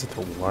minimize it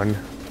to 1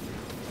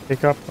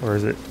 pickup, or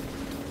is it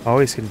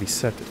always going to be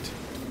set to 2?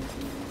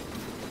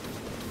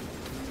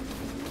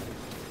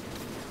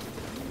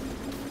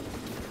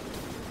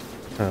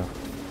 Oh.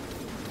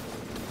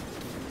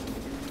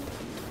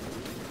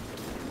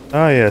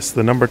 Ah, yes,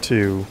 the number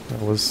 2.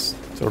 That was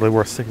totally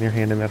worth sticking your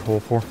hand in that hole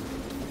for.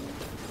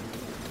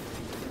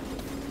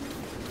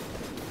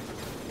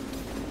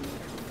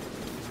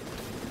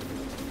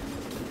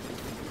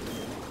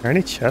 Are there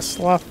any chests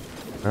left?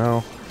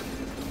 No.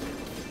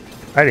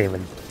 I didn't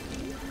even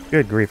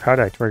Good grief, how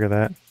did I trigger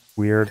that?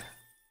 Weird.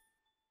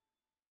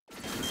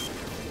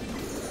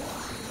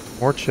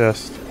 More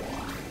chest.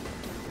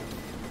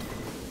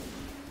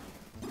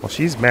 Well,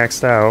 she's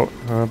maxed out,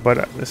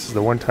 but this is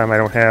the one time I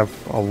don't have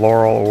a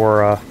Laurel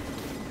or a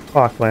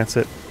Clock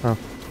Lancet. Huh.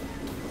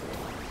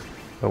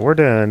 But we're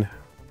done.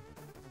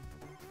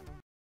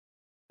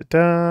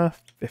 Ta-da!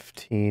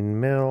 15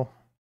 mil.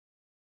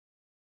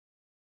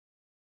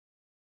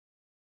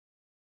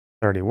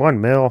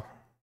 31 mil.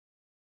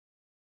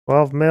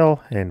 12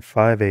 mil and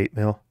 5/8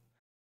 mil.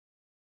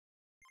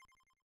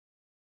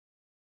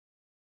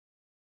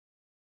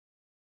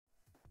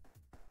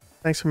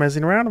 Thanks for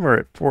messing around. We're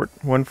at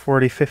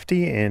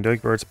 140.50 and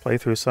Dokibird's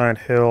playthrough Silent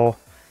Hill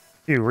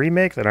 2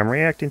 remake that I'm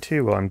reacting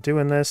to while I'm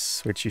doing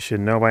this, which you should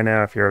know by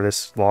now if you're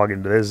this logged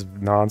into this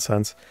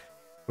nonsense.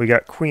 We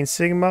got Queen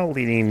Sigma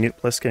leading Newt,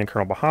 Plissken, and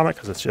Colonel Bahamut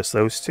because it's just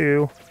those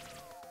two.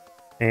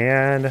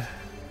 And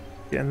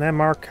getting them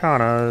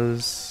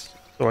Arcanas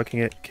so I can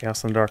get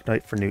Chaos and Dark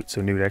Knight for Newt,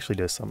 so Newt actually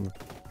does something.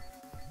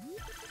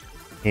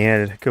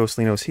 And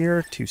Ghostlino's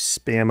here to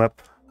spam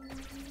up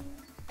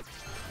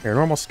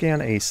Paranormal Scan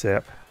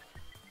ASAP.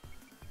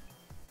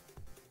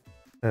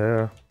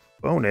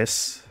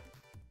 Bonus.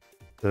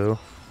 So.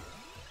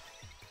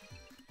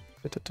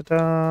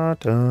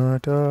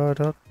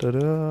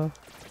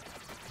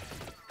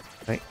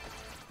 Right.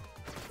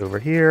 Over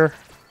here.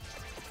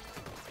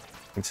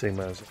 Queen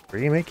Sigma's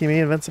making me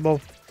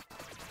invincible.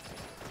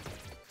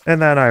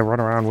 And then I run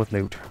around with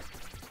Newt.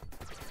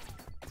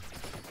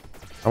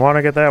 I want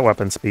to get that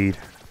weapon speed.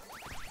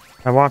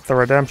 I want the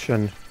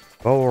redemption.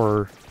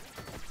 Or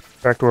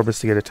Back Orbis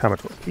to get a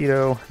Atomic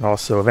Torpedo. And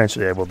also,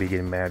 eventually I will be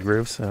getting Mad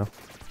Groove, so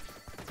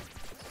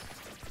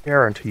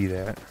guarantee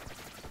that.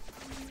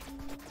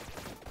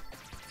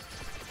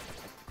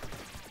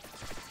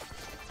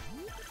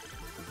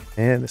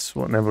 And this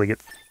will never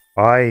get.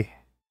 Why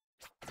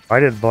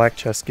did Black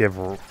Chest give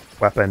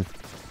weapon?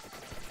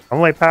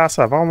 Only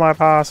passive, only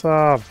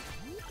passive.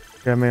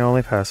 Give me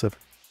only passive.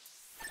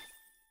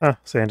 Huh,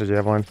 Santa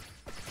Javelin.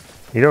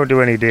 You don't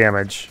do any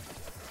damage.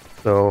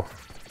 So,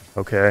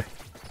 okay.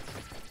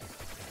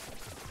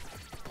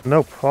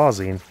 No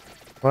pausing.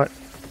 What?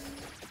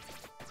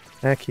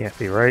 That can't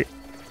be right.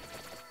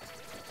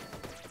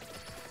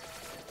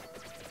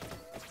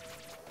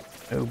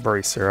 No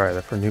bracer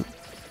either for Newt.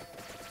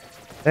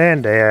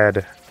 And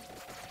Dad.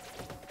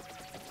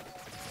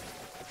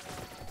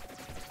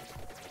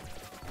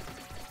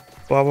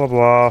 Blah blah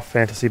blah.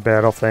 Fantasy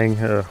battle thing.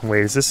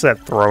 Wait, is this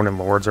that Throne and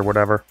Lords or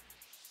whatever?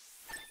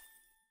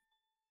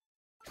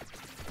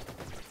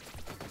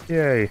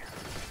 Yay.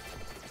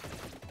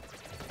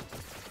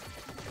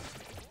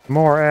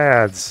 More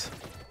ads.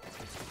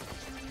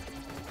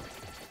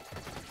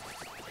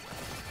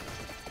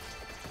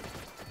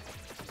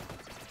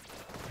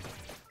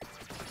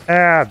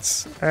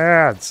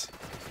 Ads.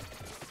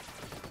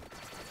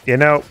 You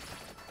know,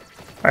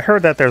 I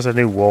heard that there's a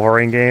new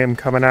Wolverine game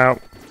coming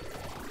out.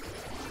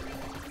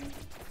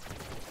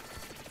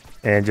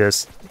 And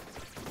just,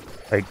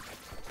 like,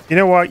 you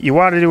know what? You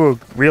want to do a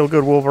real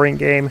good Wolverine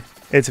game?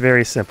 It's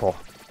very simple.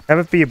 Have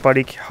it be a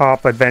buddy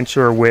cop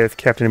adventure with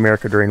Captain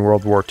America during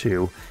World War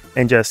II.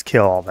 And just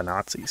kill all the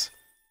Nazis.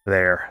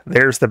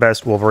 There's the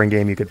best Wolverine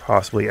game you could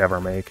possibly ever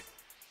make.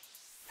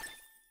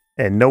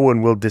 And no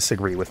one will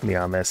disagree with me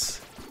on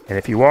this. And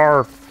if you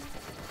are,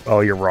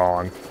 well, you're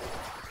wrong.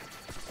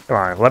 Come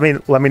on, let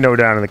me know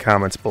down in the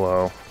comments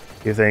below.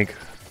 You think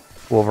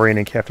Wolverine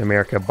and Captain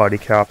America buddy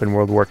cop in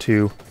World War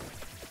II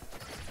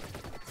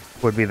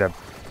would be the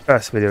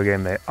best video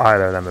game that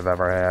either of them have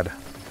ever had?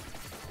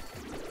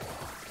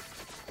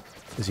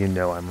 Because you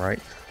know I'm right.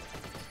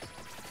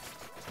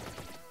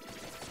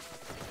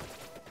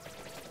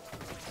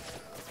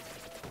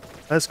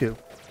 Let's go.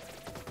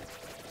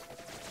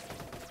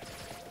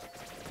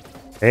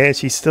 And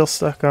she's still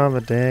stuck on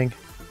the dang.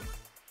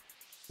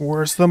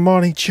 Where's the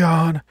money,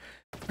 John?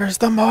 Where's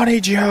the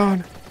money,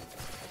 John?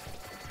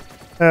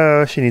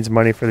 Oh, she needs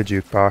money for the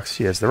jukebox.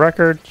 She has the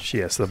record. She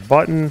has the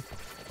button.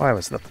 Why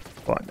was the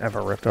button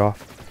ever ripped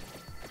off?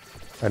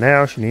 But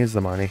now she needs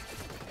the money.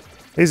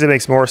 At least it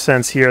makes more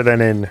sense here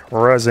than in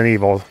Resident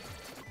Evil.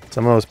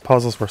 Some of those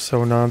puzzles were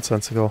so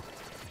nonsensical.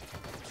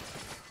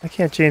 Why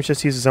can't James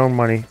just use his own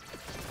money?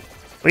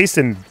 At least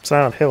in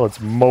Silent Hill, it's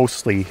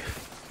mostly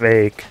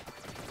fake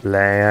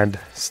land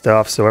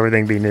stuff, so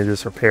everything being in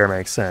disrepair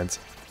makes sense.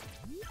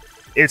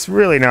 It's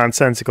really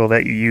nonsensical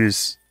that you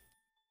use,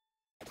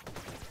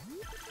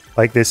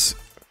 like, this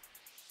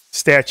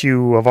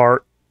statue of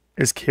art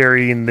is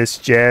carrying this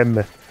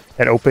gem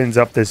that opens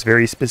up this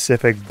very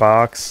specific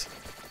box.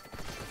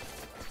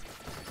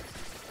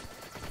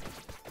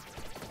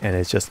 And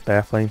it's just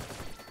baffling.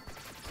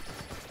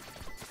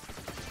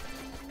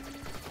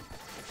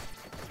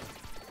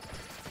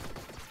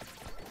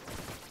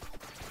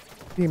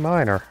 C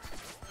minor.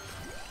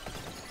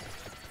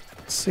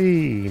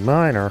 C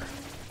minor.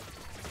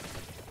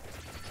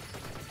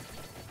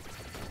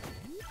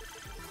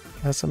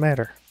 What's the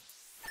matter?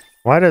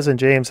 Why doesn't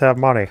James have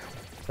money?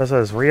 Does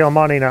his real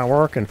money not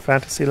work in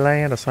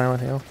Fantasyland or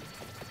Silent Hill?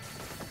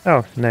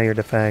 Oh, now you're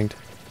defanged.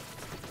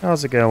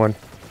 How's it going?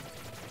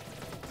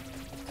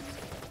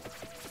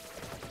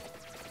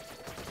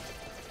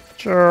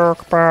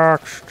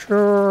 Jerkbox,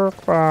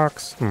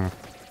 jerkbox.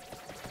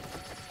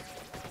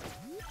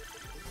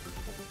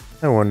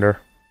 I wonder.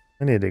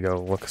 I need to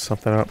go look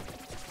something up.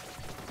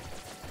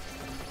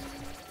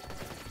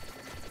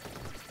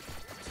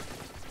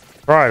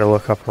 Try to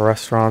look up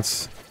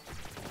restaurants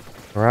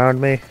around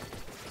me.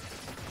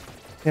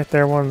 Yet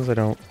there are ones I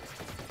don't.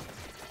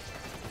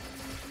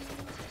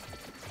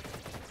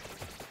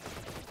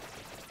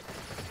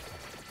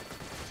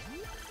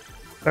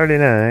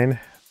 $39,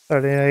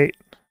 $38.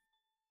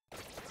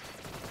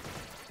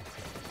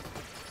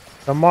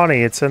 The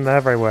money, it's in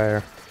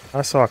everywhere.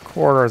 I saw a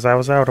quarter as I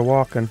was out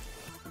walking.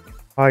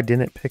 I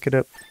didn't pick it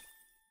up.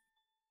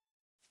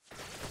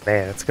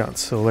 Man, it's gotten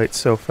so late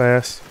so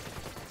fast.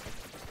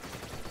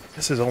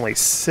 This is only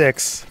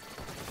 6.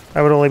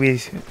 I would only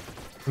be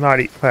not.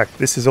 In fact,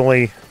 this is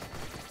only.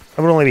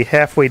 I would only be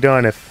halfway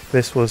done if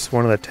this was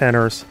one of the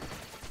tenors.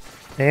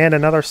 And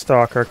another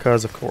stalker,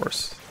 cause of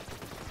course.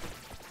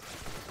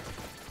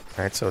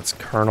 Alright, so it's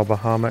Colonel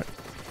Bahamut.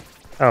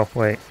 Oh,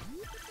 wait.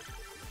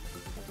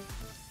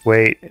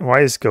 Wait,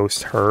 why is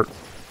Ghost hurt?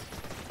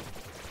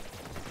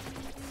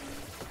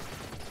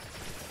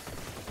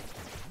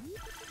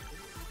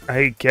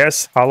 I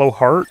guess Hollow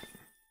Heart?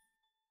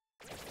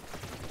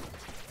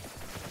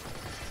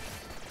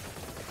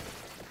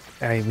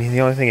 I mean,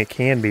 the only thing it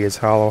can be is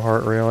Hollow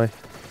Heart, really.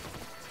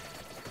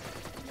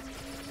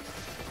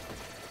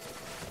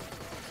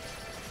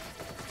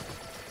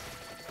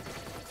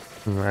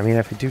 I mean,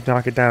 if you do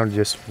knock it down to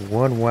just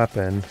one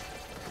weapon...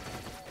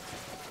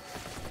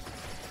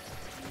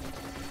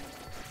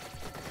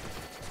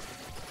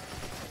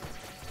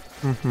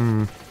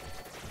 Can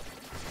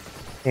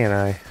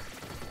I?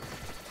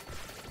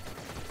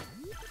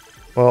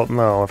 Well,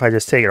 no, if I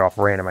just take it off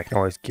random, I can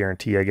always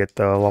guarantee I get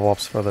the level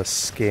ups for the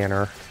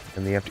scanner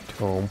and the empty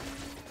tome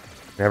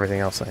and everything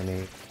else I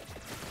need.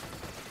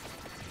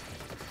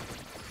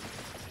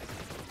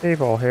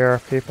 People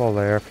here, people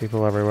there,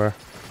 people everywhere.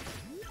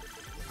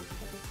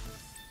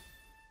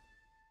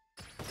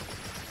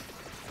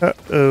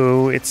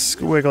 Uh-oh, it's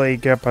squiggly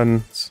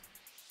gippins.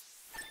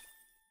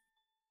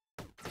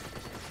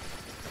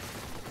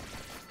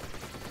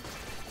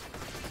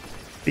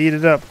 Beat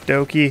it up,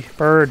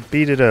 Dokibird,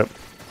 beat it up.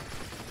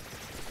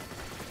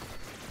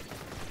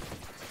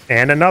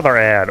 And another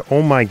ad.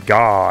 Oh my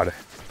god.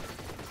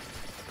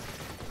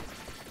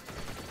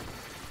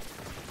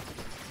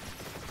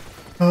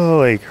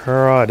 Holy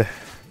crud.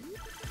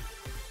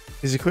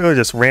 These are clearly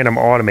just random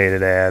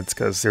automated ads,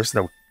 because there's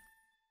no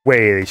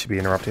way they should be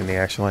interrupting the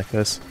action like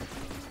this.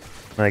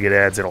 When I get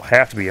ads, it'll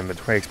have to be in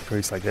between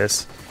like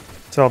this.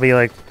 So I'll be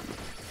like,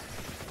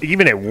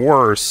 even at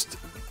worst,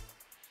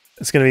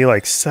 it's going to be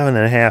like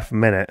 7.5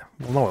 minutes.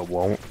 Well, no, it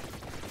won't.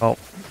 Well,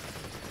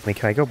 I mean,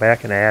 can I go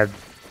back and add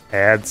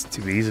ads to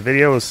these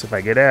videos if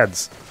I get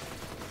ads?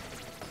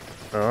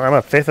 Well, I'm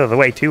 1/5 of the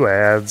way to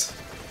ads.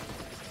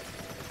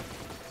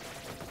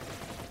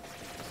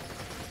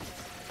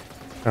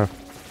 Huh.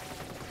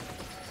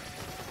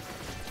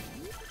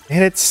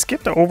 And it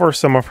skipped over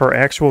some of her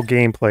actual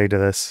gameplay to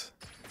this.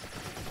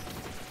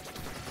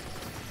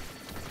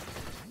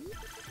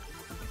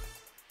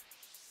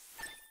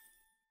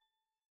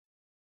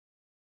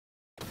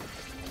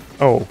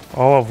 Oh,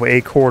 all of a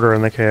quarter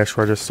in the cash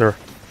register.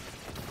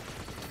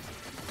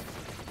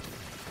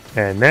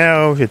 And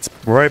now it's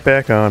right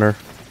back on her.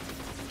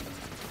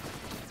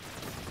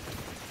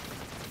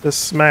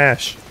 Just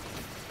smash.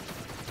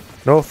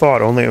 No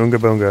thought, only Oonga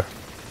Boonga.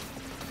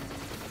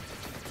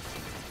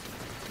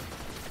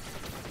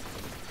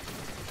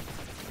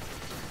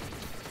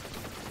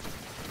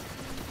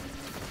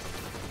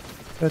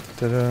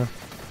 Da-da-da.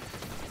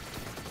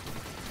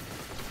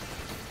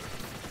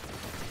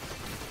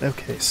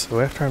 Okay,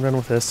 so after I'm done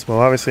with this, well,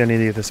 obviously I need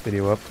to get this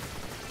video up.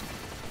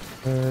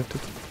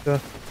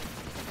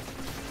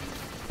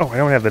 Oh, I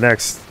don't have the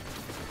next.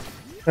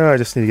 Oh, I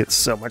just need to get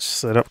so much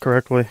set up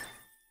correctly.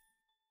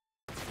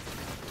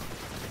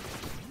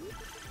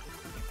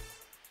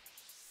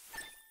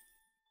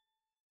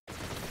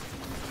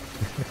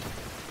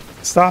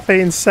 Stop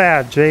being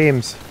sad,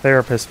 James.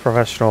 Therapist,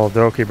 professional,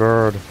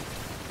 Dokibird.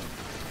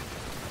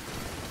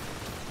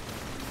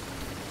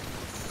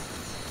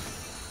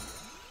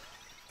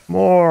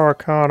 More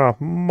Arcana,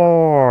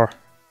 more.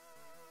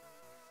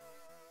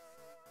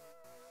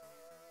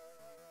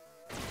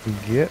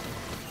 Get.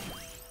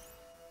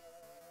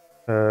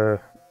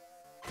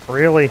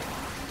 Really?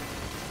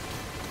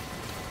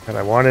 And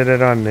I wanted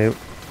it on Newt.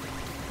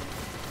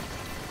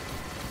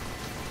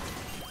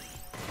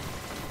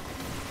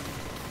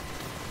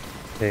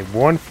 Okay,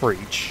 one for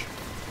each.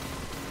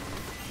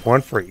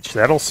 One for each.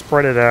 That'll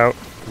spread it out.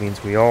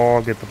 Means we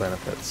all get the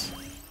benefits.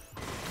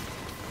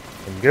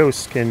 And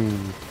Ghost can...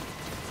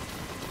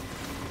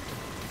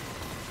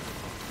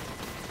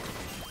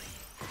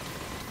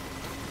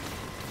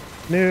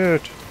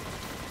 Newt!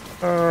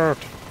 Newt!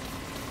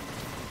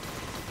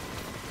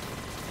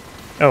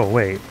 Oh,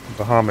 wait.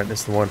 Bahamut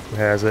is the one who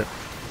has it.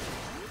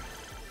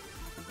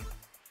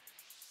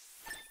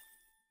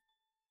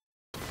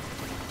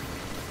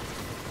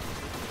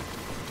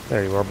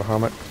 There you are,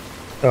 Bahamut.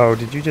 Oh,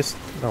 did you just...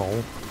 No.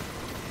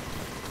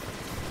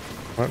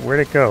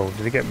 Where'd it go?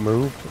 Did it get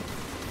moved?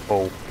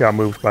 Oh, got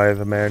moved by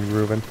the mad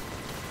Reuben.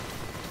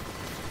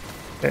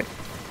 Okay.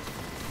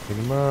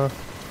 Enigma.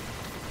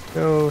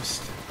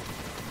 Ghost.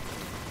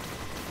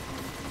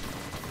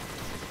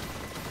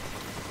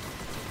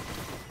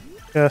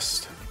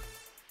 Just...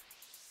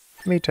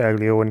 me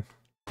taglioing.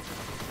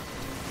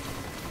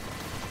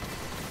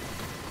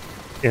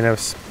 Enough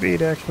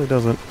speed actually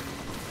doesn't.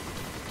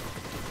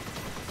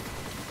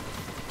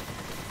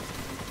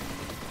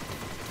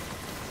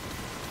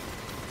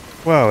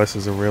 Wow, this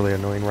is a really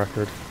annoying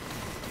record.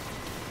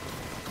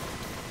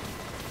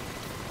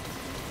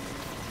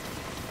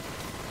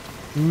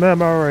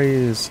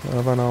 Memories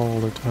of an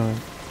older time.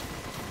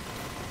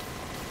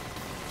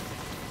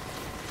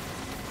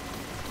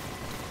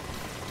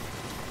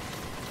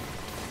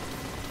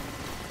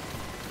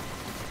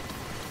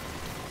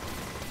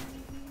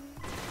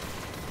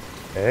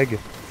 Egg.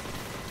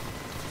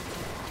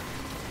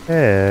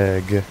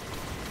 Egg.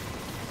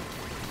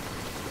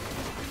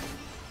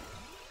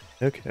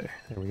 Okay,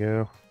 there we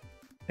go.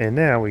 And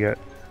now we got...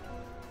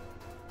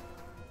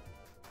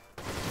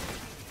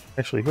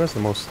 Actually, who has the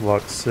most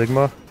luck?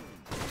 Sigma?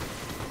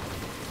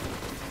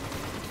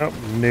 Oh,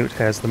 Newt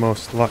has the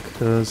most luck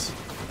because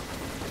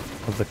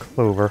of the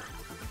clover.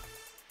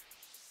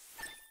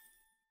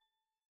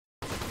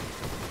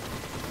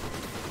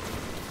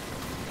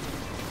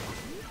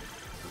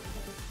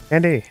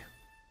 Andy!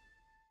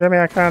 Give me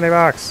a candy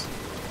box!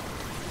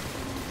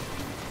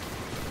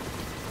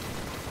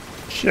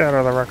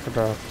 Shatter the record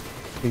off.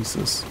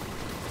 Pieces.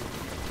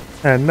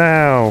 And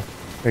now,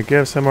 it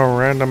gives him a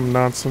random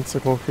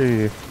nonsensical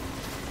key.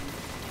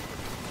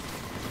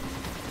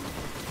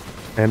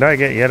 And I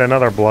get yet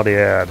another bloody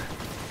ad.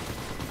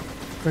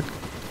 Good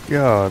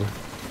God.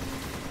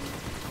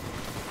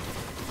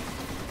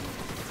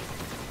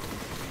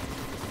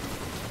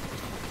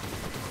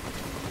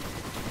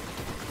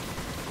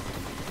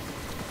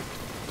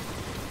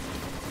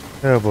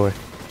 Oh boy.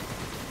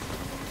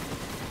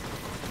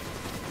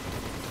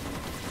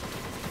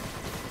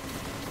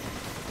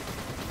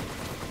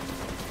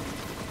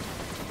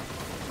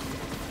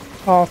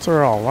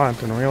 Alter all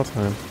want in real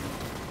time.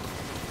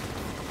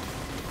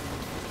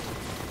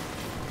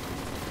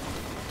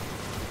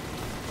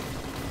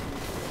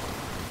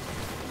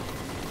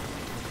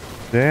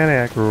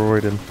 Dan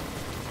Aykroyd.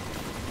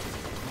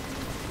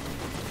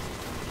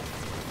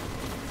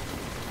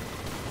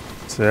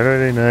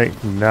 Saturday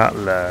Night Not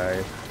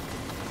Live.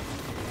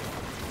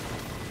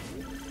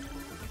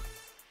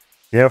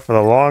 Yeah, for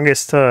the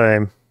longest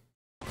time,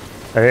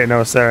 I didn't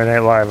know Saturday Night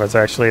Live was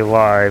actually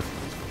live.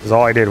 Because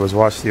all I did was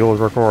watch the old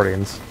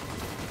recordings.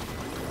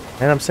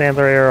 Adam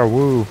Sandler era,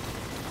 woo.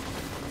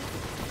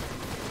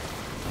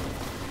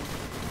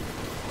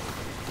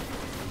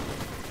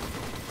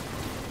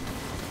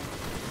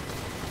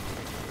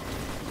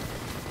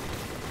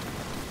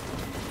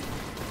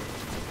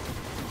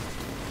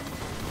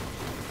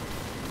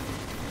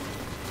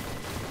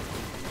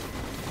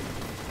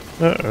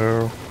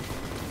 Uh-oh.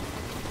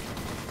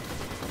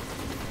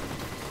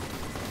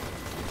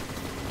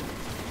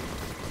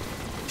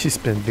 She's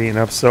been beaten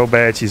up so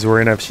bad she's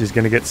worrying if she's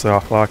gonna get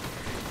soft locked.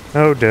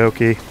 Oh,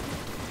 Doki.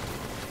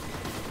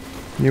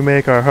 You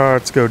make our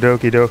hearts go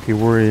doki doki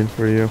worrying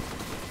for you.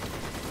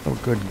 Oh,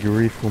 good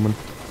grief, woman.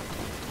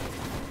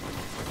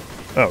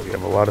 Oh, you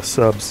have a lot of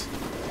subs. The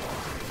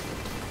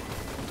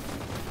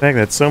fact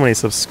that so many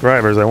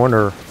subscribers, I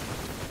wonder...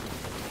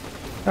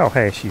 Oh,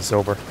 hey, she's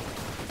sober.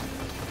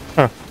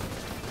 Huh.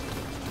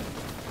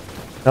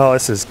 Oh,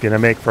 this is gonna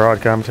make for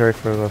odd commentary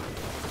for the...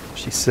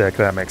 She's sick,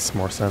 that makes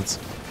more sense.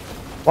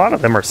 A lot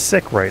of them are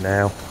sick right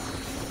now.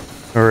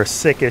 Or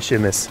sickish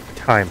in this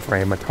time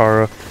frame.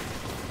 Matara,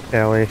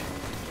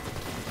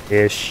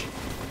 Callie-ish.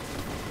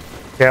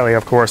 Callie,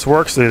 of course,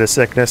 works through the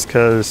sickness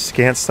because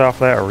can't stop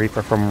that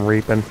Reaper from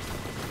reaping.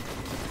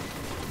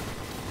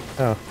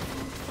 Oh.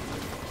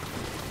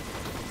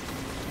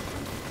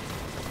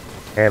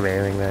 Have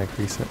anything that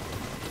increase it.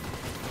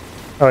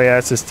 Oh yeah,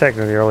 it's just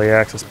technically early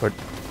access, but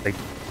like,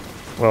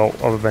 well,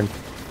 other than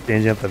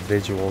changing up the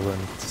visuals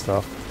and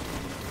stuff,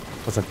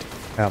 wasn't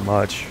that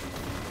much.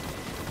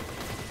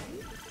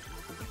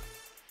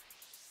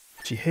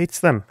 She hates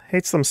them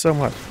so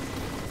much.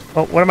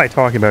 Well, what am I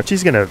talking about?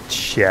 She's gonna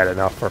chat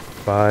enough for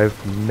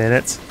 5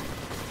 minutes.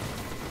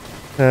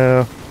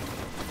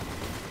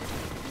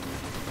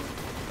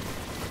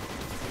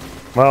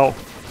 Well,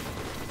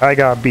 I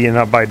got beaten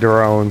up by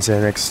drones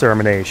and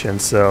extermination,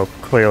 so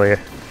clearly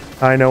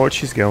I know what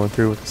she's going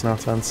through with this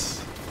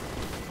nonsense.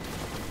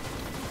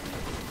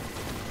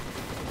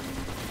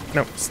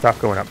 No, stop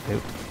going up,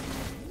 dude.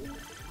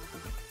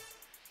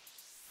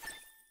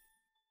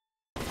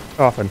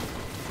 Often.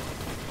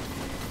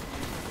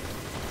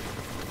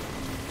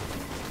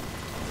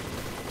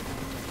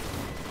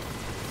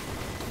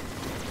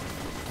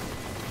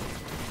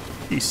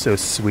 He's so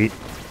sweet.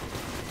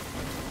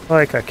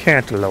 Like a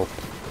cantaloupe.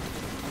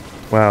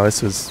 Wow,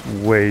 this is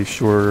way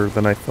shorter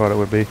than I thought it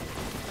would be.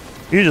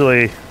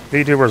 Usually,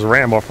 VTubers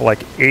ramble for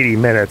like 80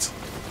 minutes.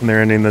 And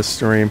they're ending this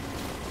stream.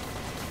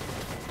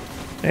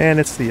 And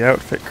it's the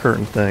outfit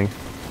curtain thing.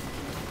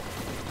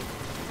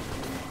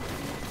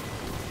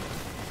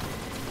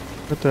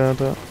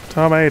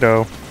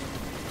 Tomato.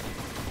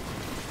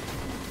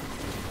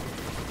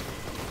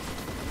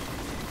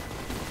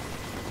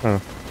 Huh.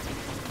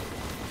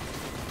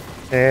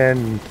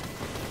 And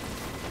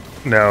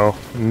no,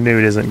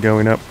 Newt isn't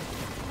going up.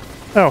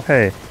 Oh,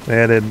 hey,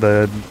 they added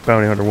the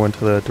bounty hunter one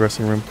to the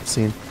dressing room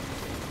scene.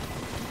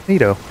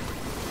 Neato.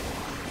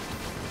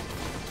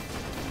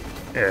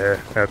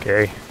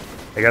 Okay.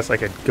 I guess I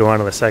could go on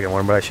to the second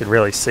one, but I should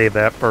really save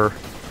that for...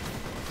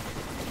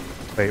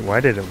 Wait, why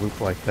did it loop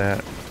like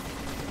that?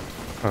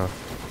 Huh.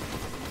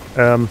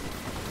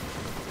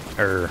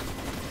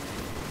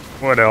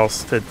 What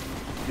else to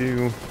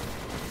do?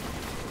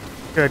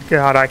 Good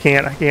God, I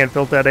can't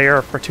build that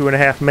air for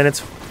 2.5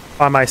 minutes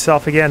by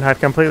myself again. I've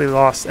completely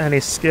lost any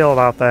skill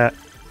about that.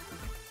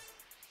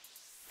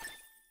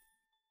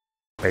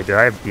 Wait, did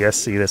I have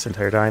BSC this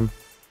entire time?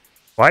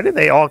 Why did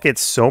they all get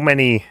so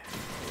many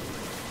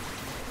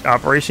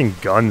Operation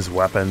Guns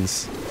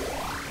weapons?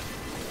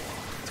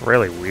 It's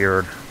really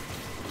weird.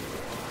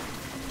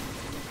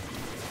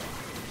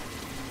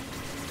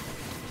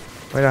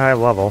 Quite a high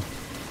level.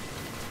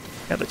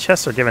 Yeah, the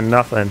chests are giving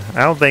nothing.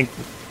 I don't think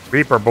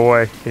Reaper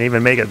Boy can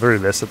even make it through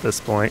this at this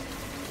point.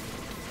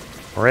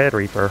 Red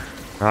Reaper.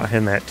 Not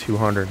hitting that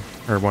 200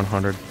 or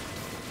 100.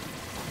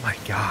 Oh my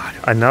God.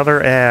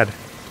 Another ad.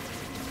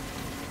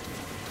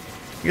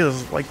 It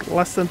was like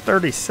less than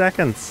 30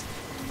 seconds.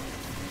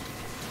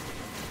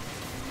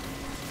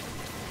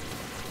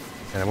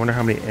 And I wonder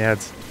how many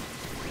ads.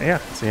 Yeah,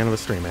 it's the end of the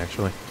stream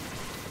actually.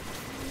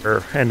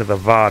 Or end of the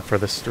VOD for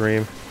the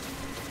stream.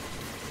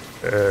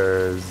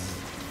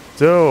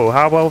 So,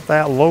 how about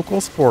that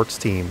local sports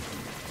team?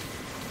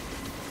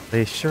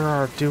 They sure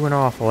are doing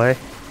awful, eh?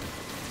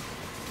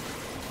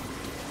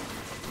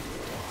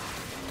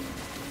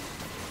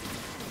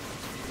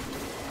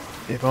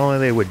 If only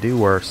they would do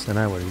worse, then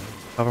I would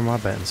cover my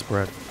betting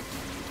spread.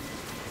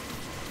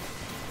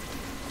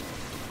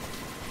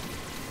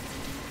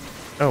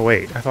 Oh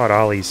wait, I thought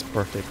Ollie's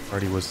birthday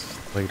party was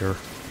later.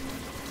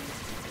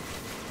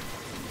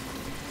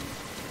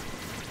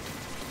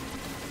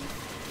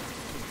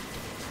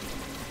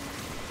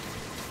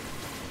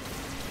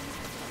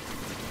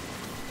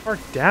 How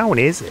far down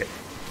is it?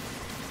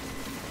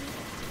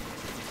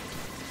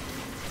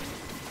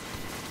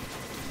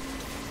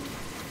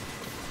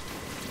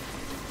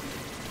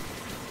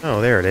 Oh,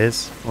 there it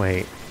is.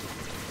 Wait.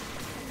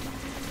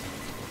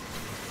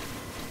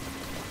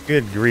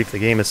 Good grief, the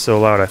game is so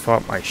loud I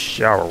thought my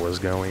shower was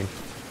going.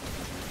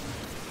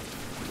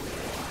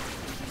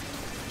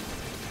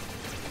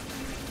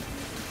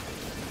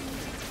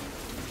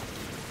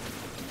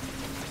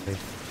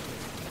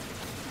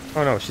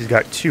 Oh no, she's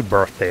got 2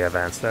 birthday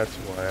events, that's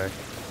why.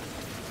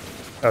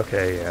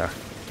 Okay, yeah.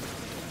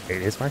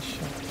 Wait, is my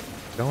shower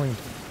going?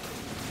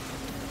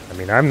 I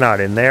mean, I'm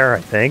not in there, I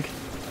think.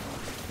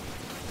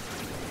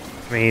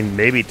 I mean,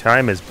 maybe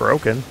time is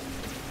broken.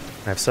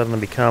 I've suddenly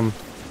become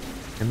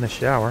in the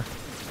shower.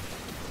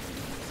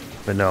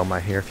 But no, my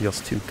hair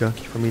feels too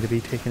gunky for me to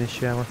be taking a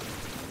shower.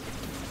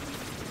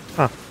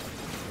 Huh.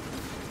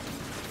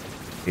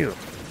 Phew.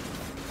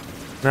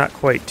 Not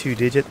quite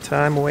 2-digit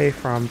time away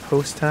from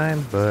post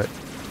time, but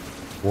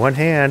one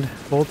hand,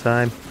 full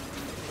time.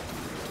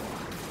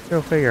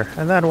 Go figure.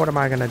 And then what am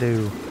I gonna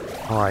do?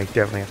 Oh, I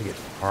definitely have to get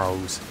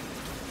tomorrow's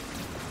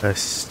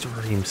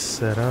stream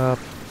set up.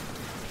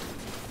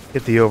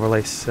 Get the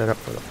overlay set up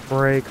for the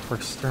break for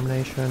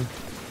extermination.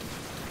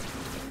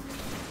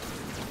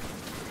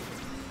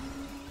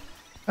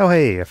 Oh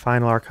hey, a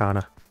final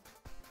arcana.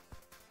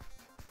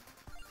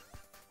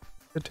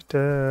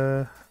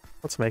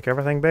 Let's make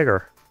everything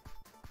bigger.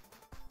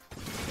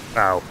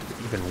 Wow,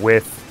 even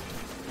with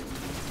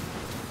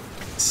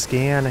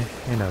scan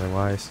and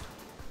otherwise.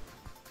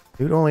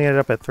 Dude only ended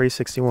up at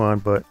 361,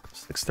 but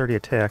 630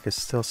 attack is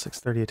still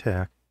 630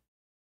 attack.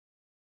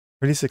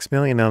 36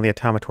 million on the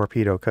atomic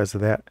torpedo because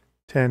of that.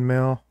 10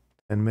 mil,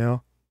 10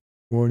 mil,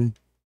 20.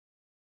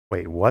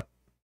 Wait, what?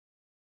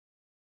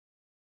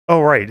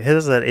 Oh, right.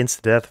 His that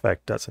instant death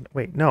effect doesn't.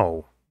 Wait,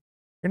 no.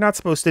 You're not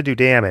supposed to do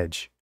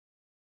damage.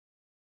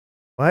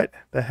 What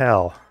the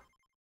hell?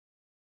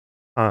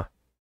 Huh.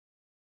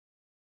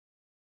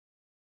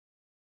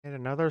 And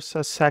another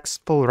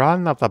successful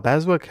run of the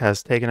BESWEC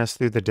has taken us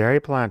through the dairy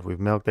plant. We've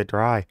milked it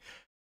dry.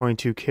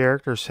 22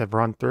 characters have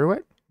run through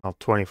it. Well,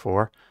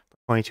 24. But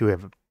 22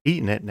 have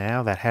beaten it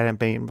now that hadn't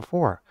been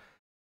before.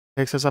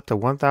 Takes us up to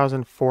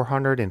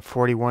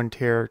 1,441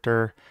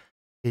 character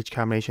age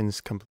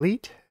combinations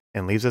complete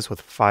and leaves us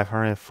with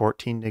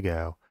 514 to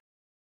go.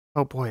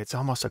 Oh boy, it's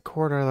almost a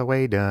quarter of the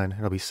way done.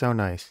 It'll be so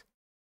nice.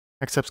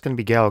 Next up's going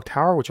to be Gallo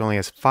Tower, which only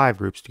has 5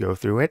 groups to go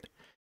through it.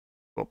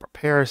 Will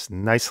prepare us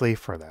nicely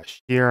for the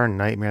sheer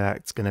nightmare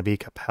that's going to be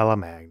Capella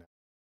Magna.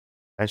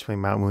 Eventually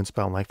Mount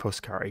Moonspell and Life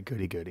Postcari.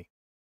 Goody goody.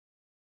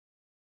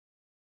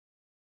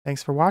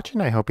 Thanks for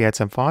watching. I hope you had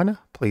some fun.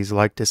 Please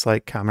like,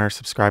 dislike, comment, or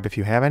subscribe if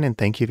you haven't, and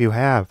thank you if you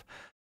have.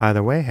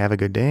 Either way, have a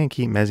good day and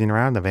keep mezzying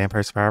around the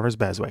Vampire Survivors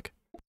BESWEC.